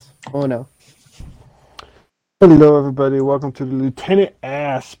Oh no. Hello, everybody. Welcome to the Lieutenant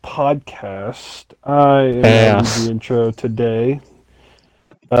Ass podcast. I am reading the intro today.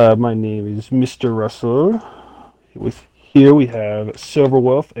 My name is Mr. Russell. Here we have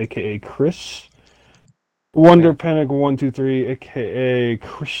Silverwolf, aka Chris. Wonder Panic 123, aka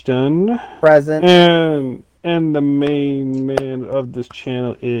Christian. Present. And the main man of this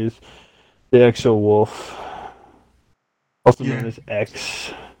channel is the Exo Wolf, also known as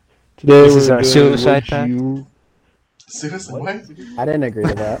X. Today This is our suicide pact. Suicide? What? I didn't agree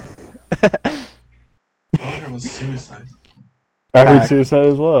to that. I thought it was suicide. I heard suicide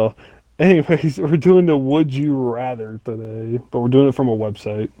as well. Anyways, we're doing the Would You Rather today, but we're doing it from a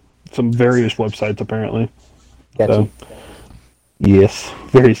website. Some various websites, apparently. Sketchy. So, yes,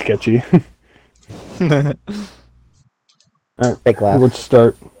 very sketchy. Alright, Fake laugh. let's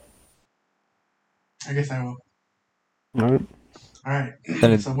start. I guess I will. Alright.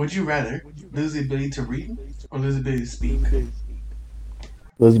 Alright. So would you rather lose the ability to read or lose the ability to speak?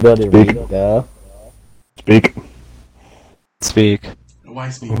 Lose ability to read. Duh. Speak. Why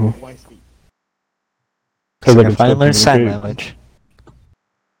speak? Because I can finally learn sign language.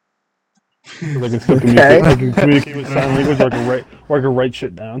 I can still communicate. I can communicate with sign language, or I can write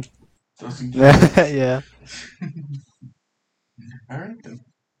shit down. Yeah. Alright then.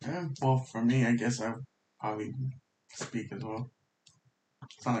 Yeah, well, for me, I guess I would probably speak as well.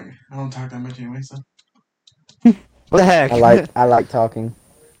 It's not like I don't talk that much anyway, so. What the heck? I like talking.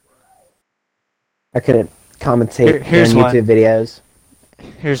 I couldn't commentate Here's on one. YouTube videos.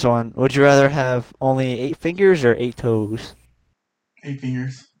 Here's one. Would you rather have only 8 fingers or 8 toes? 8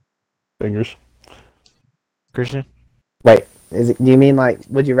 fingers. Fingers. Christian? Wait, do you mean like,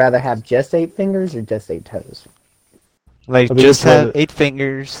 would you rather have just 8 fingers or just 8 toes? Like, I think just it's rather- have 8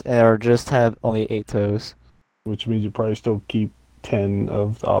 fingers or just have only 8 toes? Which means you probably still keep 10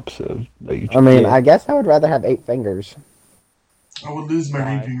 of the opposite that you I mean, yeah. I guess I would rather have 8 fingers. I would lose my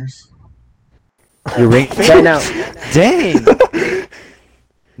ring fingers. Your ring Wait, finger? no. Dang!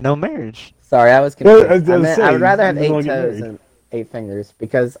 No marriage. Sorry, I was Well, confused. I was gonna I would say, rather have you 8 don't get toes married. than 8 fingers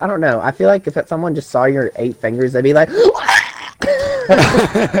because, I don't know, I feel like if someone just saw your 8 fingers, they'd be like,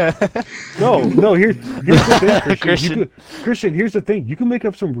 No, here's the thing, Christian. Christian, here's the thing. You can make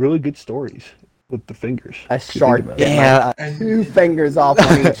up some really good stories with the fingers. a if you think shark about it. Yeah. And 2 fingers off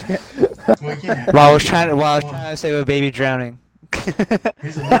on each. well, yeah. While I was trying to say a baby drowning.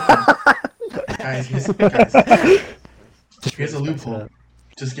 Here's a loophole. guys, here's a loophole.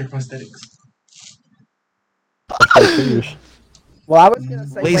 Just get prosthetics. Fingers. Well, I was gonna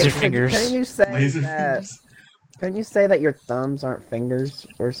say Laser wait, fingers. Can you say Laser that? fingers. Can you say that your thumbs aren't fingers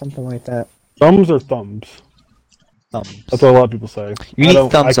or something like that? Thumbs are thumbs. Thumbs. That's what a lot of people say. You need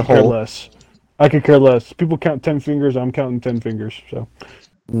thumbs I to could care hold. less. I could care less. People count 10 fingers. I'm counting 10 fingers. So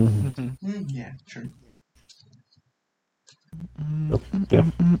Yeah, true. yeah.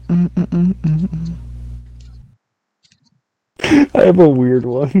 I have a weird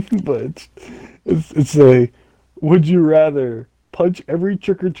one, but it's a. Would you rather punch every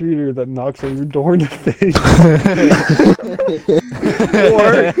trick or treater that knocks on your door in the face,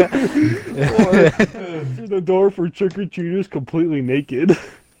 or enter the door for trick or treaters completely naked?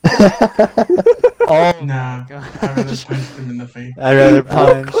 Oh, Nah, God. I'd rather punch them in the face. I'd rather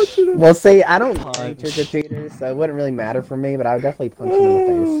punch. Well, see, I don't Punch. play trick or treaters, so it wouldn't really matter for me. But I would definitely punch them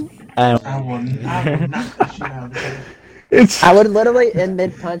in the face. I I would knock the shit out of them. It's I would literally in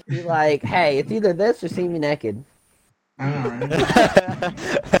mid punch be like, "Hey, it's either this or see me naked." I know, right?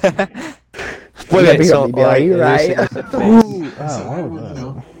 Wait, You'd so be like, "You right?" Ooh, So oh, I I would,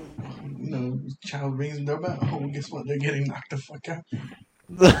 don't know. child rings the doorbell. Oh, guess what? They're getting knocked the fuck out.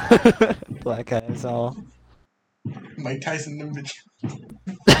 Black eyes all. Mike Tyson, them bitch.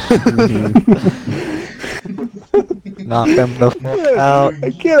 Knock them the fuck out.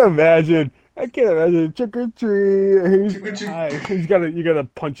 I can't imagine trick or treat. Trick or treat. He's got a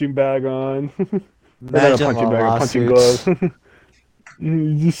punching bag on. Imagine a punching the bag, a punching lawsuits. glove.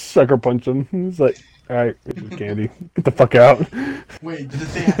 You just sucker punch him. He's like, all right, this is candy. Get the fuck out. Wait, did it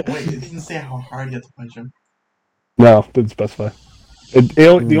say? Wait, it didn't say how hard you have to punch him. No, didn't specify.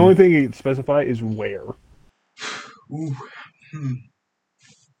 The only thing it specify is where. Ooh.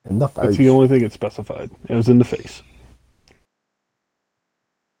 In the That's face. the only thing it specified. It was in the face.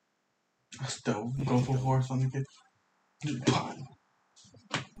 Still go for horse on the kid. Pot.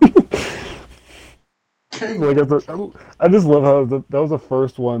 Like, I just love how that was the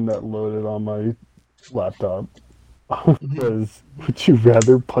first one that loaded on my laptop. Was, would you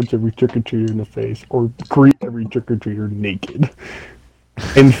rather punch every trick or treater in the face or greet every trick or treater naked?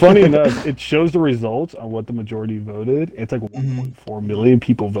 And funny enough, it shows the results on what the majority voted. It's like Mhm. 1.4 million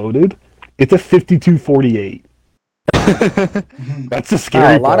people voted. It's a 52-48. Mhm. That's the Wow,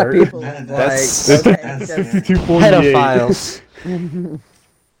 scary a lot part. of people That's- like okay, that's because- 52-48. Pedophiles.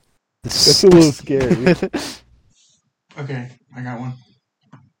 That's a little scary. Okay, I got one.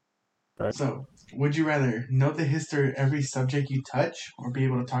 Right. So, would you rather know the history of every subject you touch, or be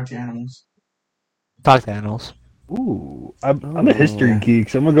able to talk to animals? Talk to animals. Ooh, I'm a history Ooh. geek,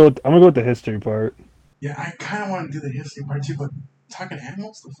 so I'm gonna go with the history part. Yeah, I kind of want to do the history part too, but talking to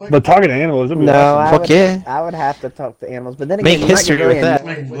animals, the fuck? But talking to animals, that'd be No, awesome. Fuck yeah. I would have to talk to animals, but then Make again, you might history get really with that.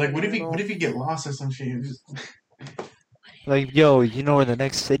 annoyed with like an what animal. if you get lost or some shit? You just Like, yo, you know where the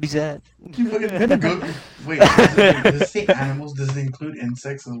next city's at? you fucking go. Wait, does it say animals? Does it include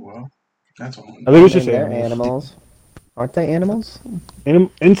insects as well? That's what. I think we should I mean, say they're animals. animals. Aren't they animals?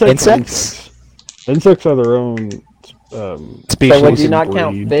 Insects. Are Insects? Insects are their own Species. So would you and not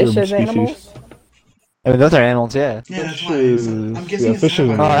count breed, fish or as species. animals? I mean, those are animals, yeah. Yeah, that's Fish why. is- I'm guessing yeah, it's fish talking is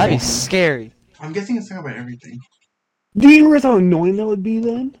Oh, an about that'd be animal. scary. I'm guessing it's talking about everything. Do you realize how annoying that would be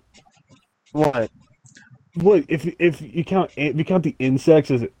then? What? What if you count the insects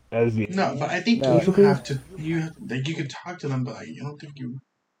as the No, but I think No. you have to. You could talk to them, but like, I don't think you.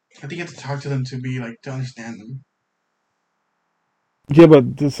 I think you have to talk to them to be like to understand them. Yeah, but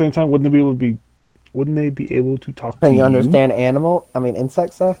at the same time, wouldn't they be able to talk to Can you you? understand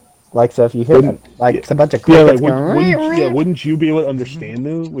insect stuff? Like, so if you hear Wouldn't- like yeah. it's a bunch of Yeah, crickets like going, wouldn't you be able to understand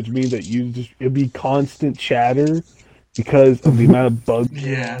them? Which means that it'd be constant chatter because of the amount of bugs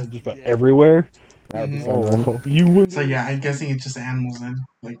Yeah. just about everywhere. that would be so Mhm. annoying. You wouldn't So yeah, I'm guessing it's just animals then.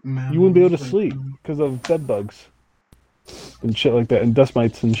 Like mammals, you wouldn't be able to like, sleep because of bed bugs and shit like that, and dust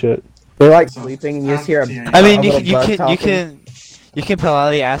mites and shit. They're like So, sleeping and you just hear a, yeah, I mean, a you little can, you bug can, you talking. can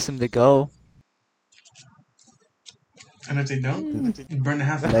politely ask them to go. And if they don't, burn the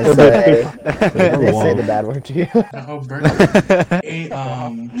house. They down. say, They're they say wrong. the bad word to you. Oh, burn it. Hey,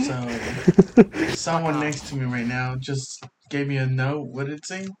 so someone next to me right now just gave me a note. What did it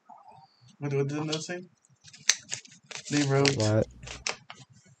say? What did the note say? They wrote, What?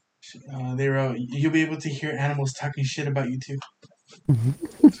 you'll be able to hear animals talking shit about you too.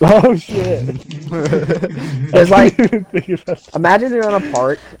 Oh shit! It's like, Think about- imagine you're in a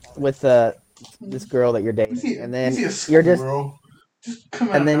park with this girl that you're dating, and then You see a you're just squirrel, just come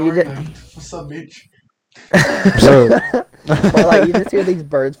out and then of you nowhere, just- like, what's up, bitch? or like you just hear these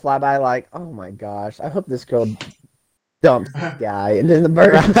birds fly by, like, oh my gosh, I hope this girl dumps this guy, and then the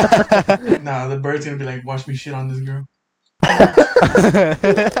bird. Nah, the bird's gonna be like, watch me shit on this girl. Yeah,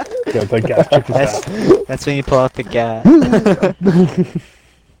 it's like, guys, check this out. That's when you pull out the gas.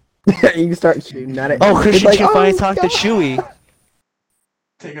 You can start shooting at it. Oh, It's Christian like, can finally oh, talk to God. Chewie.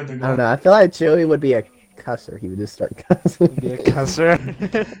 Take out the I gun. don't know. I feel like Chewie would be a cusser. He would just start cussing. Be a cusser.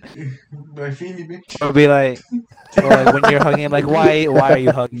 Like, feed me, bitch. Or be like, when you're hugging him, like, why are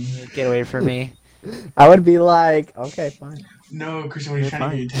you hugging me? Get away from me. I would be like, okay, fine. No, Christian, when you're You're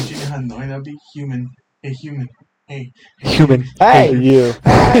trying to get attention, you know how annoying that'd be? Human. Hey, human. Hey. Human. Hey, Hey, you.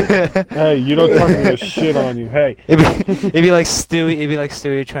 it'd, Hey, you don't talk me to shit on you. Hey. be like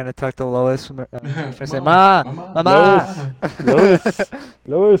Stewie trying to talk to Lois from say, Ma, Mama,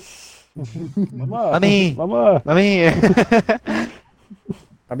 Lois. Mama. Mommy. Mama. Mommy. I'd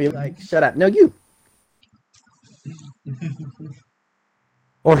be like, shut up. No, you.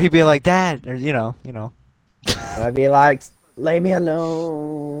 Or he'd be like, Dad, or you know. I'd be like, leave me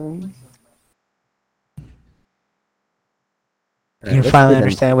alone. You can finally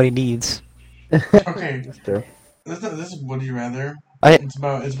understand what he needs. Okay, That's true. this is Would You Rather. I- It's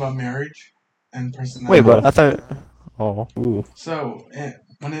about marriage and personality. Wait, but I thought. Oh. Ooh. So,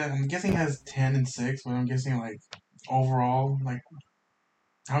 I'm guessing it has 10 and 6, but I'm guessing, like, overall, like,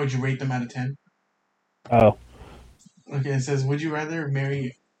 how would you rate them out of 10? Oh. Okay, it says, would you rather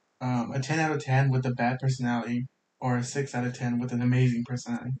marry a 10 out of 10 with a bad personality or a 6 out of 10 with an amazing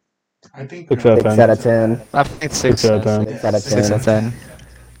personality? I think 6 out of 6 10. out of 10. I think it's 6 out of 10. 6 out of 6 out of 10. 10.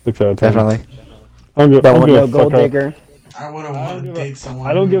 6 out of 10. Definitely. I don't give, Don't I don't want give no a gold fuck how- digger. I wouldn't I want don't to give a- date someone.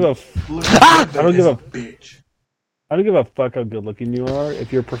 I don't give a Look I don't give a- bitch. I don't give a fuck how good looking you are.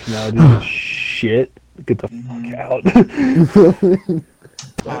 If your personality is shit, get the fuck out.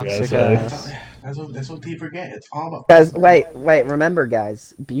 Toxic say. ass. That's what people forget. It's all about. Guys, wait. Remember,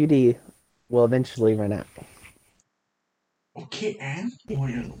 guys, beauty will eventually run out. Okay, and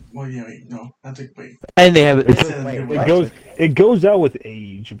wait, no, that's it. Wait. And they have It it. says Wait, you're what? right. It goes out with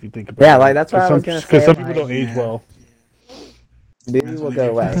age if you think about it. Yeah, like, that's what I was gonna Because say, some people like, don't age yeah. well. Beauty That's will what go they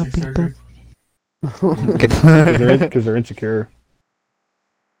get away. plastic surgery. Because they're insecure.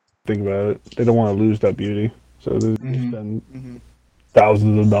 Think about it. They don't want to lose that beauty, so they Mhm. spend Mhm.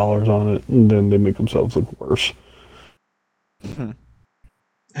 thousands of dollars on it, and then they make themselves look worse. And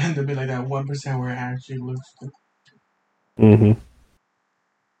they'll be like that 1% where it actually looks good. Mm-hmm.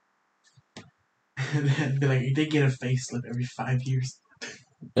 And then be like, they get a facelift every 5 years.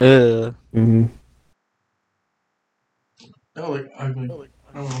 Mm-hmm. Oh, like ugly.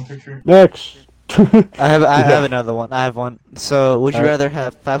 I want a picture. Next. I have another one. I have one. So, would you Alright. rather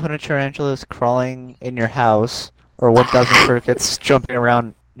have 500 tarantulas crawling in your house or 1,000 crickets jumping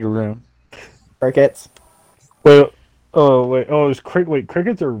around your room? Crickets. Wait. Oh, it's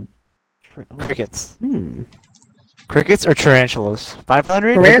crickets or? Crickets. Hmm. Crickets or tarantulas?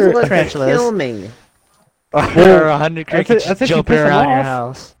 500 Tarantulas tarantulas kill me. or Well, 100 that's crickets if you jumping piss 'em around your off.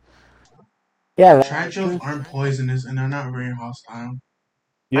 house. Yeah. Tarantulas aren't poisonous and they're not very hostile.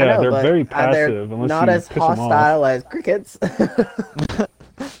 Yeah, I know, they're but very they're passive unless not you as piss them off. hostile as crickets.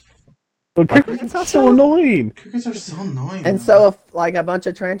 But crickets are so annoying. Crickets are so annoying. And so, if like a bunch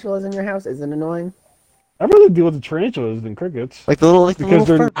of tarantulas in your house isn't annoying, I'd rather deal with the tarantulas than crickets. Like the little, Because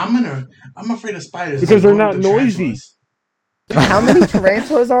they're- I'm afraid of spiders. Because so they're go not with the noisy. tarantulas. how many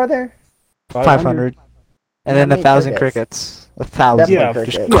tarantulas are there? 500. And How then many 1,000 crickets? crickets. 1,000. Definitely Yeah,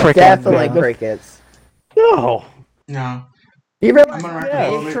 crickets. just cricket. Definitely Yeah. crickets. No. No. Do you realize I'm gonna how rock Yeah.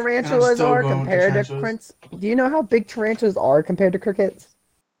 the big moment, and I'm tarantulas still are going with the compared to tarantulas. crickets? Do you know how big tarantulas are compared to crickets?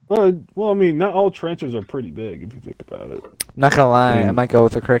 Well, I mean, not all tarantulas are pretty big if you think about it. Not gonna lie, I Yeah. might go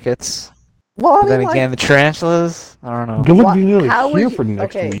with the crickets. Well, I But mean, then like, again, the tarantulas, I don't know. Good luck Wha- being able to how would here you- for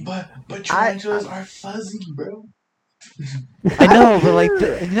next okay. week. But tarantulas are fuzzy, bro. I know, but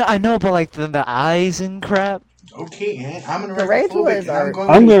like, the eyes and crap. Okay, and I'm gonna Tarantulas and I'm are- going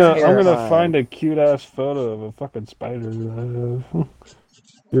I'm with gonna terrifying. find a cute ass photo of a fucking spider.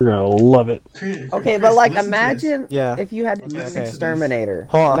 You're gonna love it. okay, but like, listen to this. imagine Yeah. if you had to do Okay, an okay. exterminator.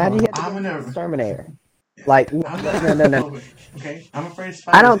 Hold on, Imagine hold you had to I'm do an gonna- exterminator. Like, no. Okay, I'm afraid of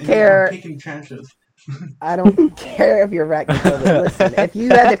spiders. I don't and care. I'm picking tarantulas. I don't care if you're arachnophobic. Listen, if you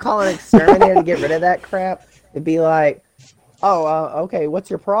had to call an exterminator to get rid of that crap, it'd be like, oh, okay, what's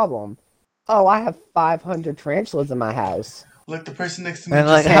your problem? Oh, I have 500 tarantulas in my house. Look, the person next to me And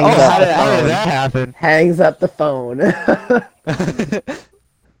like, just hangs how up did the how did phone. that happen? Hangs up the phone.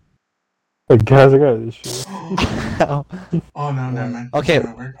 Like, guys, I got this shit. Oh, Oh no, never mind. Okay, That's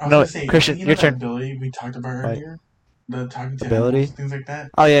not work. I was no, gonna say, Christian, you know your that turn. ability we talked about What? earlier, the talking to Ability? animals, things like that.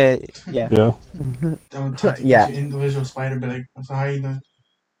 oh yeah, yeah. Yeah. That would talk to Yeah. each individual spider, be like, "So how you doing?"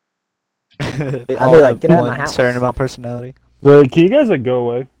 I'd be All like, of "Get out of my one house." certain amount personality. Like, can you guys like go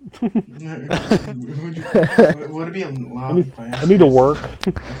away? Would it be a lot? I need to work.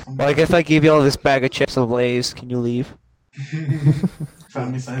 Like if I give you all this bag of chips of Lay's, can you leave?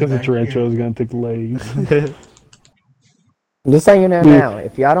 Family size Because the bag. tarantula is gonna take the legs. I'm just saying you know now.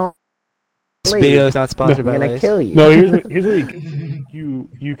 If y'all don't This leave, video is not sponsored I'm by gonna Lay's. kill you. No, here's what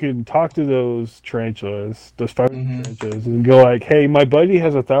you can talk to those tarantulas, those 500 Mhm. tarantulas, and go like, "Hey, my buddy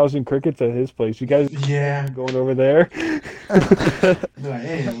has 1,000 crickets at his place. You guys Yeah. going over there?" Be like,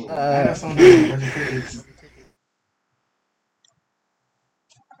 hey, I know someone who has a bunch of crickets.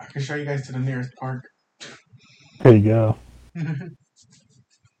 I can show you guys to the nearest park. There you go.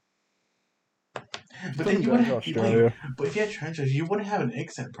 But then you wouldn't have, Australia. but if you had tarantulas, you wouldn't have an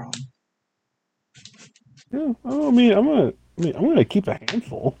egg-set problem. Yeah, I mean, I'm gonna keep a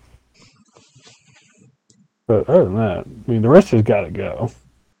handful. But other than that, I mean, the rest has got to go.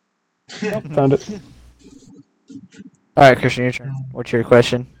 Found it. All right, Christian, your turn. What's your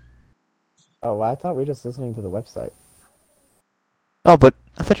question? Oh, well, I thought we were just listening to the website. Oh, but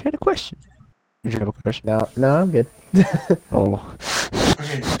I thought you had a question. Did you have a question? No, I'm good. Oh.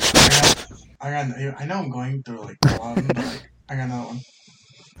 Okay, I know I'm going through like a lot of them, but like, I got another one.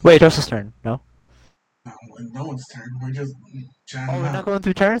 Wait, Joseph's turn. No. No one's turn. We're just chatting Oh, we're out. not going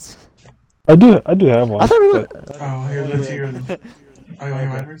through turns. I do have one. I thought we were. but- Oh, here, let's hear it. Oh, you want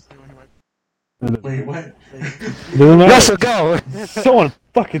your wipers? Wait, what? Doesn't matter. Russell, go. Someone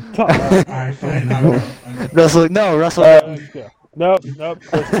fucking talk. Alright, fine. I know. Russell, no, Russell. Yeah. Nope.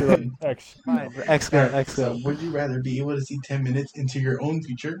 Let's do that. X. Fine. X go. X So, go. would you rather be able to see 10 minutes into your own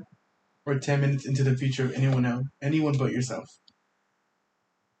future, or 10 minutes into the future of anyone but yourself?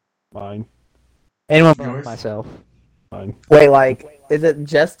 Mine. Anyone but Yours? myself. Mine. Wait, like, is it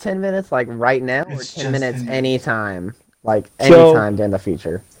just 10 minutes, like, right now, or It's 10 just minutes 10 minutes. anytime? Like, So- anytime in the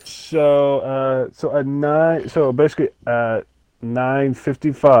future? So at 9. So basically at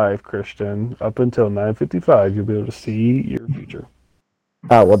 9:55, Christian, up until 9:55, you'll be able to see your future.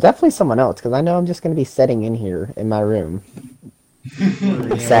 Oh, well, definitely someone else, because I know I'm just going to be sitting in here in my room,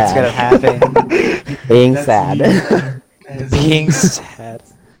 What's Sad. gonna happen? being That's sad. you. That is Being sad.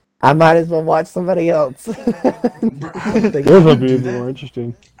 I might as well watch somebody else. Bro, I would Those would be do that. more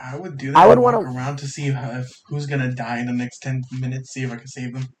interesting. I would do that. I would and walk wanna- around to see if who's gonna die in the next 10 minutes. See if I can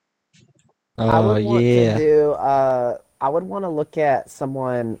save them. I Oh would want yeah. to do. I would want to look at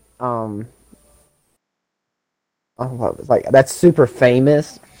someone. What was like that's super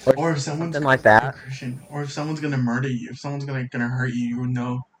famous. Or if someone's Something like that. Christian, or if someone's gonna murder you, if someone's gonna hurt you, you would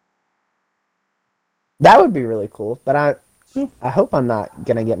know. That would be really cool. But I hope I'm not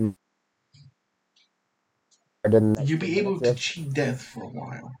gonna get murdered. in the next You'd be 10 able to minutes. cheat death for a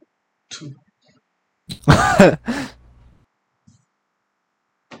while.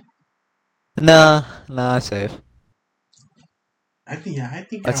 Nah, safe. I think I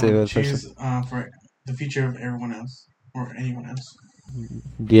I'd say would that choose for the future of everyone else or anyone else.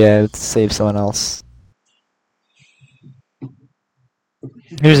 Yeah, to save someone else.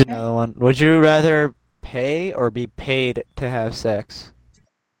 Here's another one. Would you rather pay or be paid to have sex?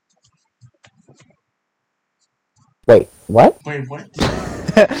 Wait, what? Wait, what?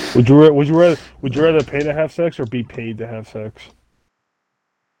 Would you rather pay to have sex or be paid to have sex?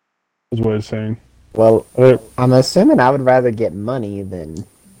 Is what it's saying. Well, Uh, I'm assuming I would rather get money than.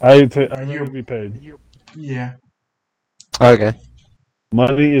 I'd rather be paid. Yeah. Okay.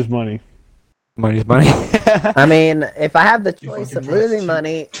 Money is money. Money's money. I mean, if I have the You choice fucking of losing prostitute.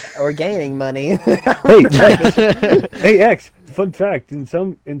 money or gaining money, Hey, hey, X. Fun fact: in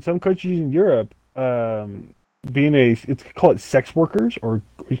some countries in Europe, being it's called sex workers or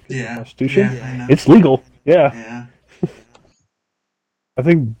Yeah. prostitution. Yeah, I know. It's legal. Yeah, Yeah. I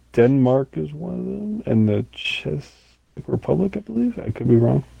think Denmark is one of them, and the Czech Republic, I believe. I could be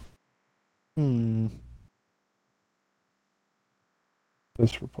wrong. Hmm.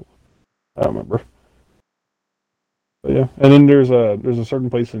 This Republic, I don't remember. But yeah, and then there's a certain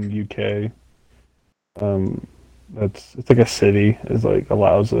place in UK. It's like a city is like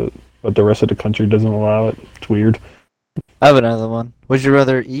allows it, but the rest of the country doesn't allow it. It's weird. I have another one. Would you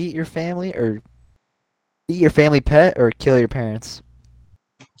rather eat your family pet or kill your parents?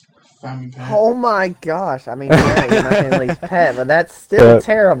 Family pet. oh my gosh! I mean, yeah, you're my family's pet, but that's still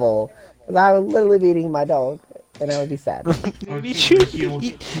terrible. Because I would literally be eating my dog, and I would be sad. You would eat.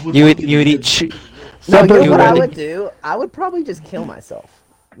 So you know You what I ready? would do? I would probably just kill myself.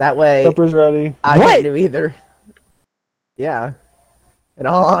 That way, Supper's ready. I What? can't do either. Yeah. In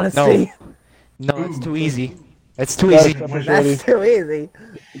all honesty, No, it's too easy. It's too Guys, easy. supper's ready. that's too easy.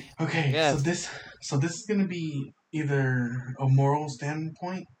 Okay, Yeah. so this is gonna be either a moral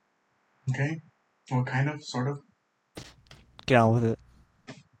standpoint, okay, or kind of, sort of. Get on with it.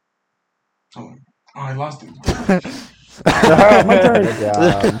 Oh, I lost it. My turn. Good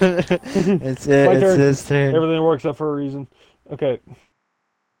job. It's My turn. his turn. Everything works out for a reason. Okay.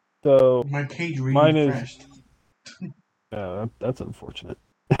 So My page Mine is- refreshed. yeah, that's unfortunate.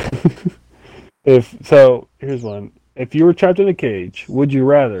 Here's one. If you were trapped in a cage, would you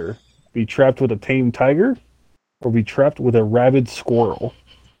rather be trapped with a tame tiger or be trapped with a rabid squirrel?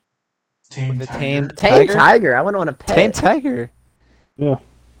 Tame The tiger. tame Tame tiger. tiger. I wouldn't want to pet. Tame tiger.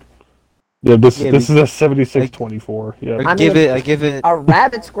 Yeah, this Yeah, is a 76-24. Yeah. I I give mean- it. I give it. A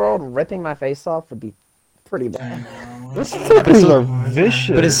rabid squirrel ripping my face off would be pretty I bad. know. Those But fuckers it's- are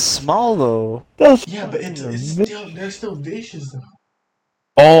vicious. But it's small though. Those Yeah, but it's fuckers are still they're still vicious though.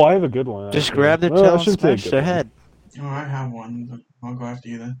 Oh, I have a good one. Just actually. grab their Well, I tail and shouldn't say a smash good their one. head. Oh, I have one, but I'll go after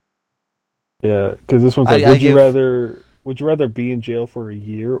you then. Yeah, because this one's like, I would you give- rather be in jail for a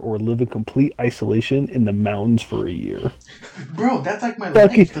year or live in complete isolation in the mountains for a year? Bro, that's like my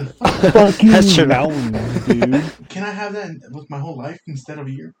Fucking- life. The fuck? Fucking That's true. mountains, dude. Can I have that with my whole life instead of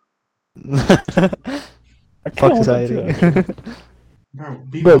a year? I Fuck kinda want that too, society. actually. Bro,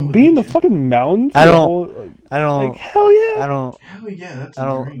 But be in the fucking mountains? I the don't- whole- I like, don't. hell yeah. I don't. Hell yeah, that's I a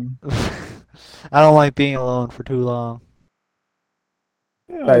don't- dream. I don't like being alone for too long.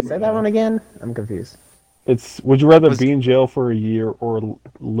 Yeah, Sorry, say that one again. I'm confused. It's would you rather Was- be in jail for a year or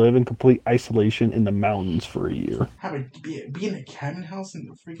live in complete isolation in the mountains for a year? How about be in a cabin house in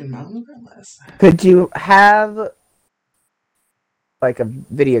the freaking mountains? Less. Could you have like a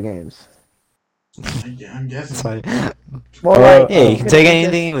video games? I'm guessing. It's like, Well, Uh, hey, you can couldn't take you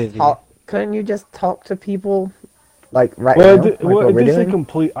anything just with you. talk- Couldn't you just talk to people like right Well, now? Like well, what it we're did say doing?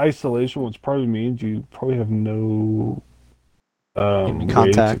 complete isolation, which probably means you probably have no way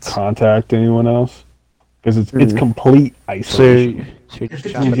Contact. to contact anyone else because it's Mhm. complete So isolation. you're If just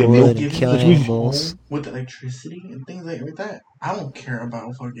it's chopping given- wood if and it's killing given- animals. with electricity and things like that, I don't care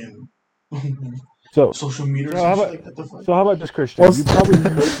about fucking So, social media or So how something about- like that. The fuck? so how about this, Christian? Well, you probably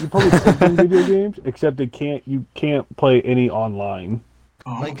could play video games, except you can't play any online.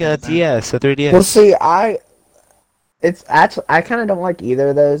 Oh, I'm Like okay a with that. DS, a 3DS. Well, see, It's actually I kind of don't like either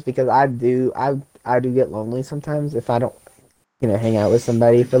of those because I do get lonely sometimes if I don't hang out with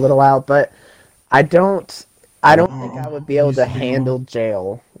somebody for a little while. But I don't think I would be able to handle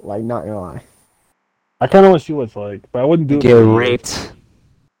jail. Like, not gonna lie. I kind of want to see what it's like, but I wouldn't do it. Get raped.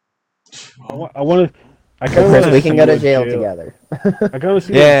 I want to. I kind of Chris, want we can go to jail together. I kind of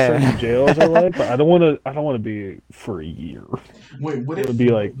see Yeah. what certain jails are like, but I don't want to. I don't want to be for a year. Wait, what It if would be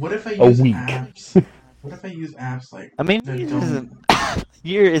like what if I a use week. apps? What if I use apps like I mean, that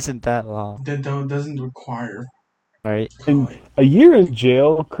year isn't that long, doesn't require? right? And a year in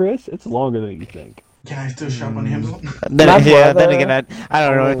jail, Chris, it's longer than you think. Can I still shop on Amazon? Then, My then brother again, I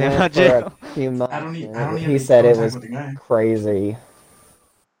don't know only anything went about for a jail. few months, I don't need and any he said it contact was with the guy. crazy.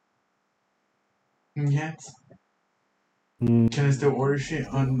 Yes. Mm, Can I still order shit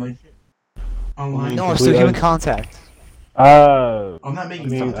on like online? No, it's still human contact. I'm I'm not I making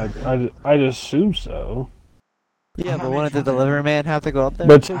mean, contact. I'd assume so. Yeah, I'm but not wouldn't the making delivery man have to go up there?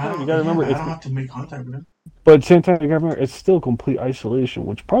 But at the same I time, don't, you gotta remember, I it's, don't have to make contact with him. but at the same time, you gotta remember, it's still complete isolation,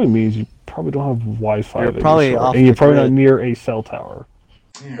 which probably means you probably don't have Wi-Fi. You're at your probably store, off and you're the probably not grid. near a cell tower.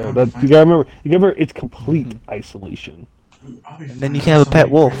 Yeah, So I'll that be fine. you gotta remember. You gotta remember, it's complete isolation. I'll be And then fine. you can have a So pet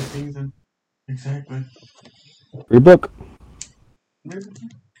many wolf. great things and- Exactly. Read a book.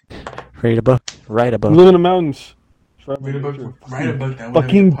 Read a book. Write a You book. live in the mountains. Read a book. Write a book that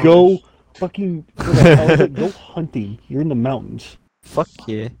Fucking would go. Fucking what the hell is it? Go hunting. You're in the mountains. Fuck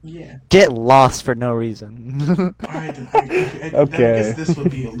yeah. Yeah. Get lost for no reason. Alright, then I Okay. guess this would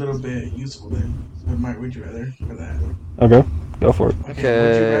be a little bit useful then. With my would you rather for that. Okay, go for it. Okay. Would you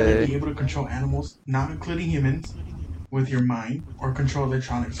rather Okay. be able to control animals, not including humans, with your mind, or control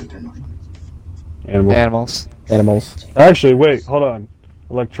electronics with your mind? Animal. Animals. Animals. Actually, wait, hold on.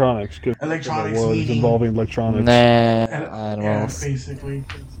 Electronics. 'Cause Electronics the war is meaning- involving electronics. Nah, Yeah, animals. basically.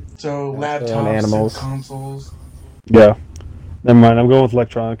 So Yeah, still on laptops, animals. consoles. Yeah. Never mind. I'm going with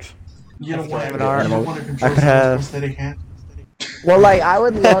electronics. You don't I want could to. have You an don't want to control I could someone's have- prosthetic hand. Well, like I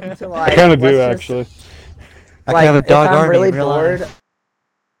would love to like. I kind of do let's just- actually. I like, can have a dog if I'm army really in real bored, life.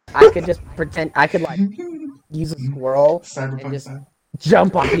 I could just pretend I could like use a squirrel and Cyberpunk just style.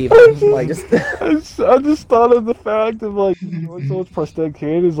 jump on people. Like just I just thought of the fact of like when someone's prosthetic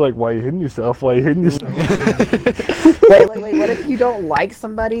hand is like, why you hitting yourself? Why you hitting yourself? wait. What if you don't like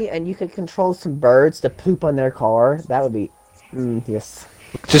somebody and you could control some birds to poop on their car? That would be yes.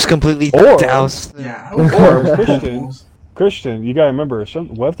 Just completely Or- douse. them. Yeah. I Or would Christian. Christian, you gotta remember.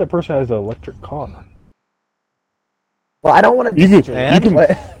 What if that person has an electric car? Well, I don't want to. You can- And? you can-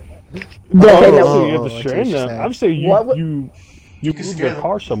 But, No, Okay, I'm no. not saying you have Oh, to I strain see what them. you're I'm saying What would- you You can move scare their them.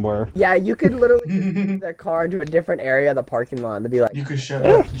 car somewhere. yeah, you could literally just move their car into a different area of the parking lot to be like, You could shut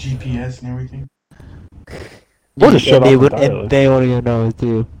up GPS and everything, Or just shut they off would, entirely. and they won't even know it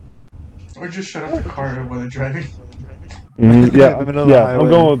too. or just shut up the car while they're driving. Yeah, In the middle of the yeah.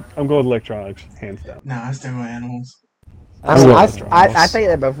 highway. I'm going with electronics, hands down. Nah, I still go animals. I, I'm mean, going I think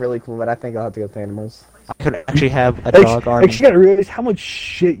they're both really cool, but I think I'll have to go with animals. I could actually have a dog army. Actually, you gotta realize how much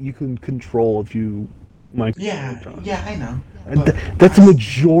shit you can control if you like. Yeah, electronics. yeah, I know. And But that's the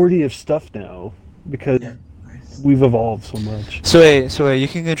majority of stuff now because Yeah, nice. we've evolved so much. So wait, you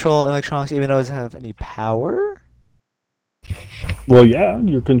can control electronics even though it doesn't have any power? Well, yeah,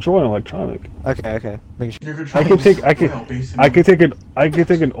 you're controlling electronic. Okay. Making sure. You're I controlling could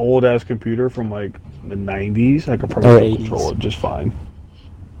take an old ass computer from like the 90s. I could Or probably 80s. control it just fine.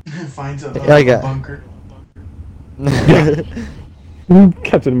 finds a Like a- bunker.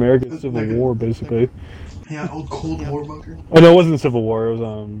 Captain America Civil Like a- War, basically. Yeah, old Cold War bunker. Oh no, it wasn't Civil War. It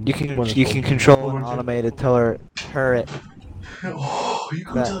was You can control an automated turret. Oh, you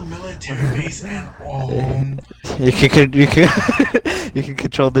go That- to the military base and You can you can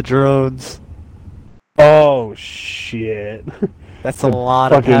control the drones. Oh shit! That's a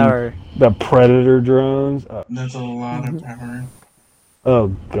lot of fucking- power. The Predator drones. that's a lot of power. Oh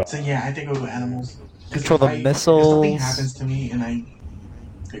god. So yeah, I think I'll go animals. 'Cause Control the if something missiles. happens to me and I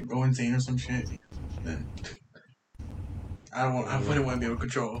like, go insane or some shit, then I wouldn't want to be able to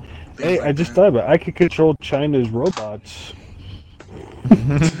control. things Hey, like I just that. thought about it. I could control China's robots.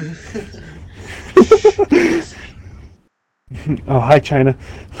 Oh, hi China.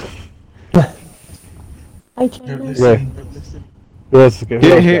 They're listening. Let's go.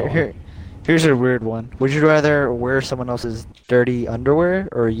 Here's a weird one. Would you rather wear someone else's dirty underwear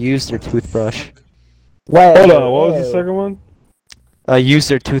or use their toothbrush? Wait, Hold on. What was the second one? Use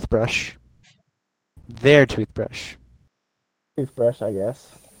their toothbrush. Their toothbrush. Toothbrush, I guess.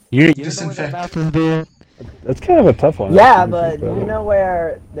 You know where Disinfect. their mouth is big? That's kind of a tough one. Yeah, actually, but to think you about know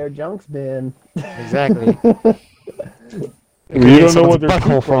where their junk's been. Exactly. it. You don't know Someone's what their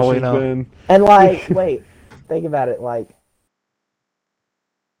butthole for all we toothbrush has know. been. And like, wait, think about it like.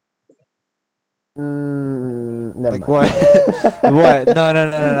 Never Like mind. What? No.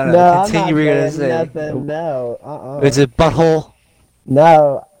 No, Continue. I'm We're gonna not say. saying nothing. No. Is it butthole?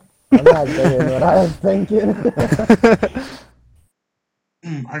 No, I'm not saying what I was thinking.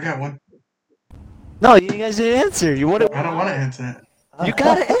 I got one. No, you guys didn't answer. You want I don't want to answer that. You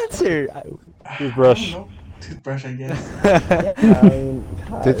gotta answer. Toothbrush. Toothbrush, I guess. I mean,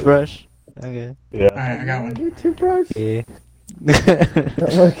 God. Toothbrush. Okay. Yeah. Alright, I got one. Your toothbrush? Yeah.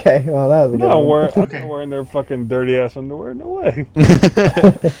 Okay, well that was a good No, one. I'm Okay. not wearing their fucking dirty ass underwear. No way.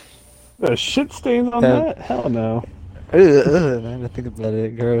 The shit stains on Yeah. that? Hell no. I had to think about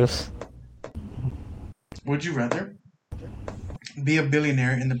it. Gross. Would you rather be a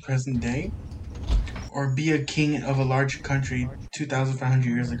billionaire in the present day or be a king of a large country 2,500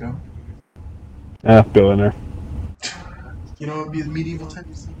 years ago? Billionaire. You know what would be the medieval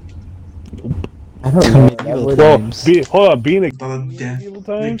times? I don't know. Medieval That would- Well, times. hold on, being a With all the death. medieval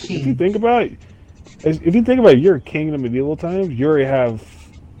times. king. If you think about it, you're a king in the medieval times. You already have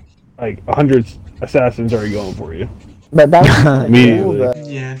like 100 assassins already going for you. But that was kinda cool, Immediately. though.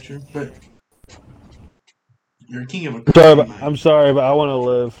 Yeah, true. But you're a king of a Sorry, country. I'm sorry, but I want to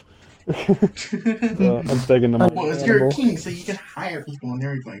live. So I'm taking the money. Well, if you're a king, so you can hire people and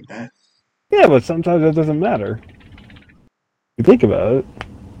everything like that. Yeah, but sometimes that doesn't matter. You think about it.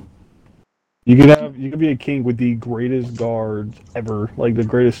 You could be a king with the greatest guards ever, like the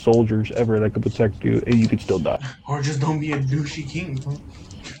greatest soldiers ever that could protect you, and you could still die. Or just don't be a douchey king.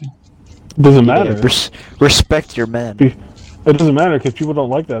 It doesn't matter. Respect your men. It doesn't matter because people don't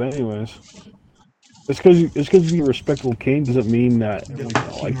like that anyways. It's because you're a respectable king doesn't mean that everyone's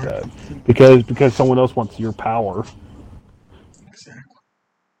gonna like that. Because someone else wants your power. Exactly.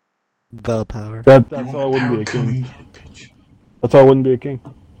 The power. That's You why I want wouldn't be a power king. coming, bitch. That's why I wouldn't be a king.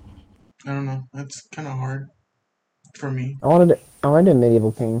 I don't know. That's kind of hard for me. I wanted a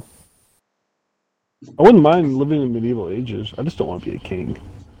medieval king. I wouldn't mind living in medieval ages. I just don't want to be a king.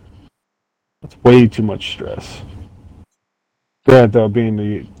 That's way too much stress. Yeah, though, being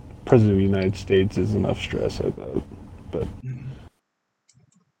the president of the United States is enough stress, I thought. But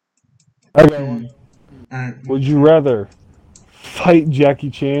I got one. Alright. Would you rather fight Jackie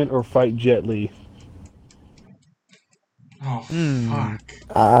Chan or fight Jet Li? Oh, fuck.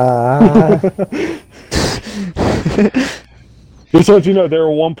 Just so you know, there are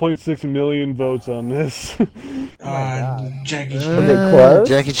 1.6 million votes on this. Jackie Was Chan. it close?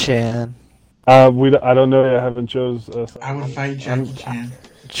 Jackie Chan. I don't know. I haven't chose. I would fight Jackie Chan.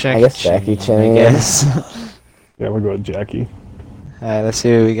 I guess Jackie Chan. I guess. Yeah, we'll go with Jackie. Alright, let's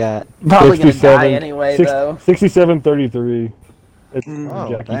see what we got. Probably gonna die 67 anyway, six- though. 67-33. It's Oh,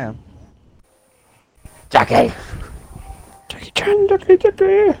 Jackie. damn. Jackie. Jackie Chan.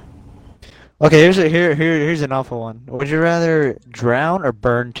 Jackie. Okay, here's an awful one. Would you rather drown or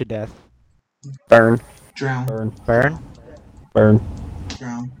burn to death? Burn. Drown. Burn? Burn.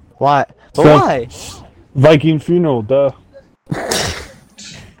 Drown. Why? But So- why? Viking funeral, duh.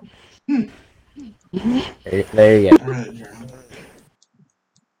 There you go. I'd rather drown.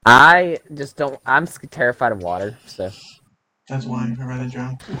 I just don't. I'm terrified of water, so. That's why I'd rather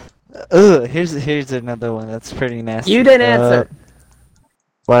drown. Ugh, here's another one that's pretty nasty. You didn't answer.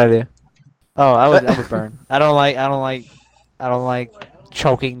 What I do? Oh, I would burn. I don't like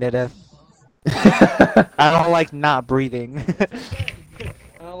choking to death. I don't like not breathing. I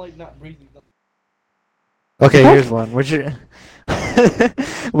don't like not breathing. Okay, here's one. Would you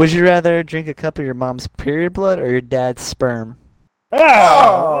rather drink a cup of your mom's period blood or your dad's sperm?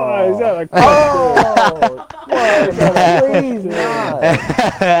 Ah! Is that a Oh! Please not.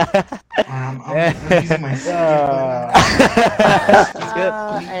 I'm using my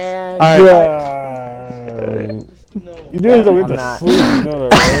And Alright. You do it with I'm the not. sleep, you know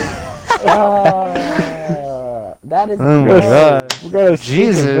that, that is. Oh my right? god. We gotta sleep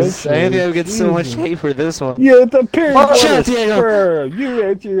Jesus, I eventually. think I would get so much Jesus. hate for this one. Yeah, the period Oh, blood shut is Diego. sperm. You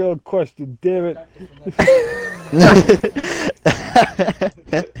answer your own question, damn it.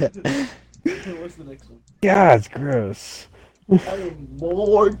 God, it's gross.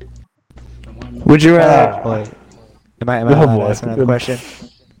 Lord. Would you rather? Ah. Wait. Am I Oh, allowed boy. to ask another question?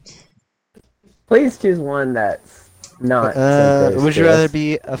 Please choose one that's not. Would you rather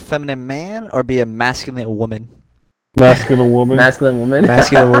be a feminine man or be a masculine woman? Masculine woman. masculine woman?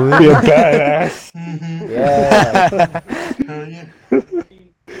 Masculine woman. Be a badass. Mm-hmm. Yeah. Hell yeah.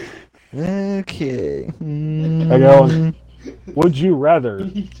 Okay. I got one. Would you rather? I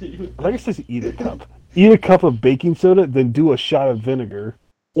think it says eat a cup. Eat a cup of baking soda, then do a shot of vinegar,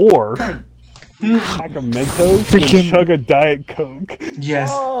 or pack of Mentos Freaking- and chug a Diet Coke. Yes.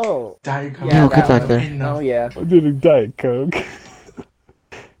 Oh, Diet Coke. yeah, get that back one. there. Enough. Oh yeah. I'm doing a Diet Coke.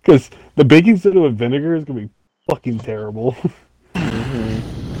 Because the baking soda with vinegar is gonna be fucking terrible.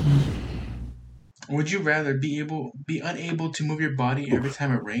 Would you rather be unable to move your body every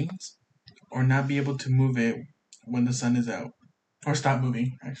time it rains, or not be able to move it when the sun is out, or stop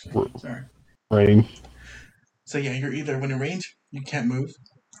moving? Actually, sorry. Rain. So yeah, you're either when it rains you can't move,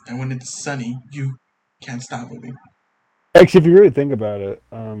 and when it's sunny you can't stop moving. Actually, if you really think about it,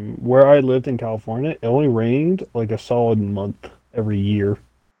 where I lived in California, it only rained like a solid month every year.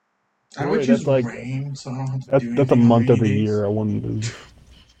 I would Right, choose that's like- rain, so I don't have to That's do that's a anything on month rainy every days. year. I wouldn't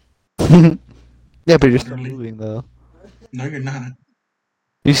move. Yeah, but you're still Literally. moving though. No, you're not.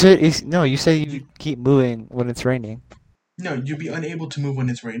 You said you keep moving when it's raining. No, you'll be unable to move when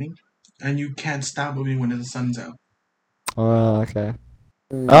it's raining, and you can't stop moving when the sun's out. Oh, okay.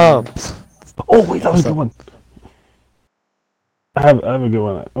 Mm. Oh, Oh wait, that was a good one. I have a good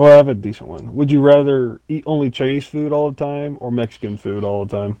one. Well, I have a decent one. Would you rather eat only Chinese food all the time or Mexican food all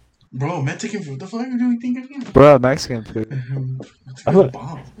the time? Bro, Mexican food. The fuck you doing? Think of bro, Mexican food. I thought-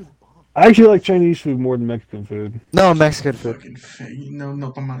 bomb. I actually like Chinese food more than Mexican food. No, Mexican food. Fucking fake. No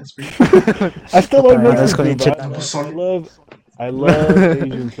tomates, bro. I still like Alright, let's Mexican go food. eat But I love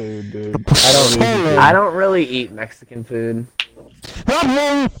Asian food, dude. I don't. Asian food. I don't really eat Mexican food.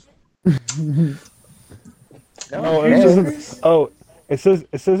 Oh, it says,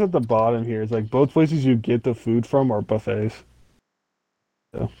 it says at the bottom here. It's like both places you get the food from are buffets.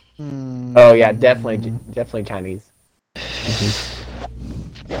 Oh yeah, definitely Chinese.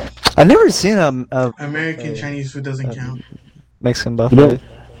 I've never seen a American Chinese food doesn't count. Mexican You buffet. know,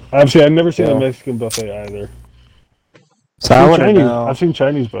 actually, I've never seen Yeah. a Mexican buffet either. So I I've seen wouldn't Chinese. know. I've seen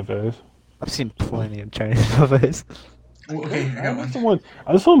Chinese buffets. I've seen plenty of Chinese buffets. Okay, I got That's the one. one.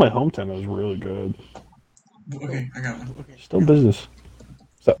 I just saw in my hometown. It was really good. Okay, I got one. Still business.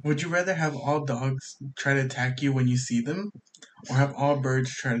 Would you rather have all dogs try to attack you when you see them, or have all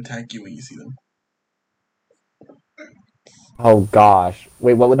birds try to attack you when you see them? Oh gosh.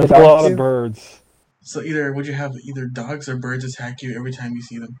 Wait, what would the That's a lot dogs of do? birds. So would you have either dogs or birds attack you every time you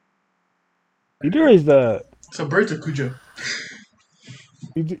see them? You do realize that. So birds are Cujo.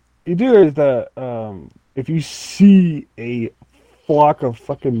 You do realize that. If you see a flock of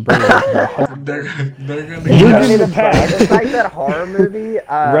fucking birds, They're gonna You're I getting mean, attacked. it's like that horror movie.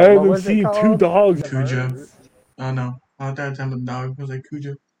 rather what than was it seeing called? two dogs. Cujo. Oh no! I thought time the dog was like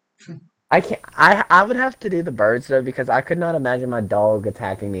Cujo. I can't. I would have to do the birds though because I could not imagine my dog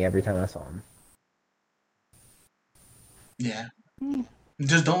attacking me every time I saw him. Yeah.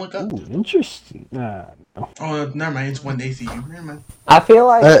 Just don't look up. Ooh, interesting. Nah, no. Oh, never mind. It's when they see you. Never mind. I feel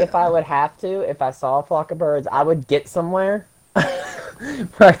like if I would have to, if I saw a flock of birds, I would get somewhere where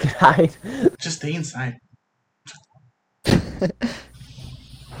I could hide. Just stay inside.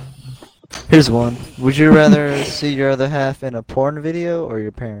 Here's one. Would you rather see your other half in a porn video or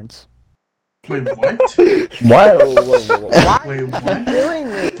your parents? Wait, what? Whoa, why Wait, are you what? doing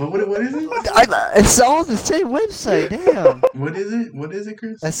this? What is it? It's all the same website. Damn. What is it? What is it,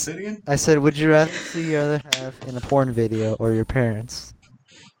 Chris? That's- Say it again. I said, would you rather see your other half in a porn video or your parents?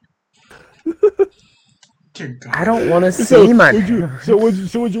 Dear God. I don't want to see my. would you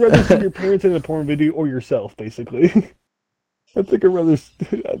rather see your parents in a porn video or yourself, basically? I think I'd rather.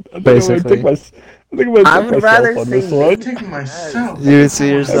 Basically. I would rather on see this me. one. Take myself. You would see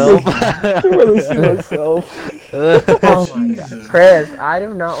yourself? I'd rather see myself. Oh my god, Chris, I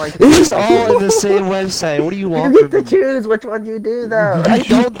do not like. This is all in the same website. What do you want You get from to me? choose which one you do though. I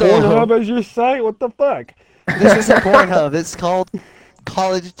don't know. Pornhub as your site? What the fuck? This isn't Pornhub. It's called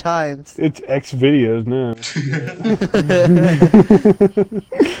College Times. It's X videos now.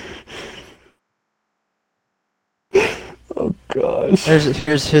 Oh gosh.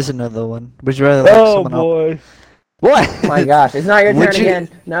 Here's another one. Would you rather like Oh someone else? boy. What? Oh my gosh, it's not your Would turn you- again.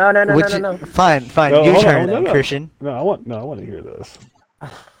 No. Would you- Fine. No, Your hold on, turn, no, then, no. Christian. No, I want to hear this.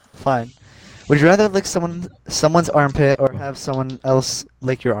 Fine. Would you rather lick someone's armpit or have someone else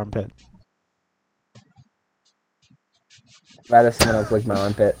lick your armpit? Rather someone else lick my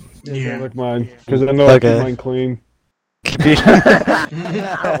armpit. Yeah. Like mine, because I know I Okay. keep mine clean. I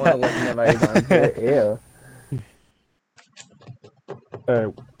don't want to lick nobody's armpit. Ew.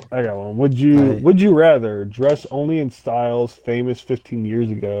 Alright, I got one. Alright. Would you rather dress only in styles famous 15 years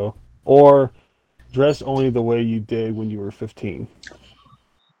ago, or dress only the way you did when you were 15?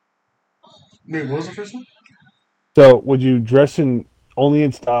 Wait, what was the first one? So, would you dress only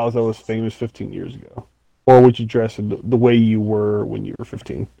in styles that was famous 15 years ago, or would you dress in the way you were when you were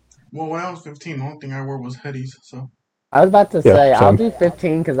 15? Well, when I was 15, the only thing I wore was hoodies, so I was about to Yeah, say, I'll same. do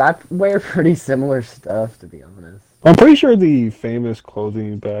 15 because I wear pretty similar stuff, to be honest. I'm pretty sure the famous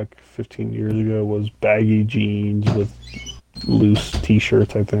clothing back 15 years ago was baggy jeans with loose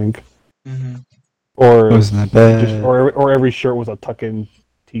t-shirts, I think. Mm-hmm. Or Wasn't that just bad? or every shirt was a tuck-in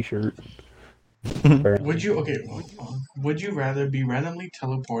t-shirt. Would you rather be randomly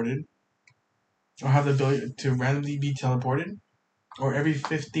teleported, or have the ability to randomly be teleported, or every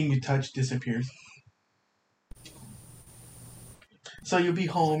 15 you touch disappears? So you'll be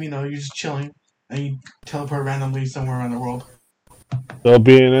home, you're just chilling, and you teleport randomly somewhere around the world. There'll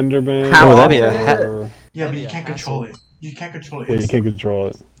be an Enderman. How that'd be often? Yeah, but That'd you be a can't hassle. control it. You can't control it. Yeah, you can't control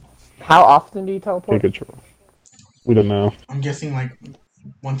it. How often do you Can't teleport? control it. We don't know. I'm guessing like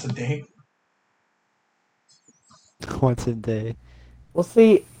once a day. Once a day. Well,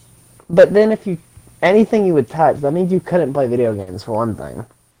 see, but then if you anything you would touch, that means you couldn't play video games for one thing.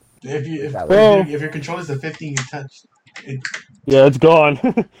 If your control is the 15 you touch, Yeah, it's gone.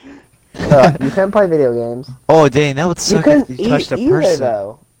 You couldn't play video games. Oh dang, that would You suck couldn't if you touched eat a either, person.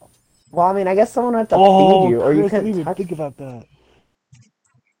 though. Well, I mean, I guess someone would have to Oh, feed you, or you Chris, I couldn't didn't even touch. think about that.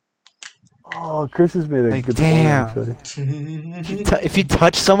 Oh, Chris has made a Like, good damn. point, actually. If you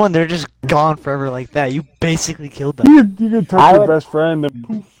touch someone, they're just gone forever like that. You basically killed them. You could touch I your would- best friend and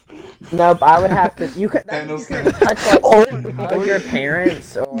poof. Nope, I would have to. You could Thanos touch like your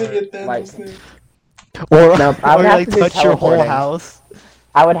parents or like. Or, Nope, I or would have like to do touch your whole teleporting. house.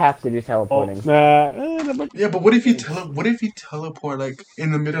 I would have to do Oh, teleporting. nah. Yeah, but what if you teleport like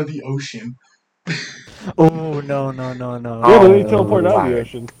in the middle of the ocean? Oh no. Yeah, but then you teleport out of the wow.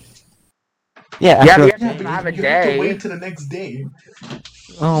 ocean. Yeah, Yeah, after- but Yeah, but have a you have to day. wait till the next day.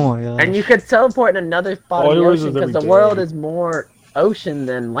 oh my god. And you could teleport in another spot All of the yours is ocean because every the world day. is more ocean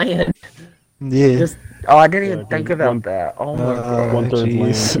than land. Yeah. Just I didn't even Yeah, think 'cause about one- that. Oh my Uh, god. 1/3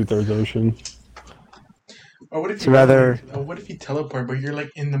 land, jeez. 2/3 ocean. Or what if So rather- Or what if you teleport, but you're like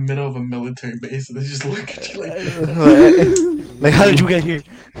in the middle of a military base, and they just look at you like, Like, how did you get here?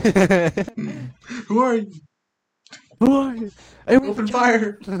 "Who are you? Who are you? Open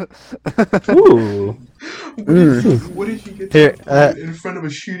fire!" Ooh. What if you get Here, teleported in front of a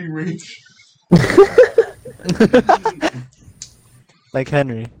shooting range? Like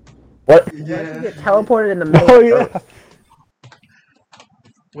Henry. What? What if Yeah. you get teleported in the middle? Oh, of the yeah. Earth?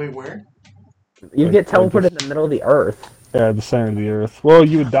 Wait, where? You get teleported in the middle of the earth. Yeah, the center of the earth. Well,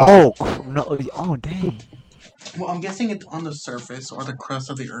 you would die. Oh no! Oh dang! Well, I'm guessing it's on the surface or the crust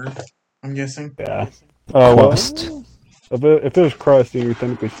of the earth. I'm guessing. Yeah. Oh, well. Crust. If it was crust, then you're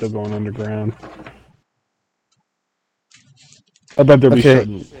technically still going underground. I bet there'd be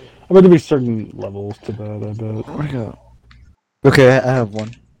Okay. certain levels to that, I bet. Where'd it go? Okay, I have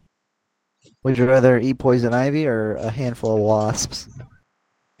one. Would you rather eat poison ivy or a handful of wasps?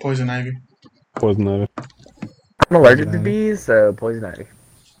 Poison ivy. Poison ivy. I'm allergic to Poison ivy. bees, so poison ivy.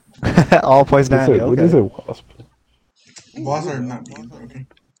 All poison ivy. What is Okay. it, wasp? Wasps are not bees, okay.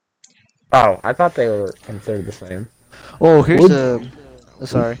 Oh, I thought they were considered the same. Oh, here's Would- a.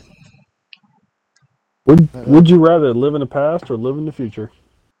 Sorry. Would you rather live in the past or live in the future?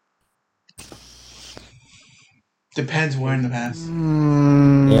 Depends where in the past.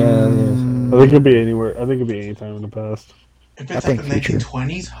 I think it could be anywhere. I think it could be any time in the past. If I it's like think the future.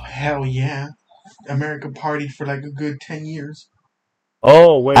 1920s, hell yeah. America partied for like a good 10 years.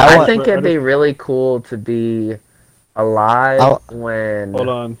 Oh wait, I think it'd be really cool to be alive when. Hold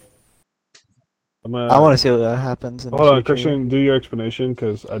on. I want to see what happens. In Hold the on, future. Christian. Do your explanation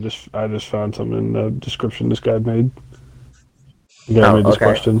because I just found something in the description this guy made. The guy made this okay.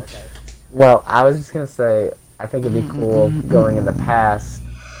 question. Well, I was just gonna say, I think it'd be cool going in the past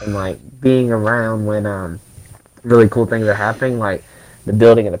and like being around when really cool things are happening, like the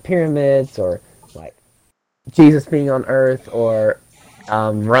building of the pyramids, or like Jesus being on Earth, or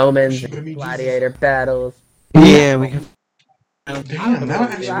Romans Should we meet gladiator battles. Yeah, we can. Damn, that would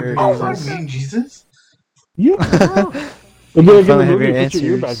actually be Oh, fun meeting Jesus. Yeah. We're You gonna get finally a have movie your and put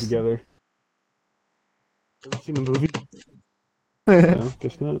your ear back answers. together. Ever seen the movie? No,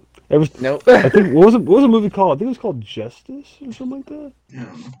 guess not. Nope. I think what was the movie called? I think it was called Justice or something like that. Yeah, I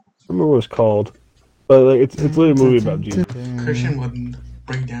don't know. I don't remember what it was called, but like it's literally a movie about Jesus. Christian wouldn't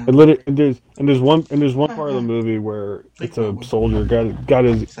break down. And literally, and there's one part of the movie where it's a soldier got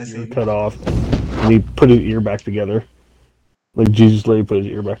his ear cut off, and he put his ear back together. Like Jesus literally put his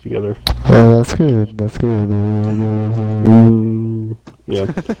ear back together. Oh, that's good. That's good.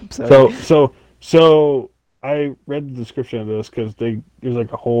 Yeah. So I read the description of this because there's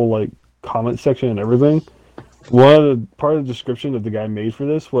like a whole like comment section and everything. Part of the description that the guy made for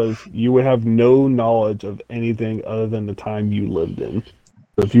this was you would have no knowledge of anything other than the time you lived in.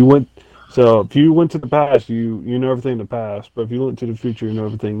 So So if you went to the past, you know everything in the past. But if you went to the future, you know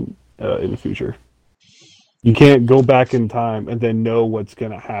everything in the future. You can't go back in time and then know what's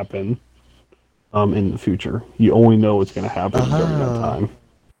gonna happen in the future. You only know what's gonna happen during that time.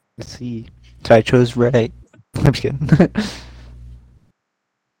 Let's see. So I chose right. I'm just kidding.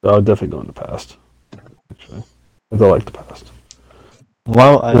 So I'll definitely go in the past. Actually, 'cause I like the past.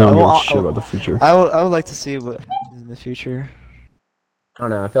 Well, I don't give a shit about the future. I would like to see what happens in the future. I don't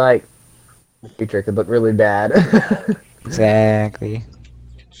know. I feel like the future could look really bad. Exactly.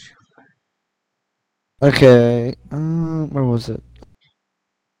 Okay. Where was it?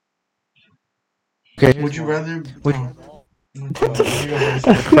 Okay. Would you rather? Would-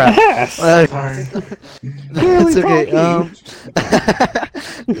 Crap. Sorry. It's okay.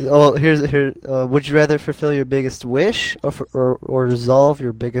 Well, here's would you rather fulfill your biggest wish or resolve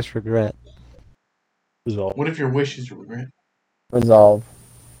your biggest regret? Result. What if your wish is your regret? Resolve.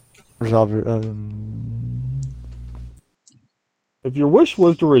 Resolve your If your wish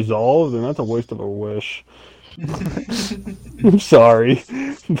was to resolve, then that's a waste of a wish. I'm sorry.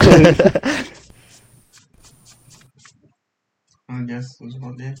 But I guess it was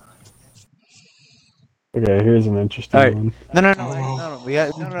about that. okay, here's an interesting Alright. one. No, we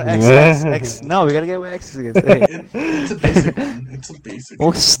got X. No, we gotta get with X again. Hey. It's a basic one. It's a basic Well,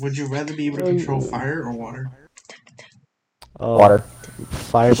 one. Would you rather be able to control fire or water? Oh, Water.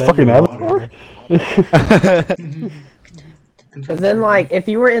 Fire. It's fucking Avatar. Because then, like, if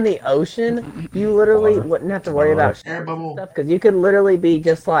you were in the ocean, you literally wouldn't have to worry about Air bubble. stuff because you could literally be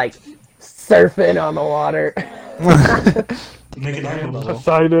just like surfing on the water. Make an air bubble.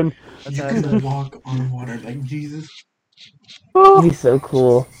 Poseidon. You can walk on water like Jesus. It'd be so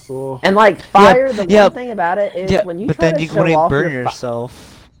cool. Cool. And like fire, the yeah. one thing about it is Yeah, when you but try then to you show wouldn't off burn your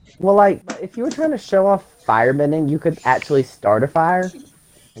yourself. well, like if you were trying to show off firebending, you could actually start a fire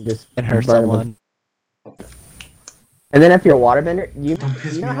and just And hurt burn someone. And then if you're a waterbender, you Don't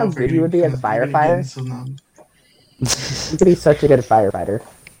piss know me how off, good you would be as a because you're gonna get firefighter. so numb. You could be such a good firefighter.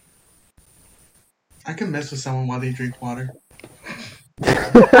 I can mess with someone while they drink water.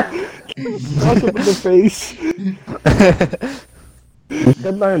 Knock him in the face. You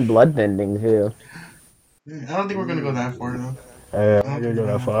could learn bloodbending too. I don't think we're gonna go that far though. Hey, I'm not gonna go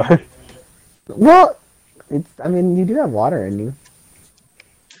that far. Well, I mean, you do have water in you.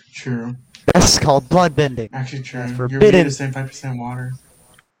 True. That's called bloodbending. Actually, true. That's You're forbidden. made of 75% water.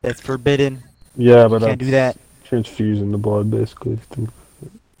 That's forbidden. Yeah, but Can't do that. transfusing the blood, basically.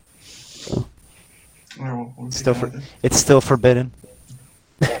 Alright, we'll Still take for- that then. It's still forbidden.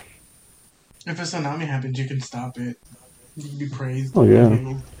 If a tsunami happens, you can stop it. You can be praised. Oh,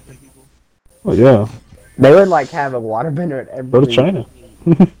 yeah. Oh yeah, They would like have a waterbender at every go to China.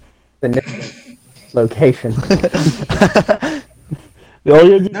 significant location. Oh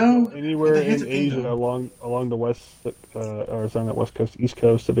yeah, No. anywhere but here's in the thing, Asia though. along the west, or it's on that west coast, east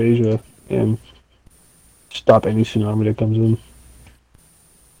coast of Asia, and stop any tsunami that comes in.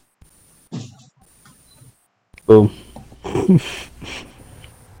 Boom.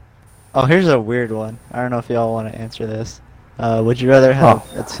 Oh, here's a weird one. I don't know if y'all want to answer this. Would you rather have?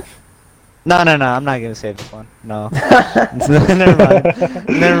 No, I'm not gonna say this one. No. Never mind.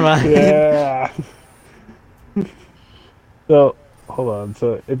 Never mind. Yeah. So, hold on.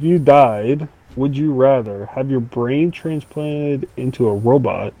 So, if you died, would you rather have your brain transplanted into a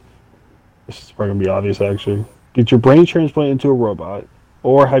robot? This is probably gonna be obvious, actually. Get your brain transplanted into a robot,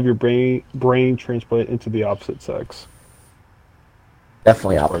 or have your brain transplanted into the opposite sex?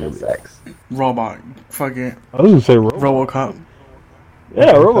 Definitely opposite sex. Robot. Fuck it. I was gonna say robot. Robocop.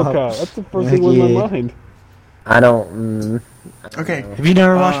 Yeah, RoboCop. That's the first thing that went in my mind. I don't. Okay. Have you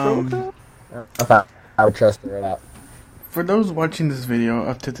never watched Um, RoboCop? If I would trust her out. For those watching this video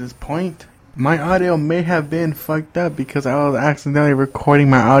up to this point, my audio may have been fucked up because I was accidentally recording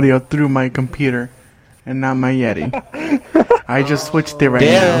my audio through my computer and not my Yeti. I just switched it right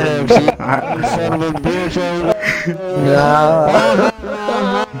Damn, now.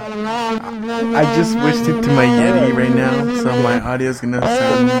 I just switched it to my Yeti right now, so my audio is gonna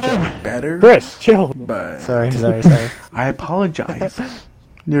sound better. Chris, chill. But Sorry. I apologize.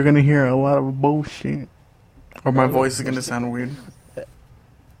 You're gonna hear a lot of bullshit, or my voice is gonna sound weird.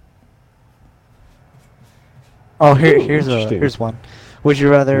 Oh, here's Interesting. one. Would you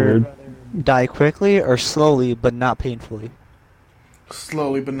rather Weird. die quickly or slowly but not painfully?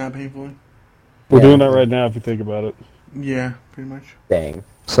 Slowly but not painfully. We're Yeah. doing that right now if you think about it. Yeah, pretty much. Dang.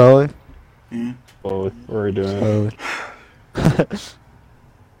 Slowly. Yeah. Slowly. We're already doing it. Slowly.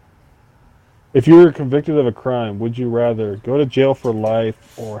 If you were convicted of a crime, would you rather go to jail for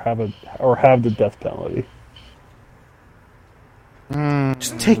life or have the death penalty?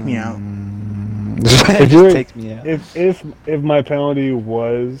 Just take me out. Just you're- takes me out. If my penalty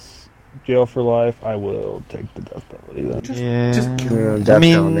was jail for life, I will take the death penalty then. Just kill me. I Death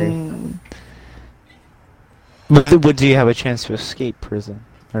mean, but do you have a chance to escape prison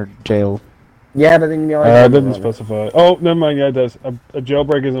or jail? Yeah, but then you always It have to doesn't run it. specify. Oh, never mind. Yeah, it does. A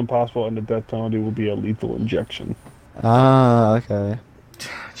jailbreak is impossible, and the death penalty will be a lethal injection. Ah, okay.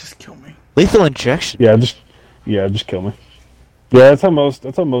 Just kill me. Lethal injection. Yeah, just kill me. Yeah, that's how most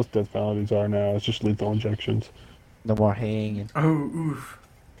death penalties are now. It's just lethal injections. No more hanging. Oh, oof.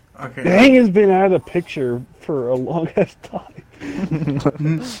 Okay. The hang has been out of the picture for a long ass time.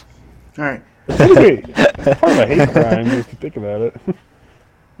 Alright. Anyway, it's part of a hate crime if you think about it.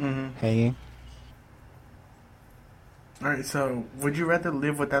 Hanging. Alright, so would you rather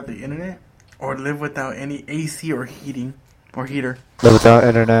live without the internet or live without any AC or heating or heater? Live without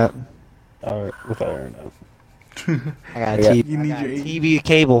internet. Alright, without internet. I got a Yeah. TV. You need I got your a TV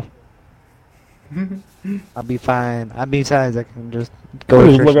cable. I'll be fine. Besides, I can just go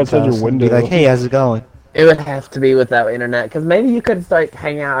Just to look Christian's outside your house and be window. like, "Hey, how's it going?" It would have to be without internet, because maybe you could like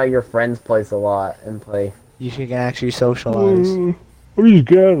hang out at your friend's place a lot and play. You can actually socialize. Or you just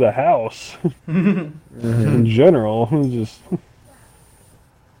get out of the house. In general, just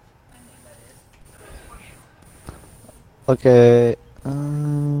Okay.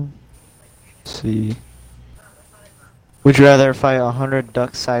 Let's see. Would you rather fight 100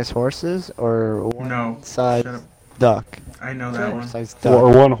 duck-sized horses or one No. sized Shut up. duck? I know that one. Sized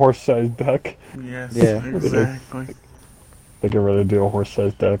or duck. one horse-sized duck. Yes, Yeah. exactly. I think I'd rather do a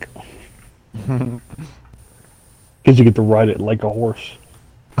horse-sized duck. Because you get to ride it like a horse.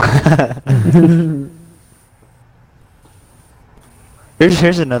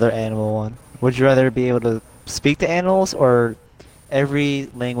 Here's another animal one. Would you rather be able to speak to animals or every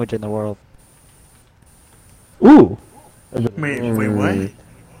language in the world? Ooh! Wait, what?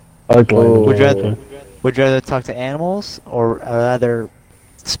 I like language. Would you rather would you rather talk to animals or rather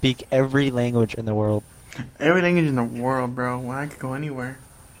speak every language in the world? Every language in the world, bro. Well, I could go anywhere.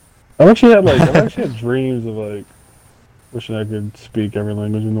 I've actually had dreams of like wishing I could speak every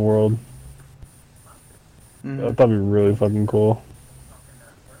language in the world. Mhm. That'd be really fucking cool.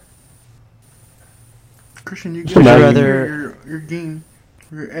 Christian, you Just get imagine- your game.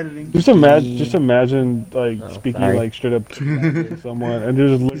 You're editing. Just imagine like Oh, speaking sorry. like straight up to someone and they're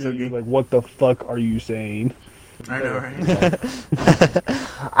just looking at you okay. like, what the fuck are you saying? I know, right?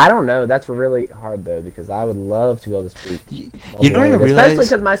 I don't know. That's really hard though, because I would love to be able to speak. You multiple don't even languages, especially realize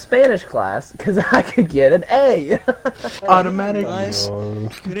because my Spanish class, because I could get an A. Automatic. Nice. Uh,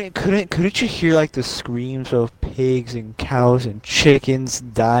 couldn't you hear like the screams of pigs and cows and chickens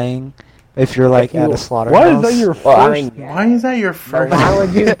dying if you're like at a slaughterhouse? why is that your first? Well, I mean, Why is that your but first? why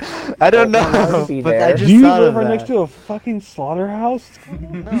would you? I don't Well, why know, would it be but I there? just Do you thought live of right that. next to a fucking slaughterhouse?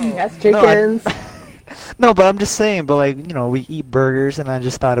 That's chickens. No, but I'm just saying. But like, you know, we eat burgers, and I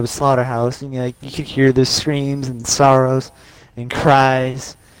just thought it was slaughterhouse, and like you could hear the screams and sorrows and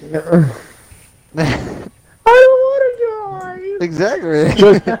cries. I don't want to die. Exactly.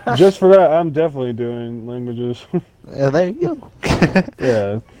 Just for that, I'm definitely doing languages. There you go.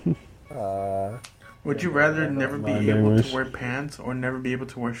 Yeah. Would you rather never be My able English. to wear pants or never be able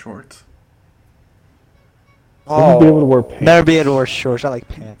to wear shorts? Never be able to wear pants. Never be able to wear shorts. I like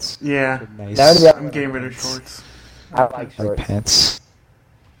pants. Yeah, They're nice. That would be- I'm getting rid of shorts. I like I like shorts. pants.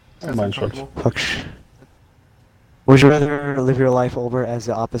 That's Mine shorts. uncomfortable. Fuck. Would you rather live your life over as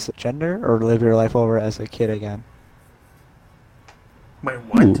the opposite gender or live your life over as a kid again? Wait,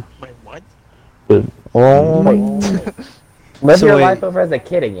 what? Ooh. Wait, what? Oh. Live So your wait. life over as a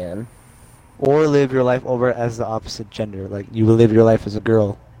kid again. Or live your life over as the opposite gender. Like, you will live your life as a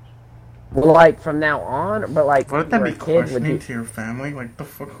girl. Well, like from now on, but like Wouldn't when that you be were a kid, would questioning you? to your family? Like, the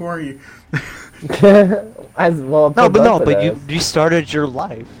fuck, who are you? As well. No, for but no, both of but you those. started your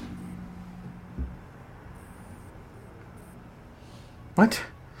life. What?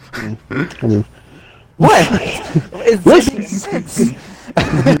 I mean, What? It makes sense.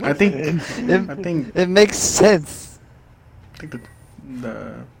 I think It makes sense.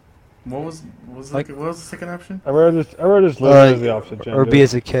 the what was Like- what was the second option? I rather just live as the opposite gender. Or be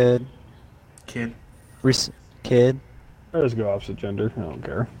as a kid. Kid. Kid. I just go opposite gender. I don't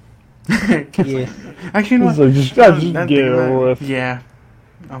care. Yeah. Actually, no. So just now get that I it think about over it, with. Yeah.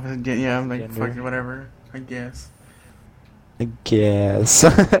 Yeah, I'm like, Gender. fuck it, whatever. I guess. I guess.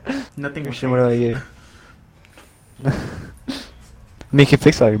 Nothing will Christian, what about change. you? Make you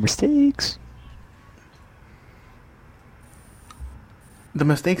fix all your mistakes. The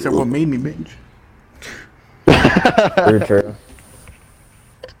mistakes are what made me bitch. True, true.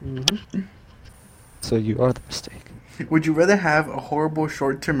 So you are the mistake. Would you rather have a horrible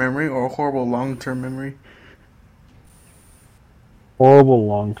short-term memory or a horrible long-term memory? Horrible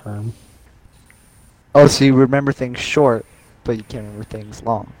long term. Oh, so you remember things short, but you can't remember things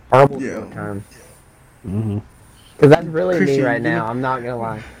long. Horrible Yeah. short term. Mm-hmm. Because that's really me Christian, right you now. know- I'm not gonna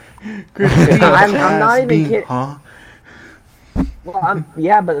lie. Christian, I'm not even being, kidding. huh? Well,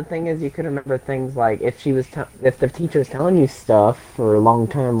 yeah, but the thing is, you could remember things like if if the teacher's telling you stuff for long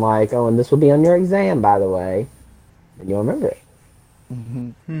term, like, oh, and this will be on your exam, by the way, then you'll remember it. Mm-hmm.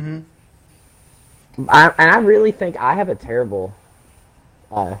 Mm-hmm. And I really think I have a terrible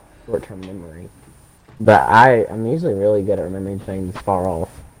short term memory, but I'm usually really good at remembering things far off.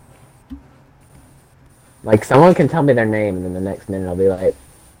 Like someone can tell me their name, and then the next minute I'll be like,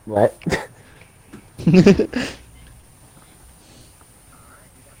 "What?"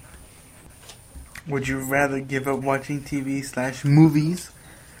 Would you rather give up watching TV/movies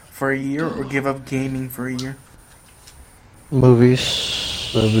for a year or give up gaming for a year?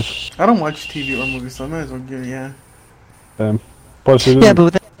 Movies. I don't watch TV or movies, so I might as well give yeah. Plus, it Yeah, isn't- but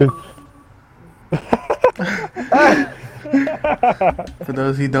with For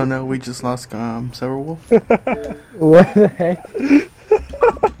those who don't know, we just lost Silverwolf. What the heck?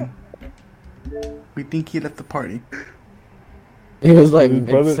 We think he left the party. He was like did his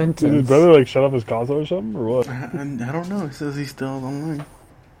brother, mid-sentence. did his brother like shut off his console or something, or what? I don't know. It says he's still online.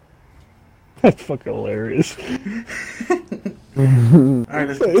 That's fucking hilarious. Alright,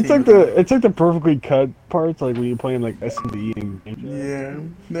 let's continue. It's like the perfectly cut parts, like when you're playing like S&D and Yeah,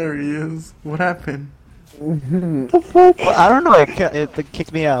 there he is. What happened? What the fuck? well, I don't know. It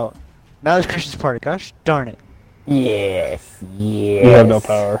kicked me out. Now it's Christian's party. Gosh darn it. Yes, yes. You have no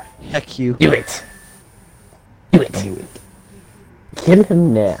power. Heck you. Do it. Do it. Kill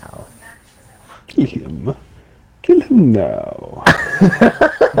him now. Kill him. Kill him now.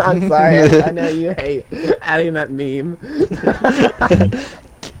 I'm sorry. I know you hate adding that meme.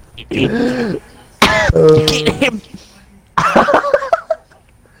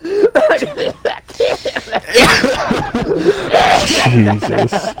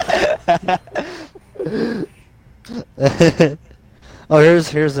 Jesus. Oh,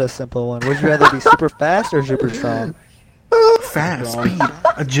 here's a simple one. Would you rather be super fast or super strong? Fast, speed,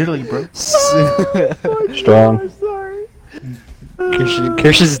 agility, bro. Strong. Sorry.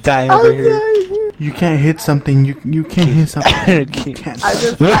 Kirsch's dying over here. You can't hit something. You can't hit something. You can't.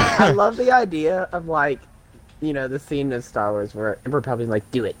 I love the idea of like, you know, the scene in Star Wars where Emperor Palpatine's like,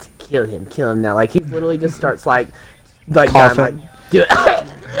 "Do it, kill him now." Like he literally just starts like dying, like, "Do it."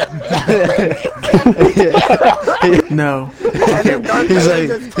 No. And then Darth He's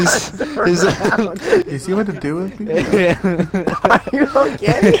Vader like- just turns he's- around. Is he what to do with me? Are you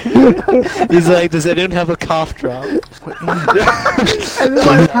okay? He's like, does anyone have a cough drop? What in And then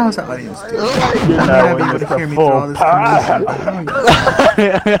like, How's the audience doing? You're You're now not able to with hear the me through all full this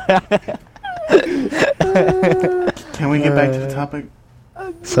conversation. Can we get back to the topic?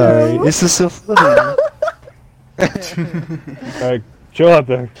 Sorry, this is so funny. Alright, chill out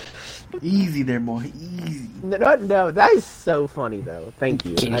there. Easy there, boy. Easy. no, that is so funny though. Thank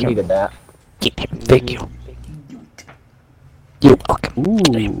you. I needed that. Thank you. You're welcome.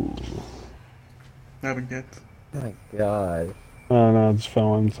 Ooh. Not a good. Oh my god. I don't know, it's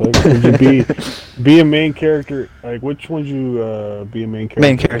fun. It's like, would you be a main character? Like, which would you be a main character?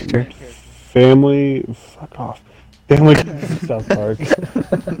 Main character. Family. Fuck off. Family. South Park.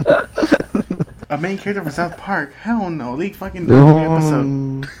 A main character from South Park? Hell no. They fucking every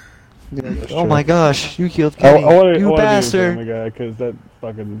episode. Oh my gosh, you killed I Kenny. want to You be a bastard. Family Guy because that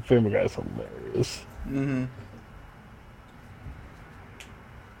fucking Family Guy is hilarious. Mm-hmm.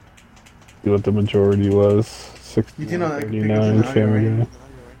 See what the majority was. 60, You do know that 39 pickups Family an audio, Guy. right?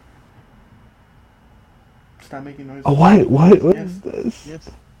 Stop making noise. Oh, what Yes. is this? Yes.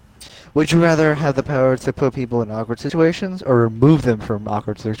 Would you rather have the power to put people in awkward situations or remove them from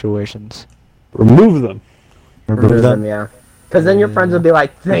awkward situations? Remove them. Remove them, yeah. Because then your friends will be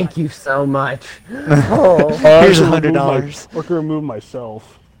like, "Thank you so much." Oh. Here's I can remove $100. I can remove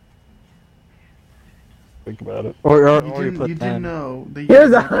myself. Think about it. Or You put do them. know that you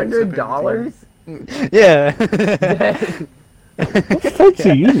Here's can separate $100. Yeah. What friends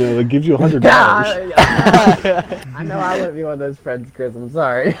do you know that gives you $100? I know I wouldn't be one of those friends, Chris. I'm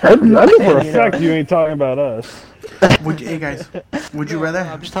sorry. I know for a You know. fact you ain't talking about us. things. Would you, hey guys, would you rather?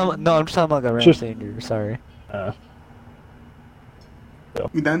 I'm just talking about Guy Just- Ramsey and you're sorry.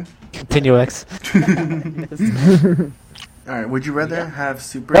 You done? Continue, X. All right. Would you rather have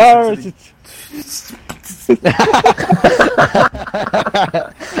super Oh, sensitive?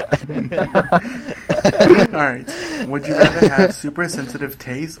 All right. Would you rather have super sensitive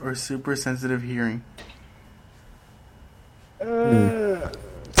taste or super sensitive hearing?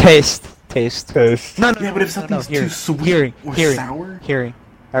 Taste. Taste. No, Yeah, but if something's too sweet or sour, hearing.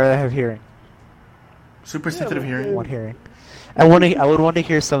 I rather have hearing. super sensitive I hearing. want hearing. I would want to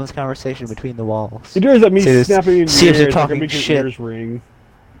hear someone's conversation between the walls. It does that me See, snapping in see your if they're ears, like talking make your shit. ears ring.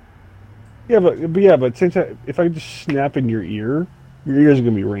 Yeah, but since if I just snap in your ear, your ears are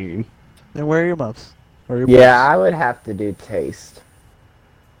gonna be ringing. Then wear your muffs. Yeah, I would have to do taste.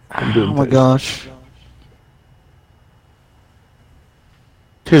 I'm doing Oh my taste. gosh.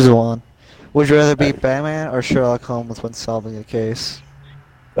 Here's the one. Would you rather be Batman or Sherlock Holmes when solving a case?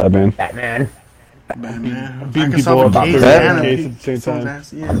 Batman. Batman. Batman. Beating I can people solve up a with case, Batman man. case at the same Someone's time.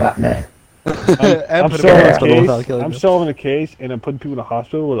 ass, yeah. Batman. I'm put solving him in a hospital without case. killing I'm him. solving a case, and I'm putting people in a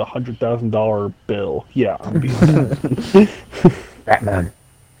hospital with $100,000 bill. Yeah, I'm being Batman. Batman.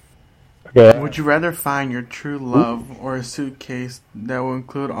 Okay. Would you rather find your true love or a suitcase that will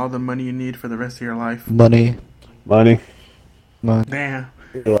include all the money you need for the rest of your life? Money. Money. Damn.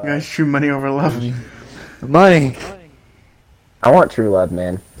 You guys choose money over love. Money. I want true love,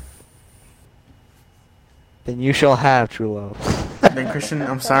 man. Then you shall have true love. Then Christian,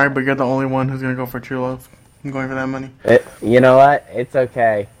 I'm sorry, but you're the only one who's gonna go for true love. I'm going for that money. You know what? It's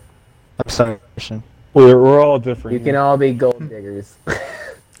okay. I'm sorry, Christian. We're all different. You can all be gold diggers.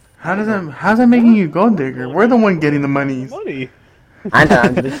 How's that making you gold digger? We're the one getting the monies. money. I know,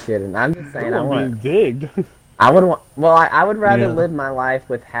 I'm just kidding. I'm just saying, I'm being digged. I would want. Well, I would rather Yeah. live my life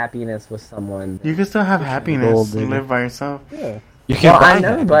with happiness with someone. You can still have Gold happiness digger. and live by yourself. Yeah. You can Well, buy I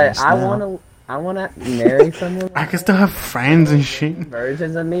know, but happiness I now. want to marry someone. I can still have friends and shit.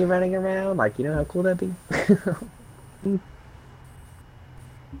 Versions of me running around, like, you know how cool that'd be.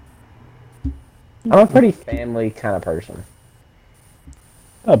 I'm a pretty family kind of person.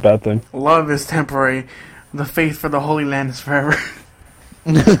 Not a bad thing. Love is temporary. The faith for the Holy Land is forever.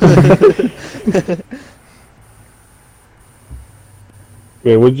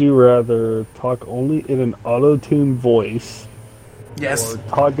 Okay, would you rather talk only in an auto-tuned voice, Yes. or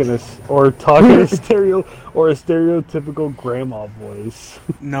talk in a stereotypical grandma voice?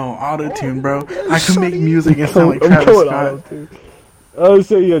 No, auto-tune, bro. I can make music and sound like I'm Travis going Scott. auto-tune. I would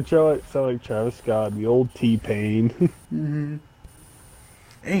say sound like Travis Scott, the old T-Pain. Mm-hmm.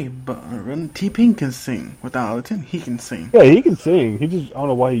 Hey, but T-Pain can sing. Without auto-tune, he can sing. Yeah, he can sing. He just I don't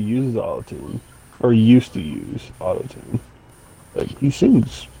know why he uses auto-tune, or used to use auto-tune. Like he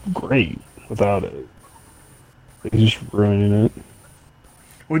sings great without it. He's just ruining it.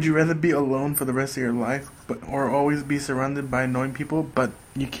 Would you rather be alone for the rest of your life, or always be surrounded by annoying people, but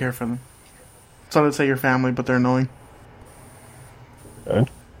you care for them? So let's say your family, but they're annoying. Okay.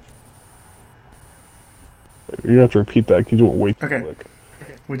 You have to repeat that because you won't wait too Okay. quick.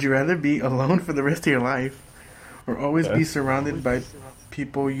 Would you rather be alone for the rest of your life, or always Okay. be surrounded by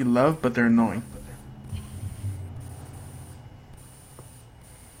people you love, but they're annoying?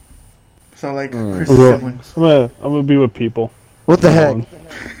 So like Chris's Well, siblings. I'm gonna be with people. What the heck?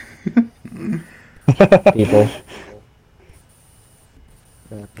 People.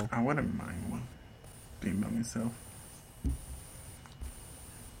 I wouldn't mind being by myself.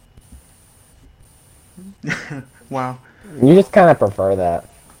 Wow. You just kind of prefer that,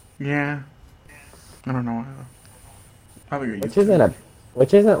 Yeah. I don't know why. Though. Probably get used which to it.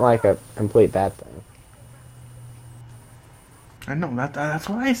 which isn't like a complete bad thing. I know that's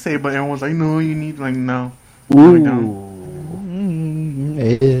what I say, but everyone's like, no, you need no. No, we don't.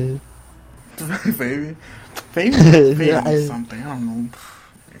 Yeah. Baby. Baby Yeah, is something. I don't know.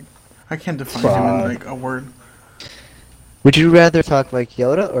 I can't define him in like a word. Would you rather talk like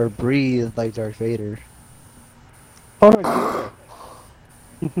Yoda or breathe like Darth Vader? Yeah, like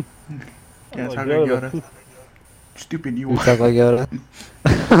talk like Yoda. Yoda. Stupid you You are. talk like Yoda?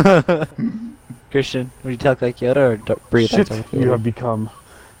 Christian, would you talk like Yoda or breathe like Shit, Darth you Vader? have become.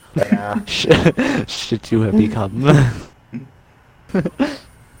 Yeah. Shit you have become.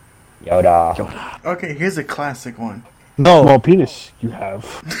 Yoda. Okay, here's a classic one. No. Small penis, you have.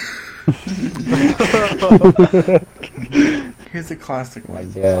 Here's a classic Like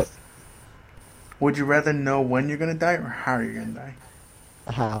one. that. Would you rather know when you're gonna die or how you're gonna die?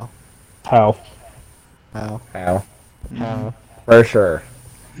 How? How? How? How? How? For sure.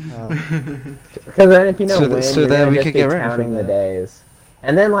 How? Because then if you know So when, so you're then gonna we just could be get ready for counting the that. days.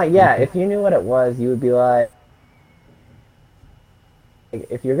 And then, like, yeah, if you knew what it was, you would be like,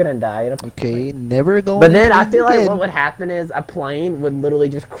 if you're gonna die in a Okay, never go. But then I feel like what would happen is a plane would literally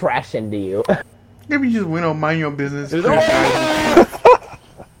just crash into you. Maybe you just went on mind your business.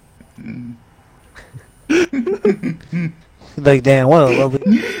 Like, damn, what a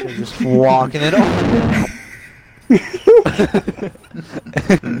lovely. Just walking it off.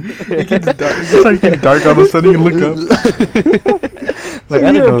 It gets dark. It's like getting dark all of a sudden. You look up. Like,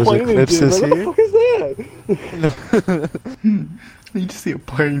 I didn't know there was eclipses What the here. fuck is that? You just see a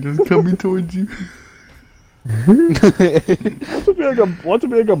plane just coming towards you. What's to be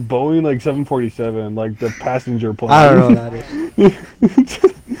like a Boeing like 747, like the passenger plane? I don't know what that is.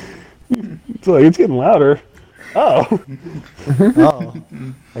 It's like it's getting louder. Oh, Oh,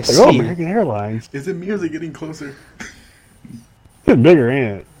 I like see. American Airlines. Is it me or is it getting closer? It's getting bigger,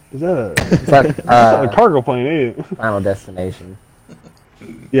 ain't it? Is that It's like a cargo plane, ain't it? Final Destination.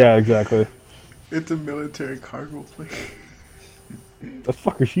 Yeah, exactly. It's a military cargo plane. That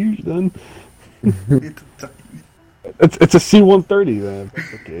fucker's huge then. It's tiny. It's a C-130 then. If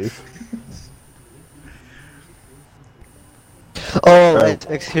that's the case. Oh,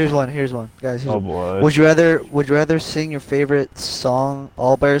 here's one, guys. Here's Oh one. boy. Would you rather sing your favorite song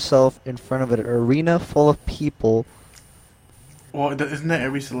all by yourself in front of an arena full of people, Well, isn't that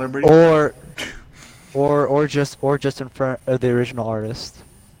every celebrity? or just in front of the original artist?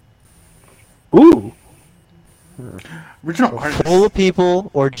 Ooh. Original So artist. full of people,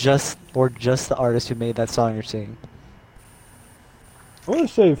 or just the artist who made that song you're singing. I want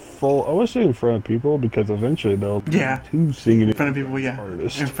to say full. I want to say in front of people because eventually they'll Yeah. who's singing In it. front of people, yeah.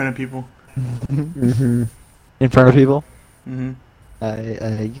 Artist. In front of people. Mm-hmm. In front of people. And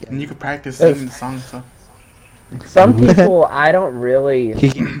I you could practice singing the song, so. Some people I don't really he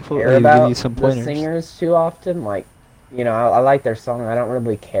can care give about you some the pointers. singers too often. Like, you know, I like their song. I don't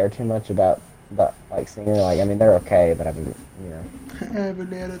really care too much about the like singer. Like, I mean, they're okay, but I mean, you know. Every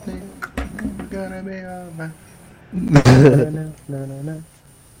little thing gonna be alright. No.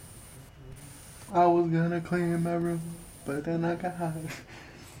 I was gonna clean my room, but then I got high.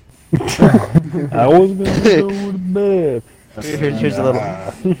 I was gonna go to bed. Here's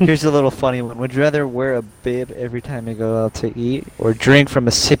a little funny one. Would you rather wear a bib every time you go out to eat, or drink from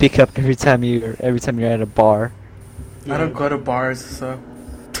a sippy cup every time you're at a bar? I don't go to bars, so.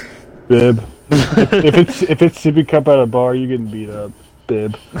 Bib. if it's sippy cup at a bar, you're getting beat up.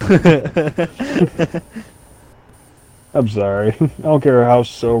 Bib. I'm sorry. I don't care how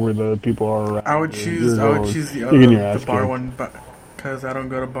sober the people are around. I would you. choose the You're getting your other, ass the bar kicked. one, but because I don't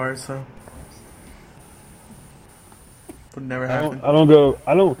go to bars, so. Would never happen.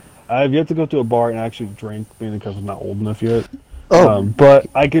 I have yet to go to a bar and actually drink, mainly because I'm not old enough yet. Oh. But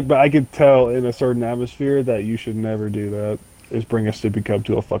I could tell in a certain atmosphere that you should never do that. Is bring a sippy cup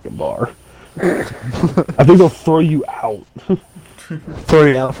to a fucking bar. I think they'll throw you out. Throw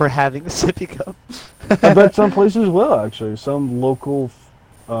you out for having a sippy cup. I bet some places will actually. Some local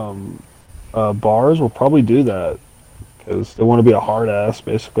bars will probably do that because they want to be a hard ass,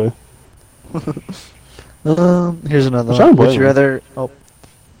 basically. Here's another Which one. I don't Would blame you them. rather? Oh.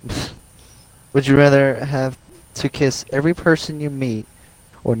 Would you rather have to kiss every person you meet,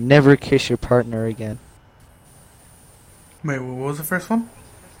 or never kiss your partner again? Wait, what was the first one?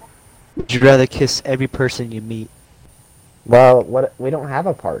 Would you rather kiss every person you meet? Well, what we don't have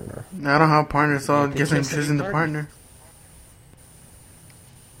a partner. I don't have a partner, so I You guess I'm think choosing the it's partner.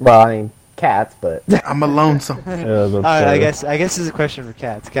 Well, I mean, cats, but I'm alone, so. Yeah, that's I guess this is a question for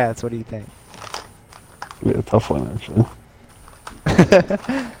Cats. Cats, what do you think? yeah, a tough one actually.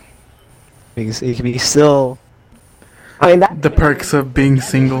 Because you can be still. I mean that The perks of being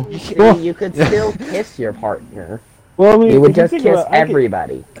single. you could still kiss your partner. Well, I mean, You would if you just think kiss about it, I could-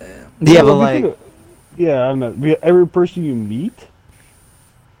 everybody. Yeah, well, but if you like, think yeah, I'm not. Every person you meet,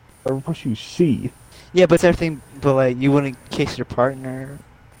 every person you see. yeah, but it's everything. But like, you wouldn't kiss your partner,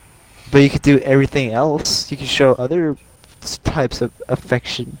 but you could do everything else. You could show other types of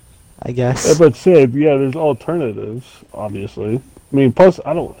affection, I guess. Yeah, but said, yeah, there's alternatives, obviously. I mean, plus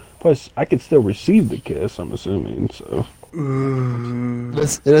I could still receive the kiss. I'm assuming so. Ooh.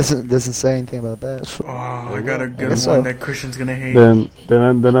 It doesn't say anything about that. Oh, I got a good guess one so. that Christian's gonna hate. Then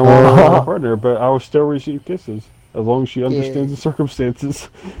I won't have a partner, but I will still receive kisses as long as she understands the circumstances.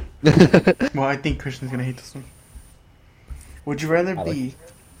 Well, I think Christian's gonna hate this one. Would you rather I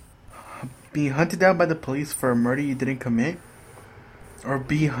be hunted down by the police for a murder you didn't commit, or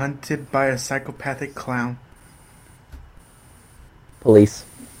be hunted by a psychopathic clown? Police.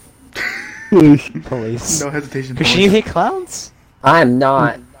 Police. No hesitation. Christian, you hate clowns? I'm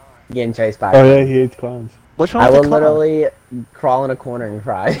not getting chased by. Oh yeah, he hates clowns. What's wrong I with will the clown? literally crawl in a corner and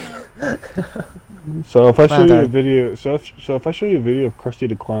cry. So if I show you a Okay. video, so if I show you a video of Krusty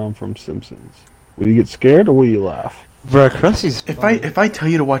the Clown from Simpsons, will you get scared or will you laugh? Bro, Krusty's. If I tell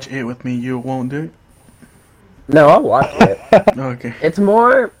you to watch it with me, you won't do it. No, I'll watch it. Okay. It's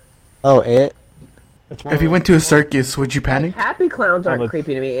more Oh, it. If you went to a circus, would you panic? happy clowns aren't but-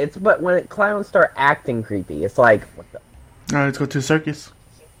 creepy to me. It's but when clowns start acting creepy, it's like what the. Alright, let's go to the circus.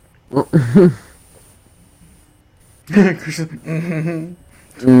 Christian.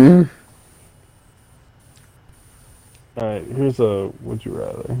 Alright, here's a would you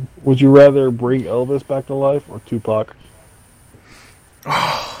rather. Would you rather bring Elvis back to life or Tupac?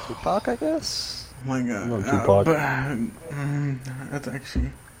 Tupac, I guess. Oh my god. I'm going Tupac. That's actually.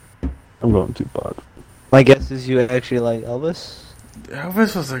 I'm going Tupac. My guess is you actually like Elvis.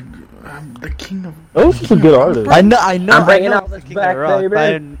 Elvis was like the king of. Elvis is a good artist. I know. I'm bringing I know Elvis the King back, of Rock,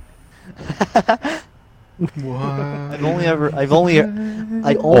 baby. but What? I've only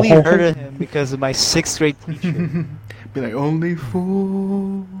heard of him because of my 6th grade teacher. Be like, only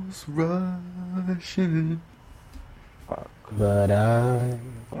fools rushing. But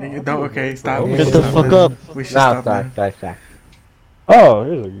Don't, okay, stop. Shut We the should stop fuck now. up. We should no, stop sorry, now. sorry. Oh,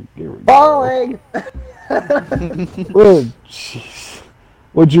 here we go. Falling. Oh, jeez.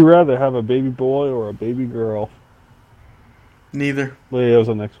 Would you rather have a baby boy or a baby girl? Neither. Wait, that was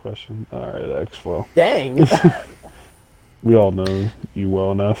the next question. Alright, X, well. Dang. We all know you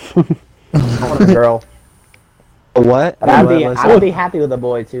well enough. I want a girl. What? But I would be happy with a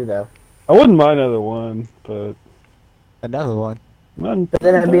boy too, though. I wouldn't mind either one, but... Another one. But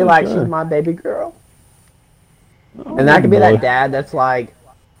then it'd be like, she's my baby girl. And I could be that dad that's like,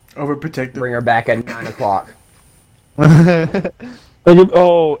 Overprotective. bring her back at 9 o'clock.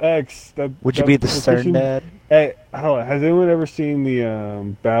 Oh, X. Would you be the stern dad? Hey, hold on. Has anyone ever seen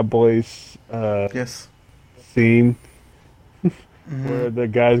the Bad Boys Yes. scene Mm-hmm. where the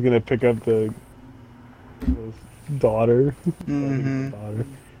guy's gonna pick up the daughter? Mm-hmm. Daughter.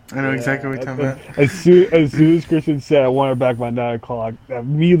 I know exactly what you're talking about. As soon as Christian said, "I want her back by 9 o'clock," that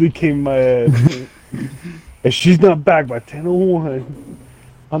immediately came in my head. If she's not back by 10:01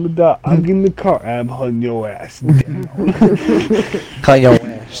 on the dot, I'm getting the car. I'm hunting your ass down. Call your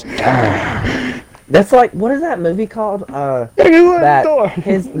ass. That's like, what is that movie called? That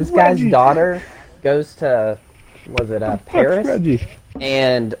this guy's daughter goes to, was it Paris? Reggie.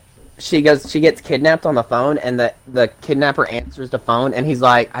 And she gets kidnapped on the phone, and the kidnapper answers the phone, and he's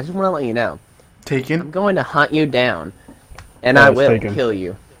like, I just want to let you know, I'm Taken. going to hunt you down, and Oh, I it's will Taken. kill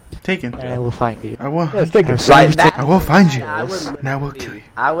you. Taken. And I will find you. I will. Yeah, it's taken. Like that, I will find you. I would And I will kill you.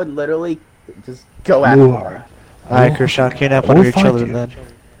 I would literally just go after her. Alright, Krishan, kidnap one of your children then.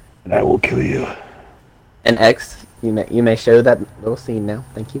 And I will kill you. And X, you may show that little scene now.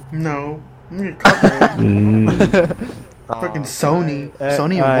 Thank you. No. I'm gonna get copyrighted. Fucking Sony.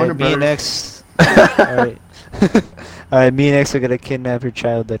 Sony and Warner me and Brothers. X. Alright. Alright, me and X are gonna kidnap your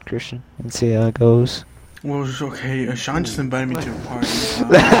child, that Christian, and see how it goes. Well, it's okay. Sean just invited me to a party.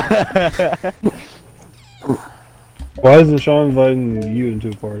 Why isn't Sean inviting you into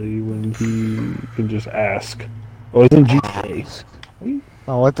a party when he can just ask? Oh, it's in GTA.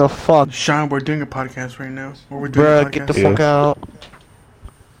 Oh, what the fuck? Sean, we're doing a podcast right now. Or we're doing a Bruh, podcast. get the fuck out.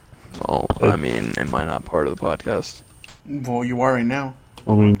 Oh, I mean, am I not part of the podcast? Well, you are right now.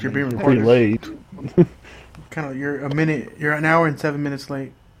 I mean, You're being pretty recorded. late. You're an hour and 7 minutes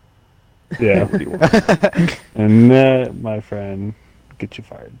late. Yeah. And that, my friend, get you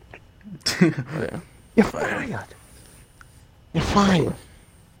fired. Yeah. You're fired. You're fine.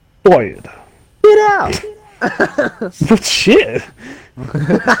 Fired. Get out. What shit?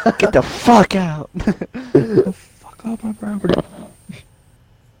 Get the fuck out. Fuck off my property.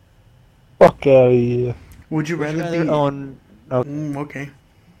 Fuck out of here. Would you rather be... own. okay.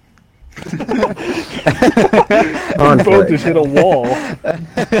 Both just hit a wall.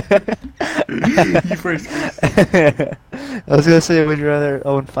 You first. Chris. I was gonna say, would you rather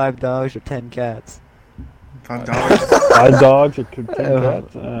own 5 dogs or 10 cats? $5. 5 dogs or 10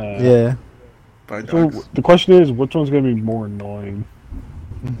 cats? Yeah. $5. So the question is, which one's gonna be more annoying?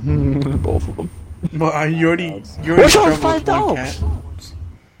 Both of them. Well, you already What's struggled wrong with 5 with one dogs? cat.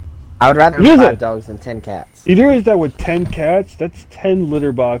 I would rather Use have 5 it. dogs than 10 cats. Either is that with 10 cats, that's 10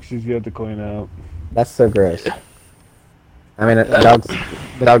 litter boxes you have to clean out. That's so gross. I mean, dogs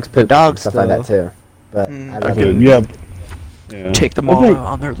poop Dogs, and stuff like that too. But Mm. I'd Okay, rather- yeah. Yeah. Take them I all think- out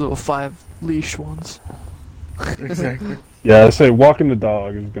on their little 5 leash ones. Exactly. Yeah, I say walking the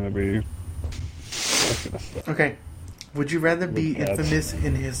dog is gonna be. That's gonna suck. Okay. Would you rather be Cats. infamous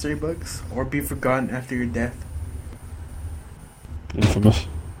in history books or be forgotten after your death? Infamous.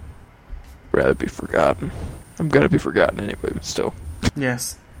 Rather be forgotten. I'm gonna be forgotten anyway, but still.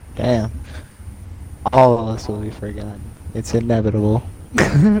 Yes. Damn. All of us will be forgotten. It's inevitable.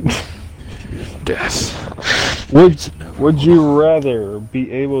 Yes. Would you rather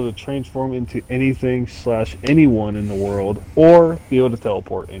be able to transform into anything / anyone in the world, or be able to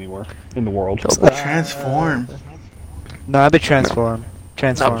teleport anywhere in the world? Transform. No, I'd be transform.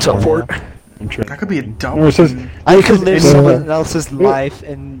 Transform. Not teleport. I'm That could be a transforming. Or it says, dolphin. I could live Because- someone else's life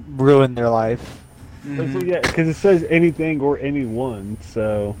and ruin their life. Mhm. yeah, because it says anything or anyone,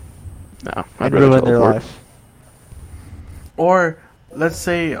 so No, And I'd rather ruin their teleport. life. Or let's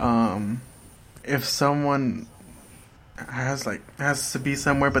say if someone has to be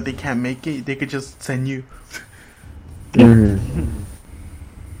somewhere but they can't make it, they could just send you. Mhm.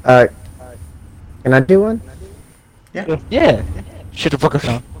 Can I do one? Yeah. Shut the fuck up,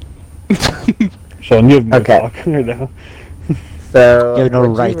 Sean. Sean, you have no Okay. talk right now. So, You have no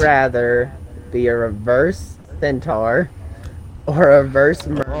would right. you rather be a reverse centaur or a reverse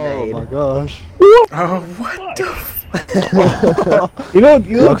Oh mermaid? my gosh. Oh, what the? You know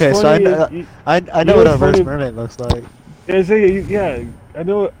what's Okay, so funny? I You know know what a what's reverse funny? mermaid looks like. Yeah, I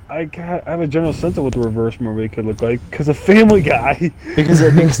know. I have a general sense of what the reverse mermaid could look like because a Family Guy. Because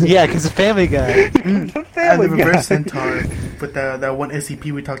a Family Guy. The And the Family Guy. reverse centaur with that one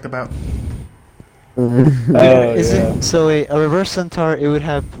SCP we talked about. Mhm. Oh, Isn't yeah. so a reverse centaur? It would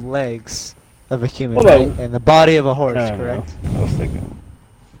have legs of a human, Hold right? on. And the body of a horse, I don't know. correct? I was thinking.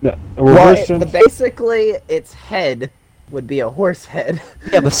 No, a Well, reverse but basically, its head would be a horse head.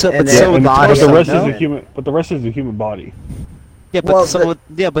 Yeah, but so, And but then so would the body but torso, the rest no? is a human. But the rest is a human body. Yeah, but Well, so the- would,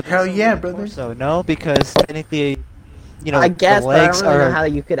 yeah, but Hell so yeah, would the brother. torso, no, because technically, you know, I guess, the but I legs don't really are. know how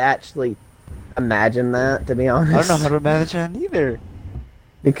you could actually imagine that, to be honest. I don't know how to imagine either.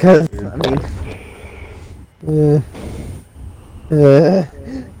 Because, I mean...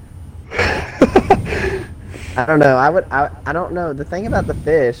 I don't know, I don't know, the thing about the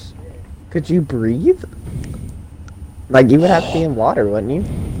fish, could you breathe? Like, you would have to be in water, wouldn't you?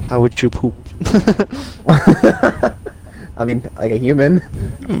 How would you poop? I mean, like a human.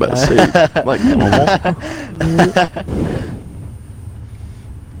 I'm about to say, like normal.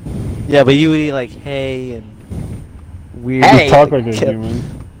 Yeah, but you would eat like hay and weird. Hey! You talk like a Ki- human.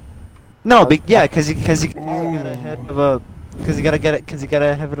 No, but yeah, because you got a head of a. Because you gotta get it. Because you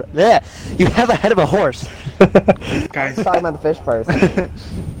gotta have it. Yeah, you have a head of a horse. Guys, Talking about the fish first.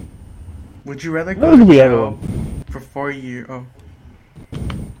 would you rather That go to could be jail for 4 years? Oh,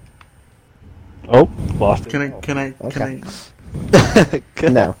 Oh, lost it. can I? Okay. no.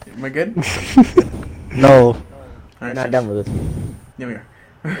 No, Am I good? No. we're Alright, not done with this. Here we are.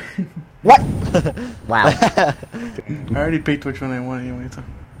 What? Wow. I already picked which one I want anyway. So.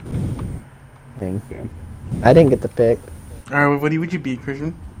 Thing. I didn't get to pick. All right, what would you be,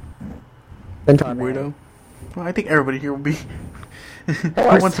 Christian? Centaur man. Weirdo. Well, I think everybody here will be.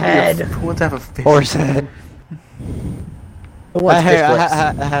 Horse head. Who wants to have a fish? Horse head. Who wants fish lips?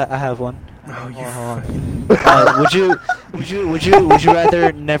 I have one. Oh, you. Hold on. Would you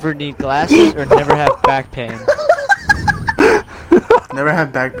rather never need glasses or never have back pain? Never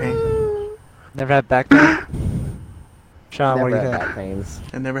had back pain. Never have back pain. Sean, what do Never you had think? back pains.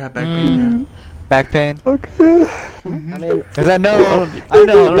 I never had back pain. Back pain? Okay. I mean, Cause I know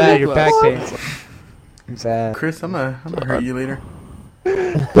how bad your back pain's. Yeah. Chris, I'm gonna hurt you later.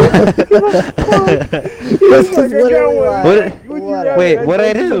 this is literally like... What- whatever. Wait, what'd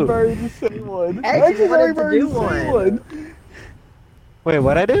I do? Actually wanted to do one. Wait,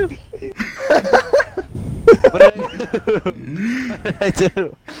 what'd I do? What did I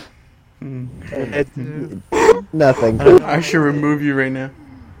do? What did I do? Nothing. I should remove you right now.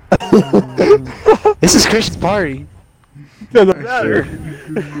 This is Christian's party. Doesn't matter.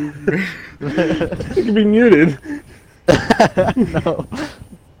 It can be muted. No.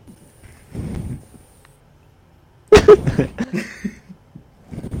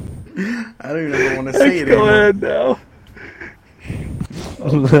 I don't even want to say it Go anymore. ahead now.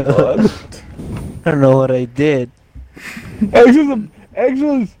 I don't know what I did. X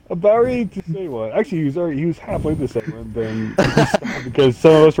was about ready to say one. Actually, he was halfway to say one, then he stopped because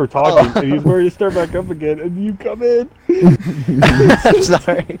some of us were talking, and he was ready to start back up again, and you come in. I'm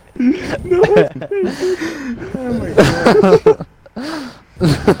sorry.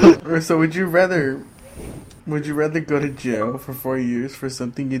 So would you rather go to jail for 4 years for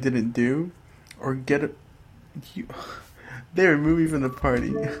something you didn't do, or get a you, they remove you from the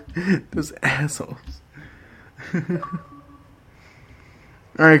party? Those assholes.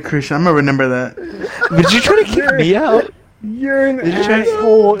 All right, Christian, I'm gonna remember that. Did you try to kick me out? You're an Did you try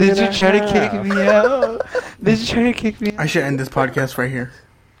asshole. Did and you a try to kick half. me out? Did you try to kick me out? I should end this podcast right here.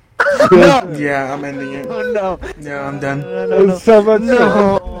 No. Yeah, I'm ending it. Oh no. Yeah, I'm done. No. It's so much-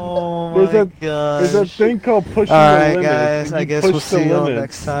 No. Oh There's my a gosh. There's a thing called pushing the Alright, limits. guys. and I you guess push we'll the see you all limits.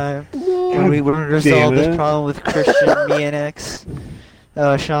 next time. God We will damn resolve this it. problem with Christian, me, and X.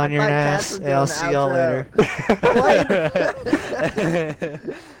 Sean, you're an Like ass, Casper and I'll doing see y'all outro.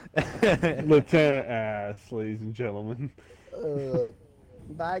 later. Lieutenant Ass, ladies and gentlemen.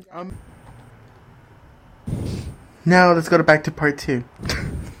 Bye. Um, Now let's go back to part 2.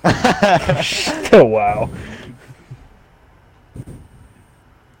 Oh wow.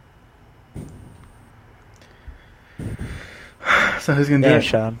 So who's gonna do Damn, it?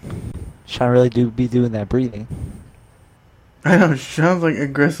 Sean. Sean really do be doing that breathing. I know, Sean's like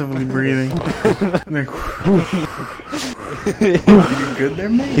aggressively breathing. Like, you good there,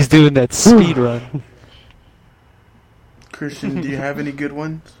 mate? He's doing that speed run. Christian, do you have any good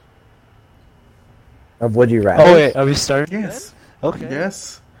ones? Of Would You Rather? Oh wait, are we starting? Yes. Okay.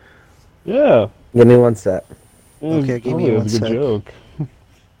 Yes. Yeah. Give me one sec. Okay, give me that one was a good sec. joke.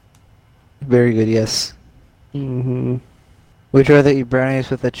 Very good. Yes. Mm-hmm. Would you rather eat brownies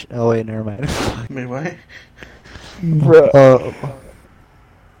with a? Oh wait, never mind. Wait, what?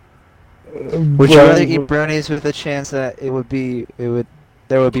 Would you rather eat brownies with a chance that there would be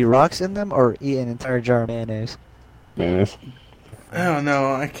rocks in them, or eat an entire jar of mayonnaise? Mayonnaise. Oh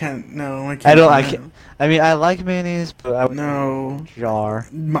no, I can't. No, I can't. I don't. do I that. can't. I mean, I like mayonnaise, but I would No. jar.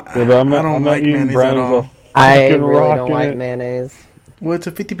 Yeah, but I'm I not, don't I'm not like eating mayonnaise at brownies all. off I fucking really rock don't in like it. mayonnaise. Well, it's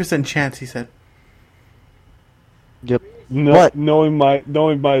a 50% chance, he said. Yep. No, What? Knowing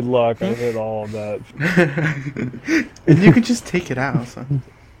my luck, I hit all of that. And you could just take it out, so.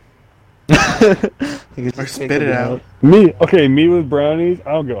 Or spit it out. Me with brownies,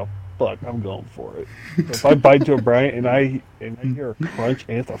 I don't give a fuck. I'm going for it. If I bite into a brownie and I hear a crunch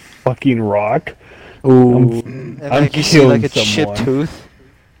and it's a fucking rock, Ooh. And I'm like you see like a killing chipped someone. tooth.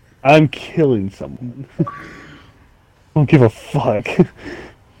 I'm killing someone. I don't give a fuck.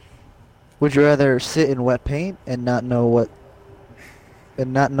 Would you rather sit in wet paint and not know what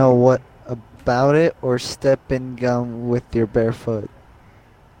about it, or step in gum with your bare foot?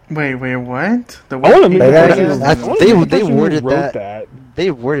 Wait, what? The I want to meet Say the that person again? who- I- I wanna they- meet the they person who worded wrote that.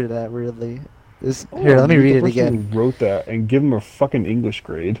 They worded that weirdly. I Here, let me wanna meet read the it person again. who wrote that and give him a fucking English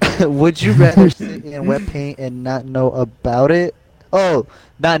grade. Would you rather sit in wet paint and not know about it? Oh,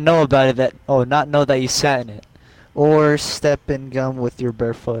 not know about it. Not know that you sat in it, or step in gum with your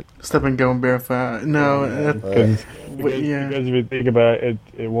bare foot. Step and go barefoot. No, Because yeah. if you think about it,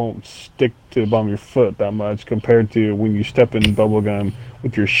 it won't stick to the bottom of your foot that much compared to when you step in bubblegum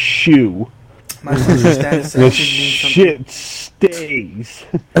with your shoe. My sister's dad said The she'd mean something. shit stays.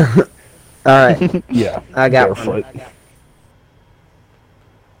 Alright, Yeah, I got barefoot.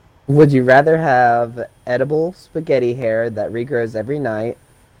 would you rather have edible spaghetti hair that regrows every night,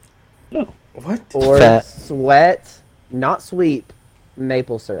 What? or Fat. sweat, not sweet,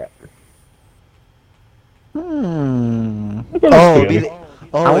 maple syrup? Hmm. I'll go to Oh, spaghetti. I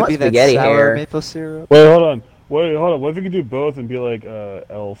it'd want be that spaghetti sour hair. maple syrup. Wait, hold on. What if we could do both and be like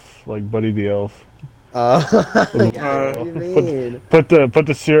Elf, like Buddy the Elf? Oh, what do you Put, mean? put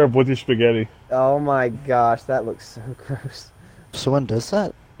the syrup with your spaghetti Oh my gosh, that looks so gross. Someone does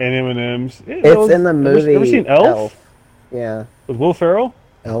that? and M&Ms. It's in the movie. Ever seen Elf? Yeah. With Will Ferrell?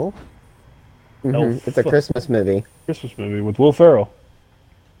 Elf? Mhm. Elf. It's a Christmas movie. Christmas movie with Will Ferrell.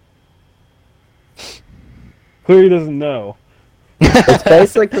 Clearly doesn't know. It's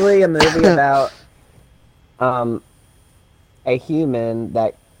basically a movie about a human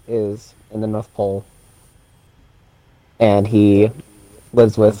that is in the North Pole, and he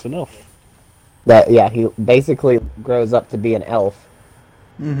lives That's with enough. that. Yeah, he basically grows up to be an elf.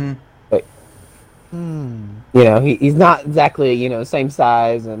 Mm-hmm. Hmm. You know, he's not exactly same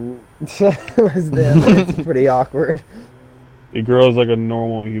size and as them. It's pretty awkward. He grows like a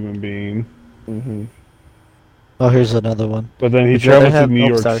normal human being, Hmm. Oh, here's another one. but then he Would you rather travels to have- New oh,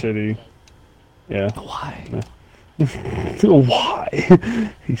 York sorry. City. Yeah. Why? Why?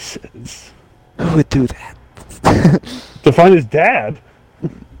 He says Who would do that? to find his dad.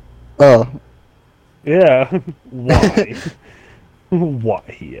 Oh, Yeah. Why? Why?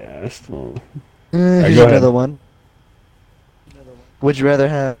 He asked. Oh. here's go ahead. another one. Would you rather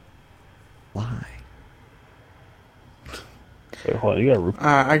have? Why? Wait, hold on. You got.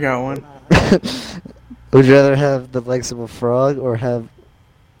 I got one. Would you rather have the legs of a frog or have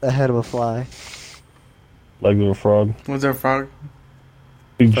the head of a fly? Legs of a frog. Was there a frog?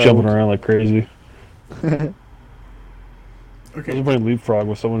 He's Frog. jumping around like crazy. Okay. He's playing leapfrog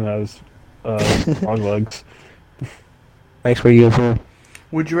when someone has frog legs. Thanks for you. For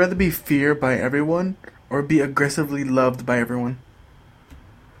Would you rather be feared by everyone or be aggressively loved by everyone?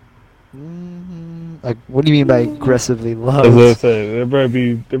 like, what do you mean by aggressively As I loved? say, there better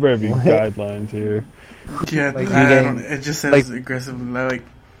be What? guidelines here. Yeah, Like, you I getting- don't. It just says like- aggressively like.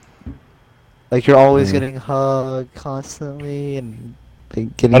 Like you're always getting hugged constantly and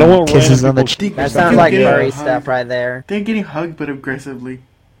like, getting I don't want kisses random on the people- cheek. That You sounds can like get furry a stuff hug. right there. They're getting hugged, but aggressively.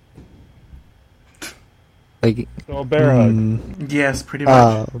 Like, So a bear hug. Yes, pretty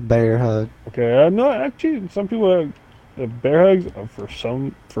much. bear hug. Okay, no, actually, some people bear hugs are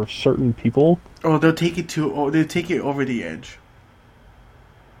for certain people. Oh, they'll take it over the edge.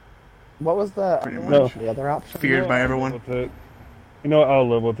 What was the Pretty other much. one? The other option? Feared by I'll everyone. live with it. You know, I'll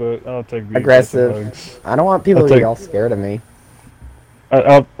live with it. I'll take the Aggressive. hugs. I don't want people I'll to be take- all scared of me.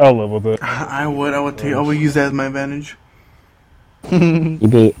 I'll live with it. I would use that as my advantage. You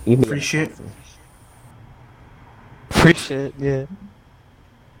be Free shit. Free shit, yeah.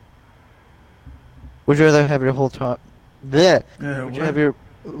 Would you rather have your whole top? Yeah. Would you have your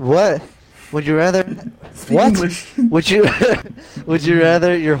what? Would you rather? Speak What? English. Would you? Would you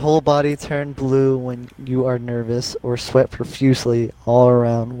rather your whole body turn blue when you are nervous, or sweat profusely all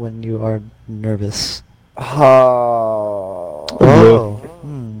around when you are nervous? Oh. Oh.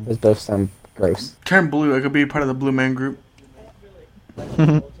 Hmm. Those both sound gross. Turn blue. I could be part of the Blue Man Group.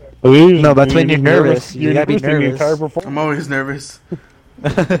 No, that's when you're nervous. You You're gotta be nervous during the nervous. entire performance. I'm always nervous.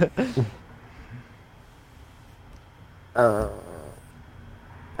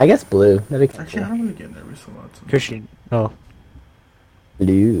 I guess blue. That'd be Actually, I cool. don't really get nervous a lot. So. Christian. Oh.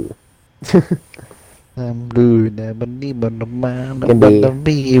 Blue. I'm blue. Can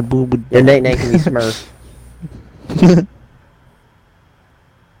be. Your Your nickname can be Smurf.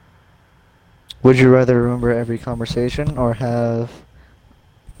 Would you rather remember every conversation or have...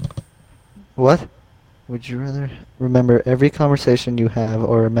 What? Would you rather remember every conversation you have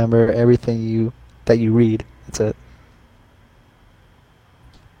or remember everything that you read? That's it.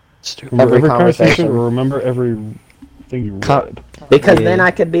 Remember Every every conversation, conversation. or remember everything you Co- read. Because Yeah. then I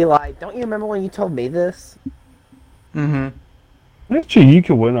could be like, don't you remember when you told me this? Mm-hmm. Actually, you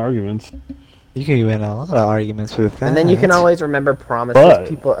can win arguments. You can win a lot of arguments with that. And then you can always remember promises But-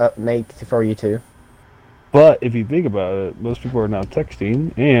 people make for you too. But if you think about it, most people are now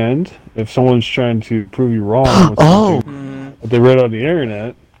texting, and if someone's trying to prove you wrong with Oh! something that they read on the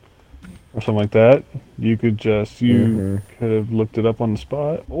internet or something like that, you could could have looked it up on the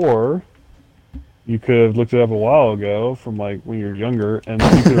spot, or you could have looked it up a while ago from like when you were younger, and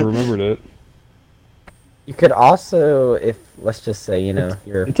you could have remembered it. You could also, if let's just say,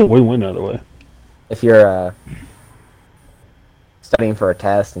 It's a win-win either way. if you're studying for a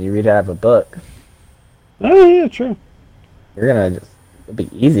test and you read it out of a book, Oh yeah, true. you're gonna it'll be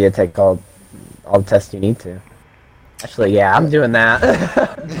easy to take all the tests you need to. Actually, yeah, I'm doing that.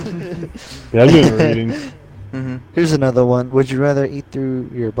 Yeah, I'm doing reading. Mm-hmm. Here's another one. Would you rather eat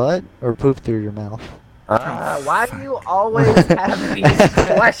through your butt or poop through your mouth? Why do you always have these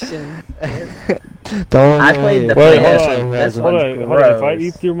questions? Don't I played the Wait, This hold on. one- this Hold one's on. Hold on. If I gross.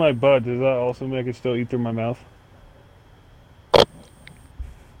 eat through my butt, does that also make it still eat through my mouth?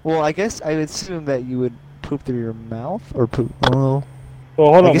 Well, I guess I would assume that you would poop through your mouth or poop. Oh.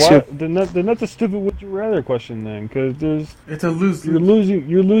 Well, hold I on. guess Why? Then that's a stupid "would you rather" question then, because It's a lose. you're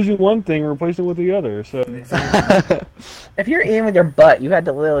losing one thing and replacing it with the other. So If you're eating with your butt, you had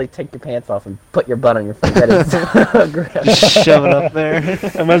to literally take your pants off and put your butt on your face. That is gross. Shove it up there.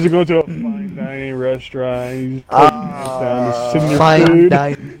 imagine going to a fine dining restaurant, you just put your pants down, you're sipping your Fine food.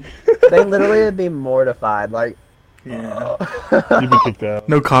 dining. They literally would be mortified. Like, Yeah. You'd be kicked out.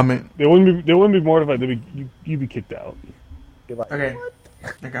 No comment. They wouldn't be mortified. You'd be kicked out. you're like, Okay,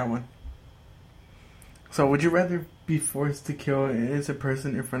 I got one. So, would you rather be forced to kill an innocent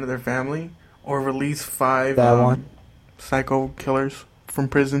person in front of their family, or release 5 That one. psycho killers from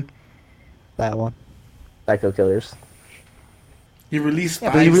prison? That one. psycho killers. You release 5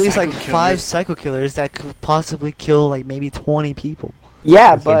 Yeah, but you release like psycho 5 killers. psycho killers that could possibly kill like maybe 20 people.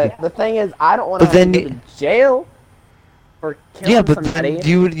 Yeah, but the thing is, I don't want to But then go you- to jail for killing Yeah, but somebody.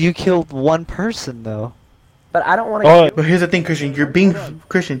 then you killed one person though. But I don't want to. Oh, But here's the thing, Christian.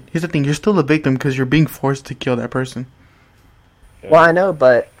 Here's the thing. You're still the victim because you're being forced to kill that person. Well, I know,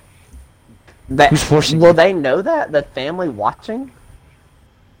 but Who's forcing will you? they know that the family watching?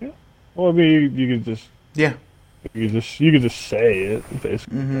 Well, I mean, you could just Yeah. you could just say it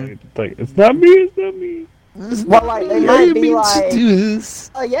basically. Mhm. Like it's not me. It's not me. Well, like they I might didn't be mean like, to do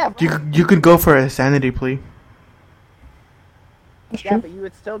this. oh yeah, You could go for a sanity plea. That's yeah, true. but you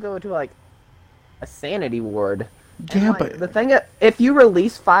would still go to like a sanity ward. Yeah, Like, but the thing, if you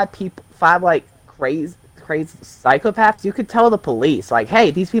release 5 people, 5 like crazy psychopaths, you could tell the police like, hey,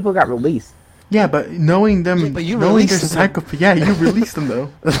 these people got released. yeah, but knowing them, Yeah, but you knowing they're released them. psychopath. Yeah, you released them though.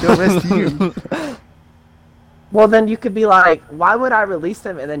 They'll arrest you. Well, then you could be like, why would I release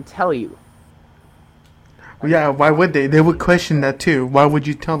them and then tell you? Well, yeah, why would they? They would question that too. Why would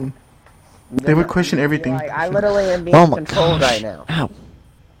you tell them? They would question everything. Like, I literally am being Oh my controlled gosh. right now. Ow.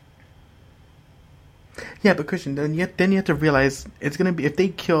 Yeah, but Christian, then you have to realize it's gonna be if they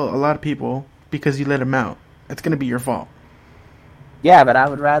kill a lot of people because you let them out. It's gonna be your fault. Yeah, but I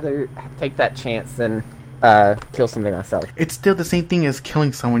would rather take that chance than kill somebody myself. It's still the same thing as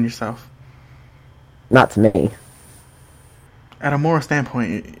killing someone yourself. Not to me. At a moral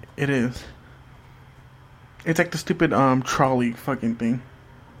standpoint, it is. It's like the stupid trolley fucking thing.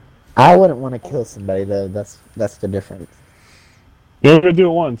 I wouldn't want to kill somebody though. That's the difference. You only do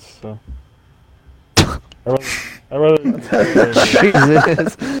it once, so. I rather.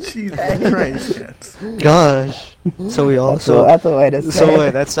 Jesus. Jesus Christ, cats. Gosh. So we also. That's the way to say So it.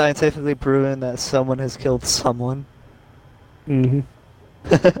 wait, that's scientifically proven that someone has killed someone. Mm-hmm.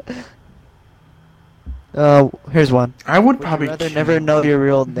 Here's one. I would Would probably you rather never know your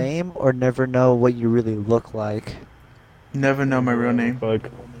real name or never know what you really look like? never know my real name. Like,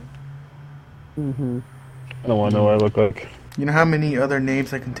 Mm-hmm. I don't want to know what I look like. You know how many other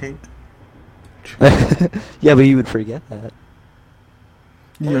names I can take? Yeah, but you would forget that.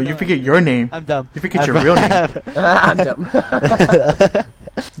 You know, you forget your name. I'm dumb. You forget your real name. I'm dumb.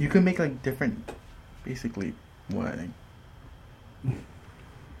 You can make like different, basically, what?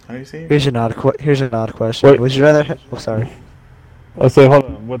 How do you say it? Here's an odd question. Wait. Would you rather? Oh, sorry. I'll say, hold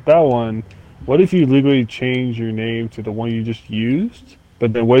on. With that one, what if you legally change your name to the one you just used?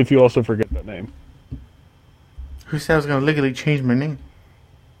 But then what if you also forget that name? Who said I was gonna legally change my name?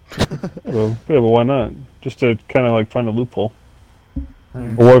 Well, yeah, but why not? Just to kind of like find a loophole.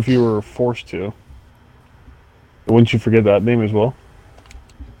 Hmm. Or what if you were forced to? Wouldn't you forget that name as well?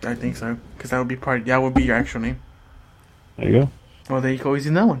 I think so, because that would be that would be your actual name. There you go. Well, then you can always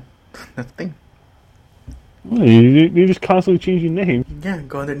use that one. That's the thing. Well, you just constantly change your name. Yeah,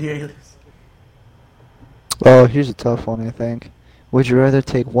 go on the new alias. Oh, here's a tough one, I think. Would you rather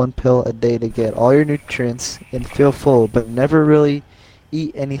take one pill a day to get all your nutrients and feel full, but never really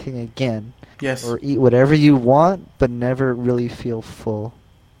eat anything again? Yes. Or eat whatever you want, but never really feel full?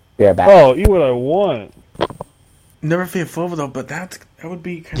 Yeah, back. Oh, eat what I want. Never feel full though, but that would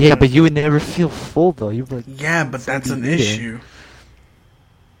be. Kinda, Yeah, but you would never feel full, though. You'd be like, Yeah, but that's an eating. issue.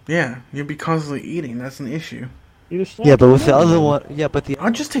 Yeah, you'd be constantly eating. That's an issue. You just yeah, but with the other one, yeah, but the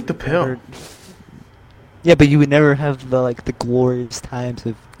I'll just take the pill. Yeah, but you would never have the glorious times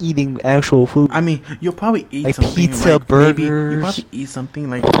of eating actual food. I mean, you'll probably eat Like something pizza, like maybe you'll burgers. probably eat something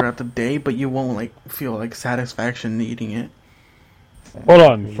like throughout the day, but you won't like feel like satisfaction in eating it. Hold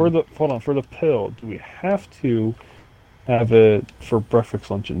on. For the pill, do we have to have it for breakfast,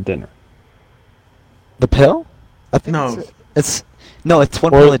 lunch, and dinner? The pill? I think No. it's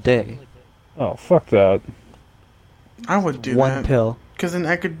one Or- pill a day. Oh, fuck that. I would do One that pill. because then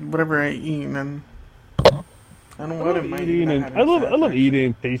I could whatever I eat, and then I don't I want love it. eating and I love eating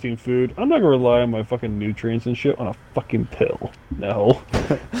and tasting food. I'm not gonna rely on my fucking nutrients and shit on a fucking pill. No.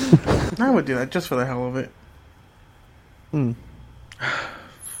 I would do that just for the hell of it. Hmm. I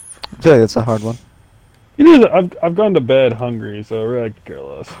feel like that's a hard one. It is. I've gone to bed hungry, so I really could care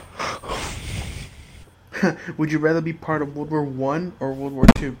less. Would you rather be part of World War One or World War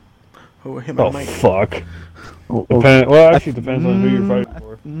Two? Oh, hit my Oh mic. fuck. Oh, Well, actually, it depends on who you're fighting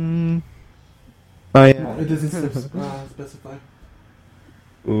for. Oh yeah. It doesn't specify.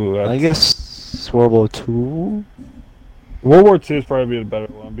 Ooh, I that's, guess World War II. World War II is probably the better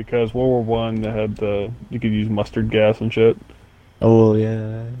one because World War One had you could use mustard gas and shit, Oh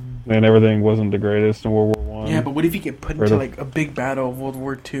yeah. and everything wasn't the greatest in World War One. Yeah, but what if you get put Right into up. like a big battle of World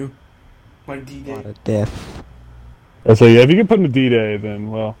War Two, like A D-Day? lot of death. I say, yeah, if you get put in a D-Day,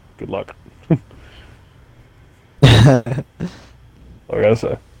 then well, good luck. I gotta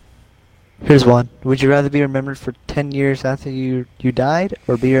say. Here's one. Would you rather be remembered for 10 years after you died,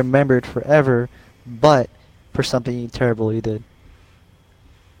 or be remembered forever, but for something terrible you did?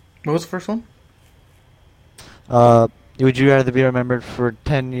 What was the first one? Would you rather be remembered for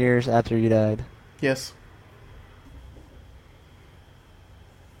 10 years after you died? Yes.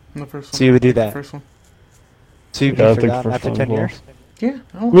 The first one. So you would do The that. first one. So you'd Yeah, I be think forgotten first after one 10 as well. years? Yeah.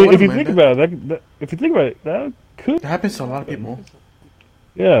 I mean, if you think about it, if you think about it, that could. It happens to a lot of people.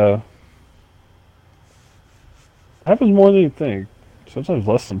 Yeah. Happens more than you think. Sometimes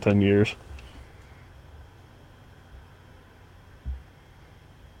less than 10 years.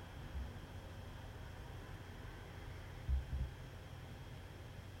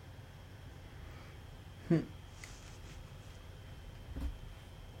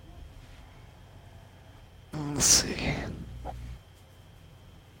 Let's see.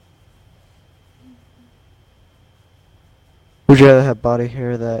 Would you rather have body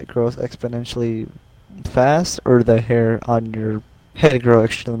hair that grows exponentially fast, or the hair on your head grow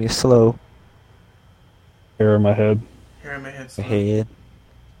extremely slow? Hair in my head. Here in my head.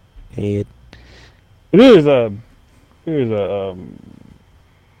 Head. It is a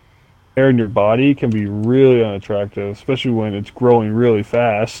hair in your body can be really unattractive, especially when it's growing really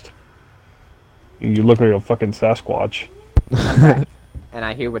fast. And you look like a fucking Sasquatch. And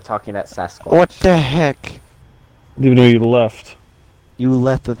I hear we're talking about Sasquatch. What the heck? Even though you left. You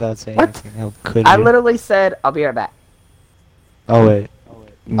left without saying What? anything. How could I you? literally said, I'll be right back. Oh wait.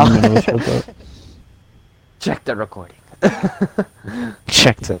 None of us heard that. Check the recording.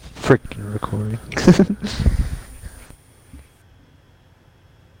 Check the freaking recording.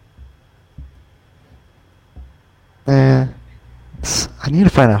 I need to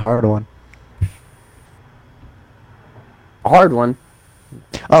find a hard one. A hard one.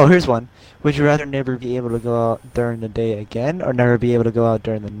 Oh, here's one. Would you rather never be able to go out during the day again, or never be able to go out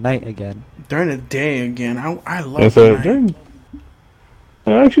during the night again? During the day again, I love Yeah, the so night.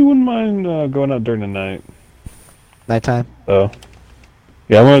 I actually wouldn't mind going out during the night. Nighttime? So,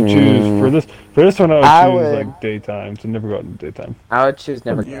 yeah, I'm gonna choose for this one. I I would choose would- like daytime, so never go out in the daytime. I would choose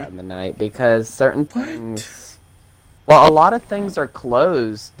never go Yeah. out in the night because certain What? things. Well, a lot of things are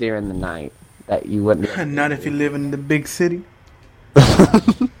closed during the night that you wouldn't. be able to Not if you do. live in the big city.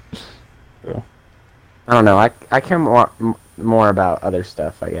 I don't know. I care more about other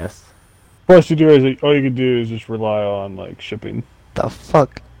stuff. I guess. Plus, you do is all you can do is just rely on like shipping. The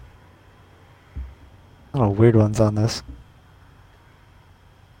fuck? Oh, weird ones on this.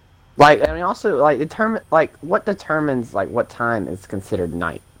 Like, I mean, also like what determines like what time is considered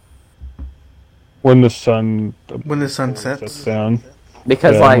night? When the sun When the sun sets. down.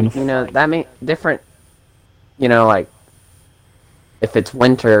 Because Yeah, like when- that mean different. Like if it's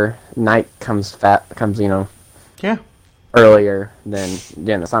winter, night comes Yeah. earlier than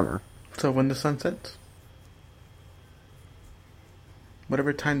during the summer. So when the sun sets.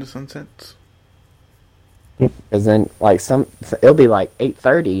 Whatever time the sun sets. Because then like it'll be like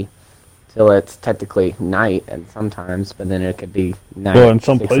 8:30 till it's technically night, and sometimes, but then it could be night. Well, in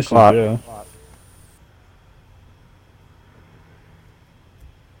some 6 places, o'clock. yeah.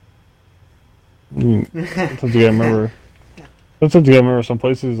 Sometimes you gotta remember. Sometimes you gotta remember some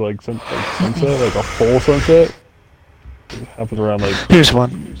places like sunset, like a full sunset. It happens around Here's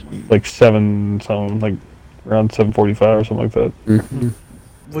one. like 7 like around 7:45 or something like that. Mm-hmm.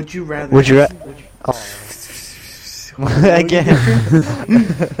 Would you rather? Would you? Oh. Again.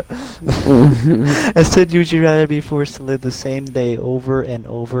 I said, would you rather be forced to live the same day over and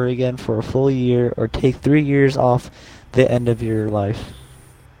over again for a full year, or take 3 years off the end of your life?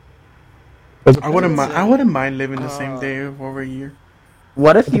 I wouldn't mind. I wouldn't mind living the same day over a year.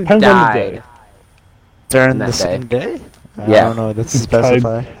 What if you depends on the day. died? During that the same day? I Yeah. don't know. That's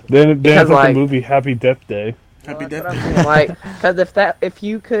specify. Then Because, it's like like- the movie Happy Death Day. Happy Well, that's death. what I'm saying, like, because if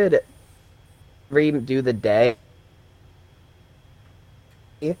you could redo the day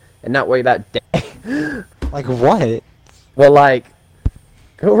and not worry about day, Like what? well, like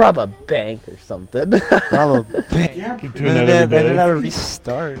go rob a bank or something. Probably. Yeah. Keep doing that every Then day. that'll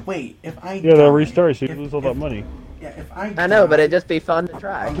restart. Wait, if I Yeah, they'll die- restart, so you if- lose all that if- money. Yeah, if I I know, but die it'd just be fun to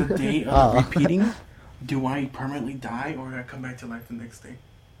try. on the day of Oh. repeating, do I permanently die or do I come back to life the next day?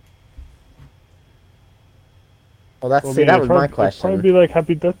 Well, that's Well, see, yeah, that it'd was probably- my it'd probably question. be like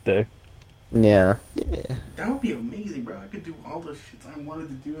Happy Death Day. Yeah. Yeah. That would be amazing, bro. I could do all the shit I wanted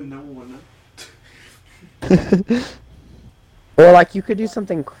to do and no one would know. Or like you could do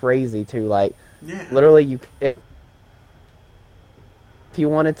something crazy too, like Yeah. literally if you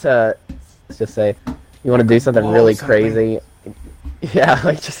wanted to, let's just say, you want to do something Blow really something. crazy. Yeah,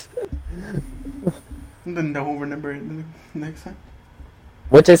 like just. And then no one will remember it the next time.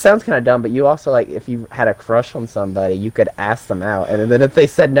 Which it sounds kind of dumb, but you also like if you had a crush on somebody, you could ask them out, and then if they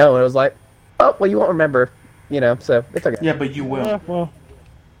said no, it was like, oh well, you won't remember, so it's okay. Yeah, but you will. Yeah, well.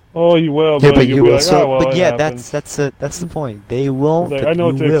 Oh, you will. Yeah, but but you'll you be will. like, So, oh, well, but it yeah, happens. that's the point. They won't. Like, but I know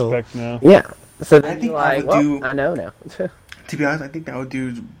what you to will. expect now. Yeah. So then think you're I like, would well, do- I know now. To be honest, I think I would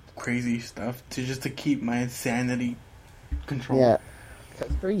do crazy stuff to keep my sanity controlled. Yeah. 'Cause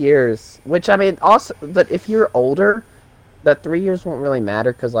 3 years, which I mean, also, but if you're older, that 3 years won't really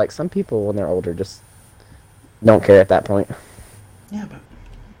matter because like some people when they're older just don't care at that point. Yeah, but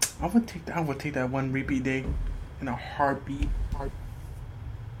I would take that one repeat day in a heartbeat.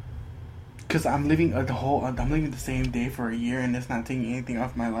 Cause I'm living I'm living the same day for a year and it's not taking anything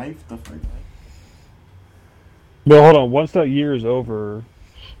off my life. The fuck? But hold on, once that year is over,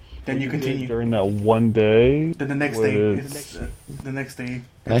 Then you continue. during that one day. Then the next what day is- is the next day.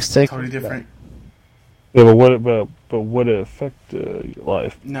 Next day. Totally different. Yeah, but would it affect your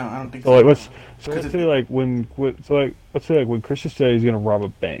life? No, I don't think So so. like, let's Because say like let's say like when Christian said he's gonna rob a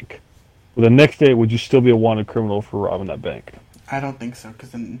bank. Well, the next day, would you still be a wanted criminal for robbing that bank? I don't think so. Because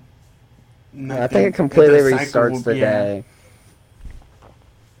then. I think it completely the cycle restarts will the be- day.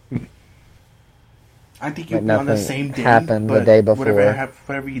 I think Like you'll be on the nothing same day, happened the but day before.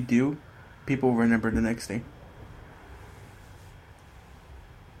 whatever you do, people will remember the next day.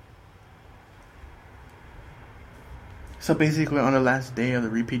 So basically, on the last day of the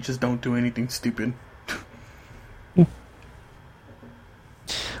repeat, just don't do anything stupid.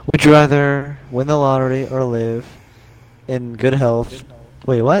 Would you rather win the lottery or live in good health?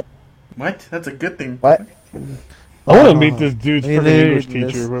 Wait, what? What? That's a good thing. What? I want to meet this dude's me freaking neither. English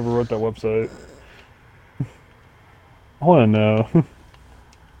teacher, whoever wrote that website. I want to know.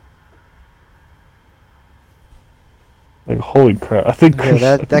 Like, holy crap! I think Okay,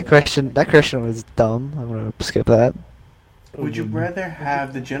 that question was dumb. I'm gonna skip that. Would you rather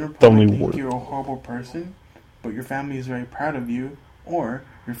have the general Dumbly public think worded. you're a horrible person, but your family is very proud of you, or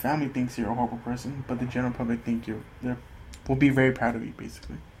your family thinks you're a horrible person, but the general public think will be very proud of you,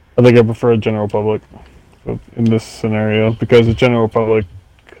 basically? I think I prefer a general public in this scenario because the general public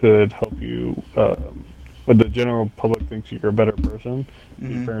could help you. But the general public thinks you're a better person. Your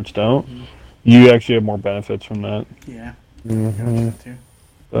Mm-hmm. parents don't. You actually have more benefits from that. Yeah. Mm-hmm. Gotcha, too.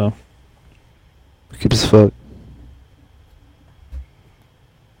 So Keep as fuck.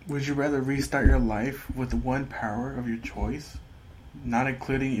 Would you rather restart your life with one power of your choice, not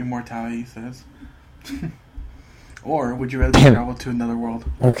including immortality, it says? Or would you rather Damn. travel to another world?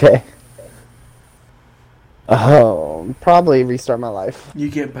 Okay. Oh, probably restart my life. You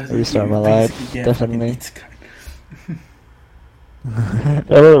get Restart my life, definitely.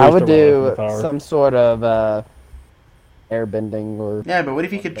 I would do some sort of airbending or. Yeah, but what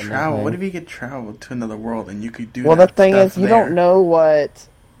if you could Something travel? like What that. if you could travel to another world and you could do Well, that the thing stuff is, you there? don't know what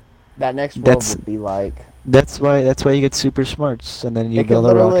that next world That's- would be like. That's why you get super smarts, and then you It could build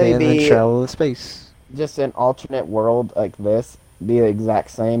a rocket literally and then be- travel to space. Just an alternate world like this, be the exact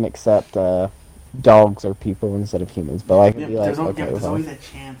same except dogs are people instead of humans. But like, Yeah, it'd be but like there's, okay, there's well, always a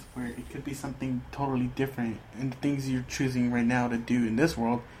chance where it could be something totally different, and the things you're choosing right now to do in this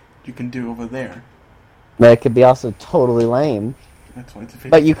world, you can do over there. but it could be also totally lame. That's why it's a 50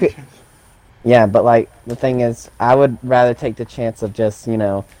 But you could- chance. Yeah, but like the thing is, I would rather take the chance of just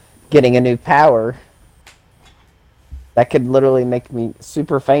getting a new power that could literally make me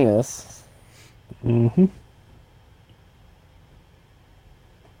super famous. Mm-hmm.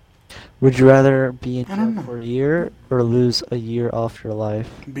 Would you rather be in I don't jail know. for a year or lose a year off your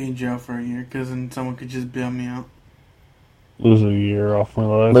life? Be in jail for a year, because then someone could just bail me out. Lose a year off my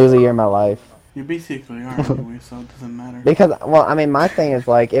life. Lose a year of my life. You basically are anyway, so it doesn't matter. Because, well, I mean, my thing is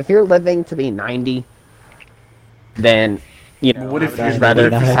like, if you're living to be 90, then But what I if would you're just rather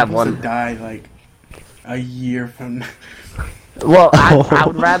die? have supposed one. to die like a year from? Well, I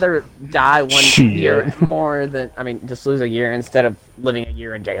would rather die 1 Shit. year more than just lose a year instead of living a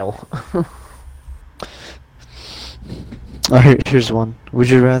year in jail. Here's one. Would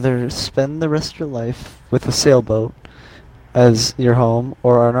you rather spend the rest of your life with a sailboat as your home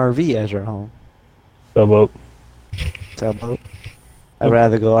or an RV as your home? Sailboat. Sailboat. I'd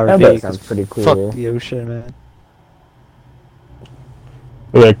rather go RV. Sailboat 'cause sounds pretty cool. Fuck the ocean, man.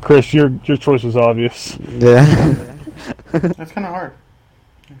 Yeah, Chris, your choice was obvious. Yeah. That's kind of hard,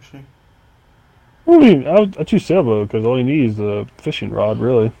 actually. I mean, I choose sailboat because all you need is a fishing rod,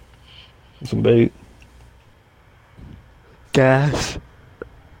 really, and some bait. Gas.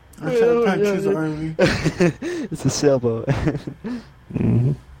 I'm trying to choose the RV. It's a sailboat.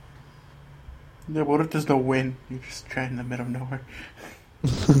 Mm-hmm. Yeah, what if there's no wind? You're just stranded in the middle of nowhere.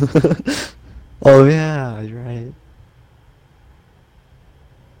 Oh yeah, you're right.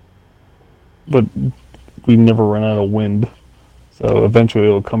 But we never run out of wind, so eventually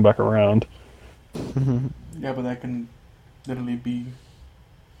it'll come back around. Yeah, but that can literally be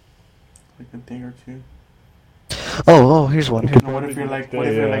like a day or two. Oh, here's one. It could And what if probably you're be like, the what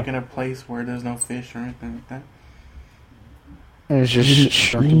if day, you're yeah. like in a place where there's no fish or anything like that? It's just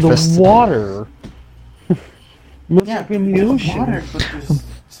shark in the infested. water. Must Yeah, be in the there's ocean. water, but there's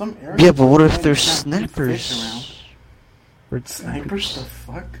some areas. Yeah, but what where if there's there's not fish around. snappers? Red Snipers? The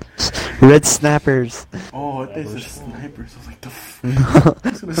fuck? Red snappers. Oh, there's a snipers. I was like, the fuck?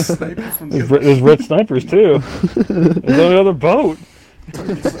 Who's gonna snipe you from the There's red snipers too. There's on the other boat.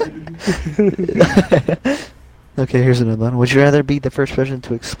 Okay, here's another one. Would you rather be the first person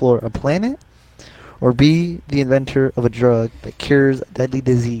to explore a planet or be the inventor of a drug that cures a deadly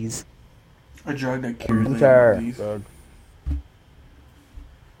disease? A drug that cures Sure. disease. Drug.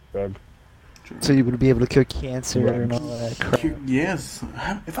 Drug. So you would be able to cure cancer Right. and all that crap. Yes.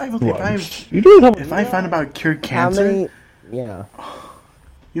 If I Drugs. You do have if I find about cure How cancer, many? Yeah.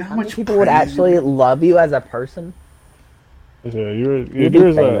 you know how How many much people would praise actually love you as a person? Yeah, You'd be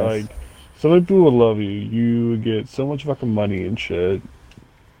there's famous. like so many people would love you. You would get so much fucking money and shit.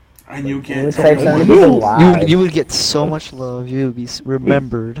 And you You get would save so many You- people's lives. You would get so much love. You would be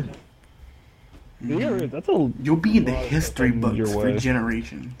remembered. Yeah, that's a You'll be in the lot of history stuff comes your books for way.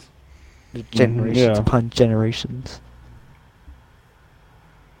 generations. Generations yeah. upon generations.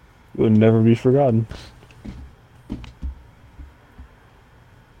 It would never be forgotten.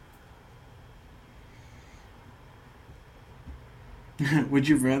 Would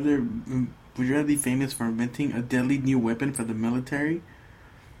you rather be famous for inventing a deadly new weapon for the military,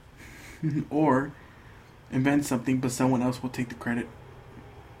 or invent something but someone else will take the credit?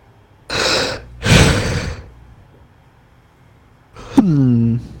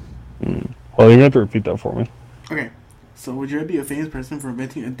 Hmm. Well, you're gonna have to repeat that for me. Okay, so would you rather be a famous person for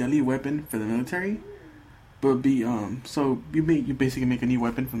inventing a deadly weapon for the military, but be so you basically make a new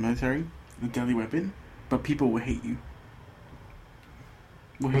weapon for the military, a deadly weapon, but people will hate you.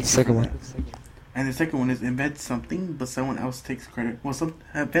 Will hate What's the you for second one? that. And the second one is invent something but someone else takes credit. Well,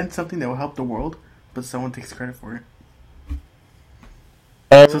 invent something that will help the world, but someone takes credit for it.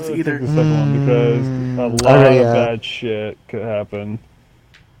 So it's either- the second one because a lot Okay, of yeah. bad shit could happen.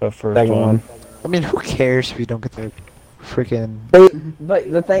 The first Second one. I mean, who cares if you don't get the freaking?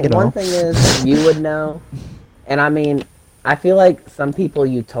 But the thing, You know. one thing is, you would know, and I mean, I feel like some people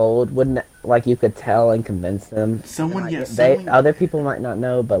you told wouldn't, like, you could tell and convince them. Someone, Like, yes, they, someone, other people might not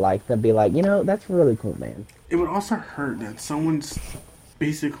know, but like they'll be like, that's really cool, man. it would also hurt that someone's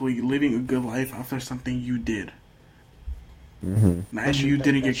basically living a good life after something you did. Mm-hmm. And you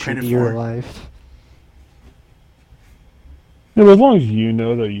didn't get credit your for. life. Yeah, but as long as you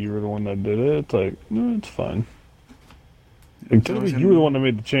know that you were the one that did it, it's like, no, it's fine. Like, technically, you were the one that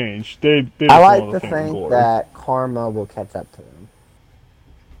made the change. They I just like wanted to the think glory. that karma will catch up to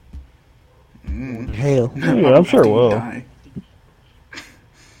them. Hell, Yeah, I'm sure it will. Die.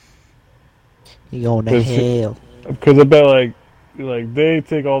 you going to Cause- hell? Because I bet, like they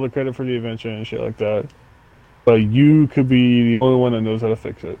take all the credit for the invention and shit like that, but you could be the only one that knows how to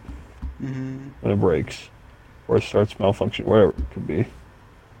fix it Mm-hmm. when it breaks or it starts malfunctioning, whatever it could be.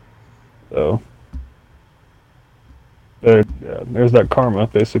 So, there's that karma,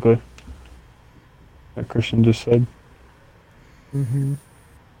 basically. That Christian just said. Mm-hmm.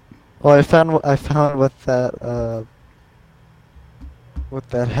 Well, I found what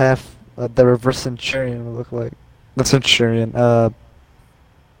that half the reverse centurion would look like. The centurion,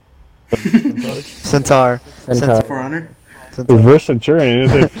 centaur. Centaur. For honor. Centaur. Reverse Centurion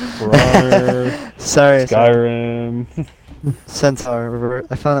is like For Honor, Sorry, Skyrim. centaur.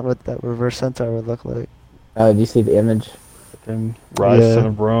 I found out what that reverse centaur would look like. Oh, did you see the image? Fucking Rise Yeah. Son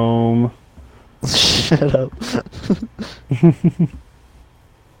of Rome. Shut up.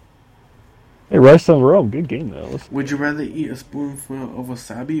 Hey, Rise Son of Rome, good game though. Would you rather eat a spoonful of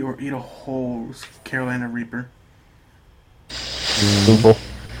wasabi or eat a whole Carolina Reaper? Simple.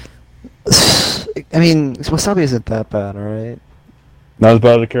 I mean, wasabi isn't that bad, alright? Not as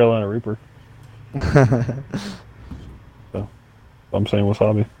bad as the Carolina Reaper. I'm saying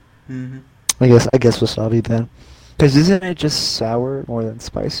wasabi. Mm-hmm. I guess wasabi then. Because isn't it just sour more than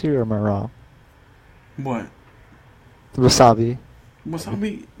spicy, or am I wrong? What? Wasabi.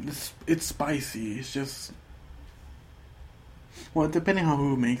 Wasabi, it's spicy. It's just... Well, depending on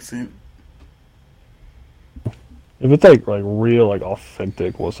who makes it. If it's like real, like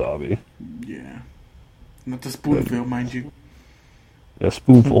authentic wasabi, Yeah. Not the spoonful, mind you. yeah,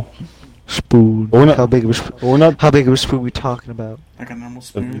 spoonful. Spoon. We're not- How big of a spoon? We're not. How big of a spoon we talking about? Like a normal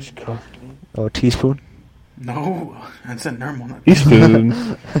spoon. Oh, a teaspoon? No, I said normal, not Teaspoon.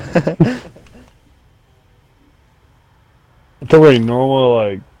 It's a very normal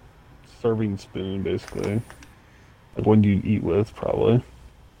like serving spoon, basically. Like one you eat with, probably.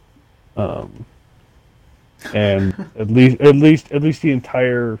 And at least the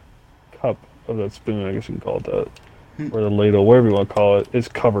entire cup of that spoon, I guess you can call it that, or the ladle, whatever you want to call it, is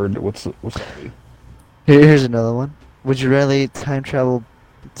covered with wasabi. Here's another one. Would you rather time travel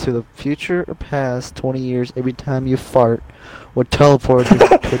to the future or past 20 years every time you fart, or teleport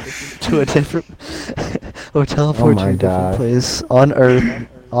to a different or teleport Oh to my a different God. place on Earth,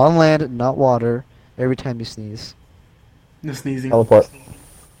 on land, not water, every time you sneeze? The sneezing. Teleport.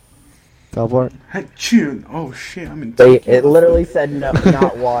 Teleport? Achoo. Oh shit, I'm in. It literally said no,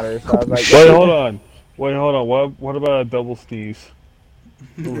 not water, so I was like, Wait, hold on. What about a double sneeze?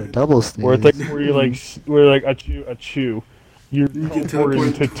 Ooh, a double sneeze. Where it's like where you're like achoo. You're get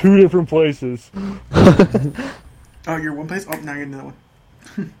teleported teleported. to two different places. Oh, you're one place? Oh, now you're another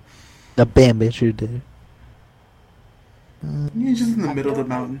one. A bam, bitch, you did. You're just in the middle of the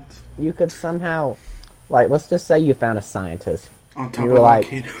mountains. you could somehow, like, let's just say you found a scientist. On top You of were a like-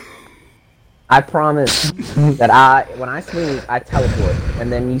 volcano. I promise that when I sneeze, I teleport,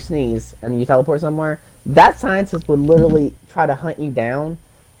 and then you sneeze and you teleport somewhere. That scientist would literally try to hunt you down,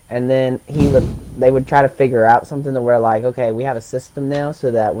 and then they would try to figure out something to where like, okay, we have a system now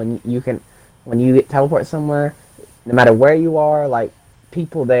so that when you get teleport somewhere, no matter where you are, like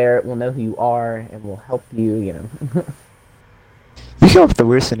people there will know who you are and will help you. You know. You come up with the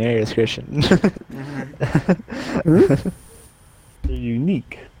worst scenarios, Christian. They're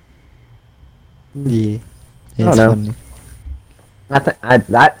unique. Yeah. I don't know.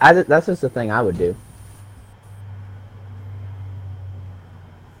 That's just the thing I would do.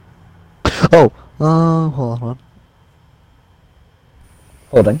 Oh, hold on.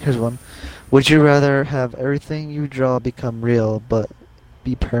 Holding. Here's one. Would you rather have everything you draw become real, but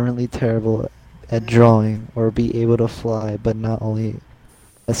be permanently terrible at drawing, or be able to fly, but not only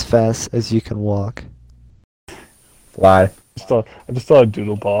as fast as you can walk? Fly. I just thought of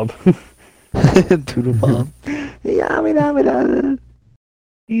Doodle Bob. Doodle Bomb.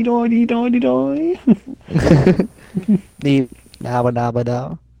 Edoy, edoy, edoy. Naba naba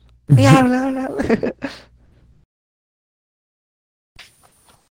now.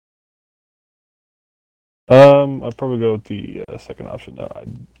 I'd probably go with the second option. No, I'd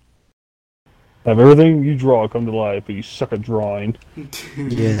have everything you draw come to life, but you suck at drawing.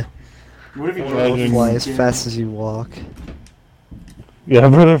 Yeah. What if you Imagine- draw Fly as fast as you walk. Yeah,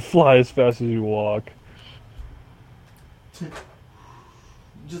 I'd rather fly as fast as you walk.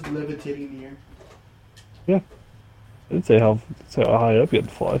 Just levitating in the air. I'd say how high up you have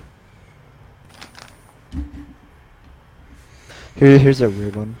to fly. Here's a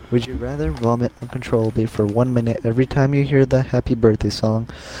weird one. Would you rather vomit uncontrollably for 1 minute every time you hear the happy birthday song,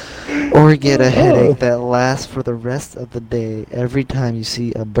 or get a headache that lasts for the rest of the day every time you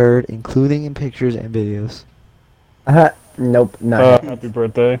see a bird, including in pictures and videos? Nope. No. Happy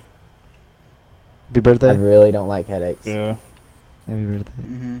birthday. Happy I birthday? really don't like headaches. Yeah. Happy birthday.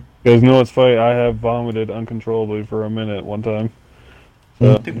 Mm-hmm. You guys know what's funny? I have vomited uncontrollably for a minute one time.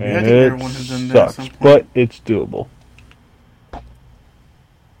 So, I think and everyone has done that at sucks, some point. but it's doable.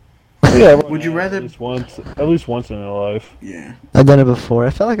 Yeah, Would you rather- at least once in their life? Yeah. I've done it before. I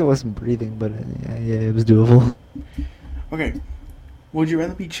felt like I wasn't breathing, but yeah, it was doable. Okay. Would you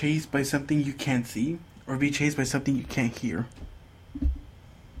rather be chased by something you can't see, or be chased by something you can't hear?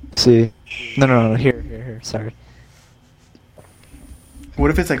 See. No. Here. Sorry.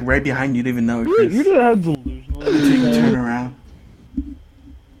 What if it's like right behind you, don't even know it, You Chris? didn't have delusional. Until you turn around.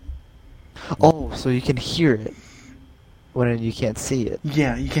 Oh, so you can hear it when you can't see it.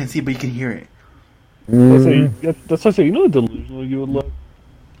 Yeah, you can't see it, but you can hear it. That's what I say. You know how delusional you would look.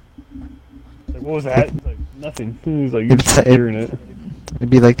 Like, what was that? It's like nothing. He's like you're It's- just hearing it. It'd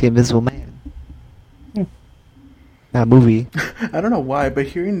be like the Invisible Man. That movie. I don't know why, but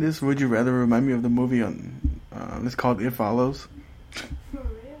hearing this Would You Rather remind me of the movie it's called It Follows.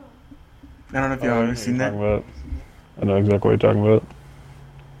 I don't know if y'all ever seen that. I know exactly what you're talking about.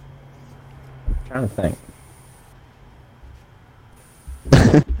 I'm trying to think.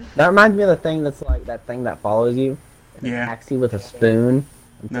 That reminds me of the thing that's like that thing that follows you. In a Yeah. taxi with a spoon.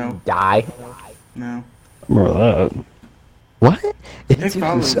 Until No. you die. No. Remember that? What? It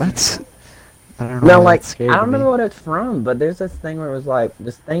follows. That's. I don't know. No, why like that I scared don't me. remember what it's from, but there's this thing where it was like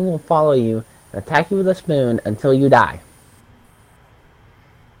this thing will follow you and attack you with a spoon until you die.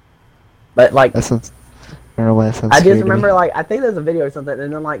 But like That sounds. I don't know why that sounds. I scary just to me. remember, like, I think there's a video or something,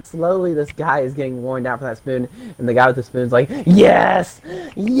 and then, like, slowly this guy is getting worn down for that spoon, and the guy with the spoon's like, yes!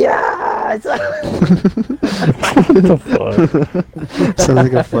 Yes! What the fuck? Sounds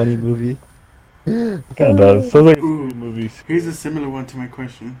like a funny movie. Kind of does. Sounds like a Ooh. few movies. Here's a similar one to my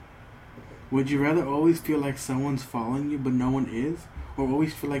question. Would you rather always feel like someone's following you but no one is? Or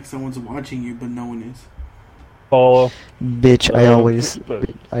always feel like someone's watching you but no one is? Follow. Bitch, I always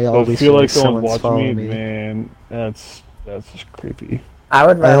feel like someone's watching following me, man. That's just creepy. I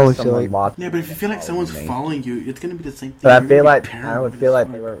would rather always feel someone like- watch Yeah, but if you feel like someone's me. following you, it's gonna be the same thing. But I You're feel gonna be like I paranoid would as feel like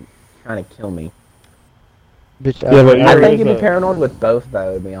fuck. they were trying to kill me. Bitch, Yeah, but I There think is you'd be a- paranoid with both,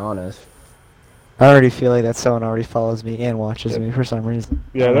 though, to be honest. I already feel like that someone already follows me and watches me for some reason.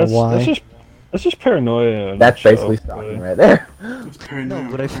 I Yeah, don't know why. that's just paranoia. in That's itself, basically but- stalking right there. It's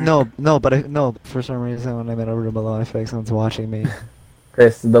paranoid. No, but for some reason when I'm in a room alone, I feel like someone's watching me.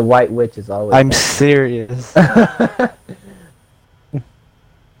 Chris, the white witch is always I'm serious. there.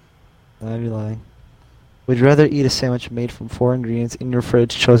 I'd be lying. Would you rather eat a sandwich made from 4 ingredients in your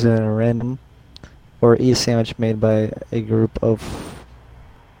fridge chosen at random, or eat a sandwich made by a group by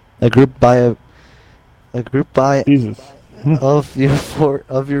Jesus. of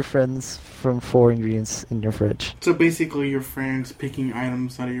your friends from 4 ingredients in your fridge? So basically, your friends picking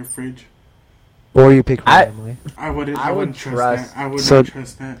items out of your fridge. Or you pick I- randomly. I wouldn't. I I would wouldn't trust trust- that. I would So- not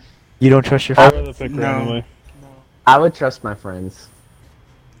trust that. You don't trust your I'd friends? rather pick No. randomly. I would trust my friends.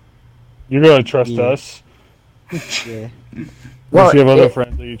 You're gonna trust Yeah. us. Yeah. Well, Unless you have other if-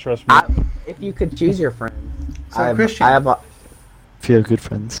 friends that you trust more. if you could choose your friends, So, Christian. I have a, If you have good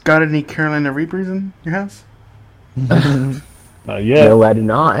friends. Got any Carolina Reapers in your house? Not yet. no, I do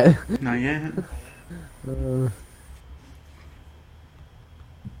not. Not yet.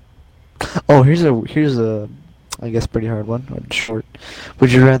 Oh, here's a, I guess pretty hard one. Or short.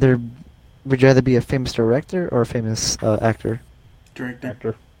 Would you rather be a famous director or a famous actor? Director.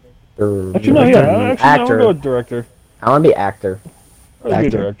 Actor. Or- Actually, no, yeah. Actually, no, actor. I'll go with director. I want to be actor. I'll be Actor.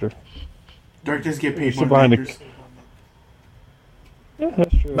 director. Directors get paid Sit more than behind the- actors. Yeah,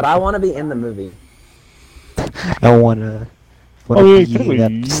 that's true. But I want to be in the movie. I wanna Oh, yeah, be technically,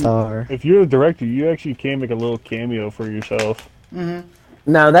 that you- star. If you're the director, you actually can make a little cameo for yourself. Mm-hmm.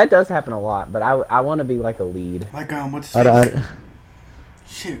 No, that does happen a lot, but I want to be like a lead. Like what's I, his I,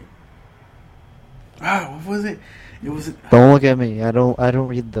 shit? Ah, what was it? It was. don't look at me. I don't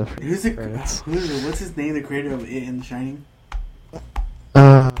read the Who's it? credits. What's his name? The creator of It and The Shining.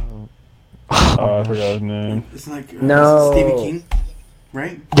 Uh, Oh, I forgot his name. It's like No. Stephen King,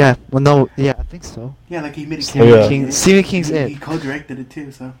 right? Yeah. Well, no. Yeah, I think so. Yeah, like he made a Stephen Yeah. King. Stephen King's he, it. He co-directed it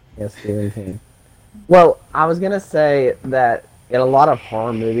too. So Yes, Stephen King. Well, I was gonna say that in a lot of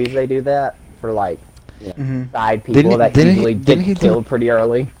horror movies they do that for like side people Didn't he- that didn't he- usually didn't he get do- killed pretty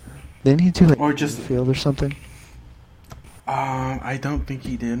early. Didn't he do like Or just- Field or something? I don't think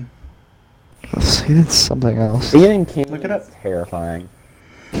he did. He did something else. Stephen King Look it up. is terrifying.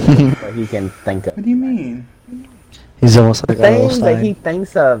 What he can think of. What do you mean? He's almost The like L. things that Stein. he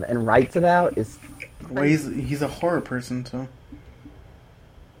thinks of and writes about is Well, he's a horror person, so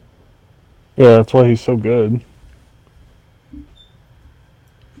Yeah, that's why he's so good.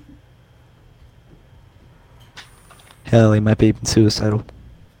 Hell, he might be even suicidal.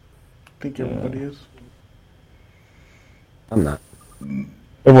 I think everybody is. I'm not.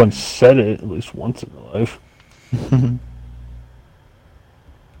 Everyone said it at least once in their life.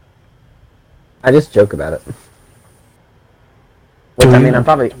 I just joke about it. Which I mean,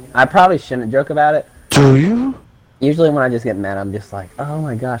 I probably shouldn't joke about it. Do you? Usually when I just get mad, I'm just like, oh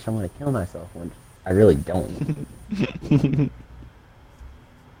my gosh, I'm gonna kill myself. When I really don't.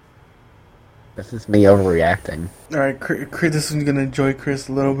 This is me overreacting. All right, Chris, this one's gonna enjoy Chris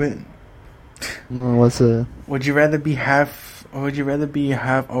a little bit. What's a Would you rather be half, or would you rather be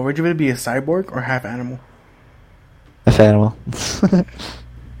half, or would you rather be a cyborg or half animal? F animal?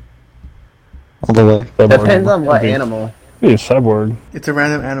 All the way. Depends on what animal. Be a cyborg. It's a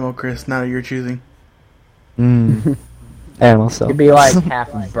random animal, Chris. Not you're choosing. Animal cell. You'd be like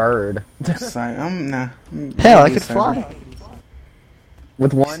half bird. Nah. Hell, I You'll be could cyborg. fly.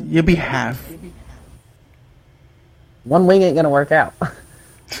 With one You'll be half. wing ain't gonna work out.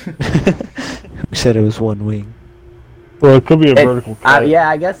 We said it was one wing. Well, it could be a vertical cut. Yeah,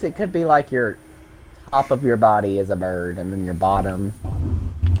 I guess it could be like your top of your body is a bird, and then your bottom.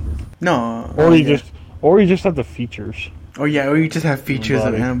 No. Or you yeah. just have the features. Oh yeah, or you just have features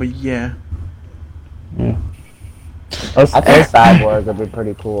of Body. animal. Yeah. Yeah. I think cyborg would be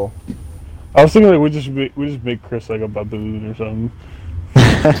pretty cool. I was thinking like we just make Chris like a baboon or something.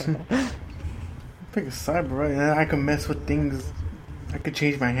 Pick a cyber, right? And I can mess with things. I could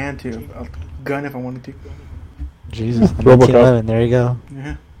change my hand to a gun if I wanted to. Jesus. RoboCop. 1911, there you go.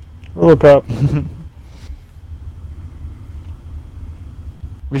 Yeah. RoboCop.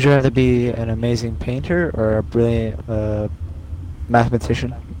 Would you rather be an amazing painter or a brilliant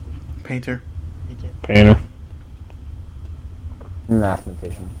mathematician? Painter. Painter.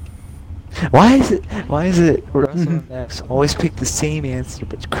 Mathematician. Why is it Russell and Max always pick the same answer,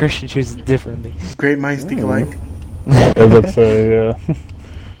 but Christian chooses differently? Great minds think alike. I was about to say, yeah.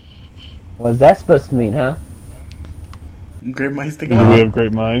 What's that supposed to mean, huh? Great minds think We alike. have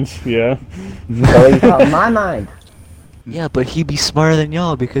great minds, yeah. So you call my mind. Yeah, but he'd be smarter than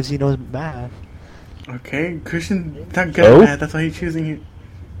y'all because he knows math. Okay, Christian's not good Oh? at math. That's why he's choosing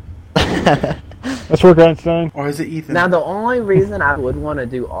it. Let's work Einstein. Or is it Ethan? Now, the only reason I would want to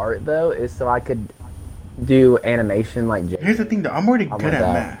do art, though, is so I could do animation like Jay. Here's the thing, though. I'm already How good at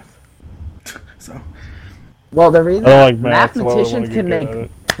about math. So, Well, the reason I don't like math, so I wanna mathematicians get can good make at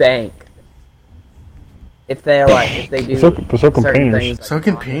it. bank if they do So can certain painters. things, like So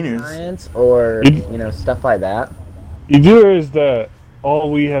can rocket painters. science or stuff like that. You do is that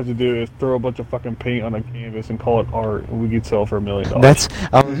all we have to do is throw a bunch of fucking paint on a canvas and call it art, and we could sell for $1 million. That's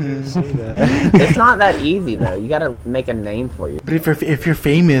I was gonna say that. It's not that easy though. You got to make a name for you. but if you're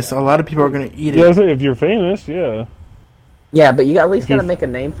famous, a lot of people are gonna eat Yeah, it. so if you're famous, yeah. Yeah, but you at least gotta He's- make a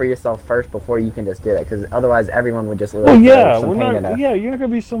name for yourself first before you can just do that, because otherwise everyone would just. Well, yeah, some we're pain not. in the- Yeah, you're not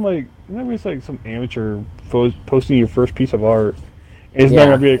gonna be some like. You're not gonna be like some amateur posting your first piece of art. It's not Yeah.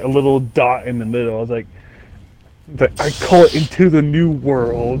 gonna be like a little dot in the middle. I was like, I call it Into the New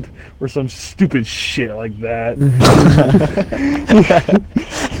World or some stupid shit like that.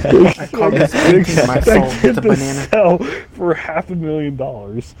 I call this painting my soul with a banana. Sell for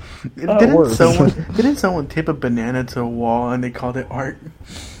 $500,000. How it Didn't works. someone tape a banana to a wall and they called it art?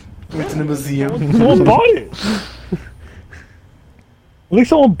 It's in a museum. Someone bought it. At least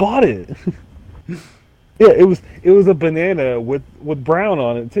someone bought it. Yeah, it was a banana with brown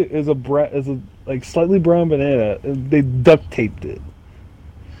on it too. It was a like slightly brown banana. They duct taped it,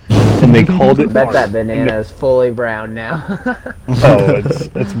 and they called I it. bet art. that banana is fully brown now. Oh,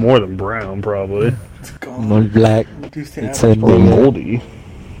 it's more than brown probably. It's gone. More black. You say It's apple. a Or nigga. moldy.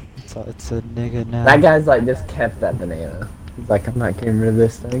 It's a nigga now. That guy's like just kept that banana. He's like, I'm not getting rid of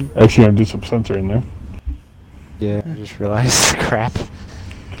this thing. Actually, I'm gonna do some censoring there. Yeah, I just realized. Crap.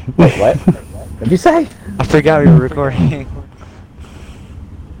 Wait, what? What'd you say? I forgot we were recording.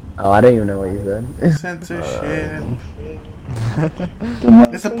 Oh, I didn't even know what you said. Censorship.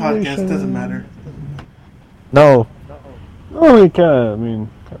 It's a podcast. Doesn't matter. No, Oh, it kind of. I mean,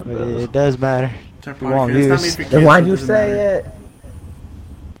 kinda does. it does matter. It's our We won't podcast. It's not use- made for kids. Then why'd so you doesn't say matter. it?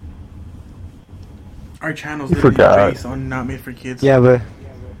 Our channel's You literally forgot. based on not made for kids. Yeah, but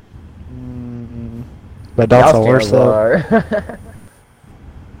adults are worse though. are.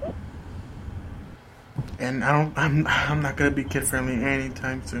 And I'm not gonna be kid friendly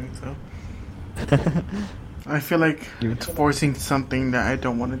anytime soon. So I feel like it's forcing something that I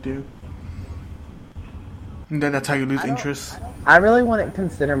don't want to do. And then that's how you lose interest. I really wouldn't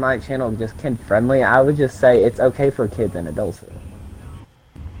consider my channel just kid friendly. I would just say it's okay for kids and adults.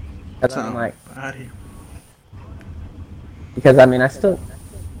 That's what I'm like, Out here. because I mean, I don't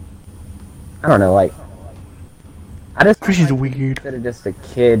know, like, I just Christian's weird. consider just a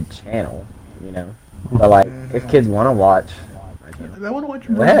kid channel, you know. But like, if kids want to watch, I want to watch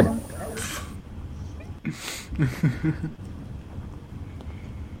your go ahead.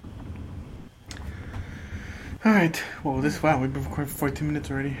 Alright, well, we've been recording for 14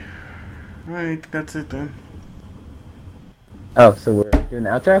 minutes already. Alright, that's it then. Oh, so we're doing the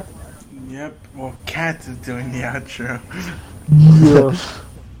outro? Yep, well, Cats is doing the outro. Yeah.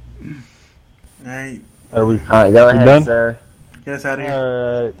 Alright, Are we? Alright, go ahead, done? sir. get us out of here.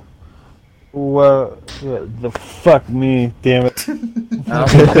 Alright. Well, yeah, the fuck me, damn it. Oh,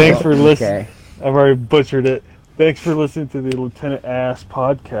 Thanks for listening. Okay. I've already butchered it. Thanks for listening to the Lieutenant Ass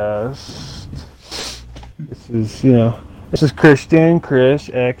podcast. This is Christian, Chris,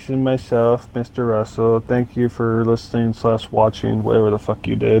 X, and myself, Mr. Russell. Thank you for listening / watching, whatever the fuck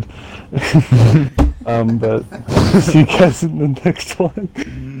you did. But see you guys in the next one.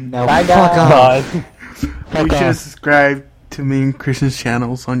 Now Bye, fuck guys. off. Bye. Make sure to subscribe to me and Christian's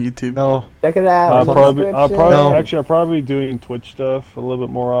channels on YouTube. No. Check it out. I'll in the probably description. I'll probably be doing Twitch stuff a little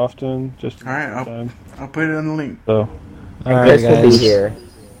bit more often. Just Alright, I'll put it on the link. so. Alright, Chris will be guys. here.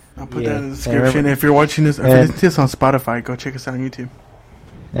 I'll put Yeah. that in the And description. remember- If you're watching this, if you're listening to this on Spotify, go check us out on YouTube.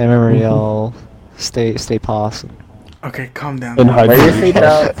 And remember, y'all, stay possum. Okay, calm down. And hide Wear your your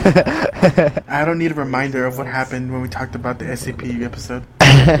seatbelt. I don't need a reminder of what happened when we talked about the SCP episode.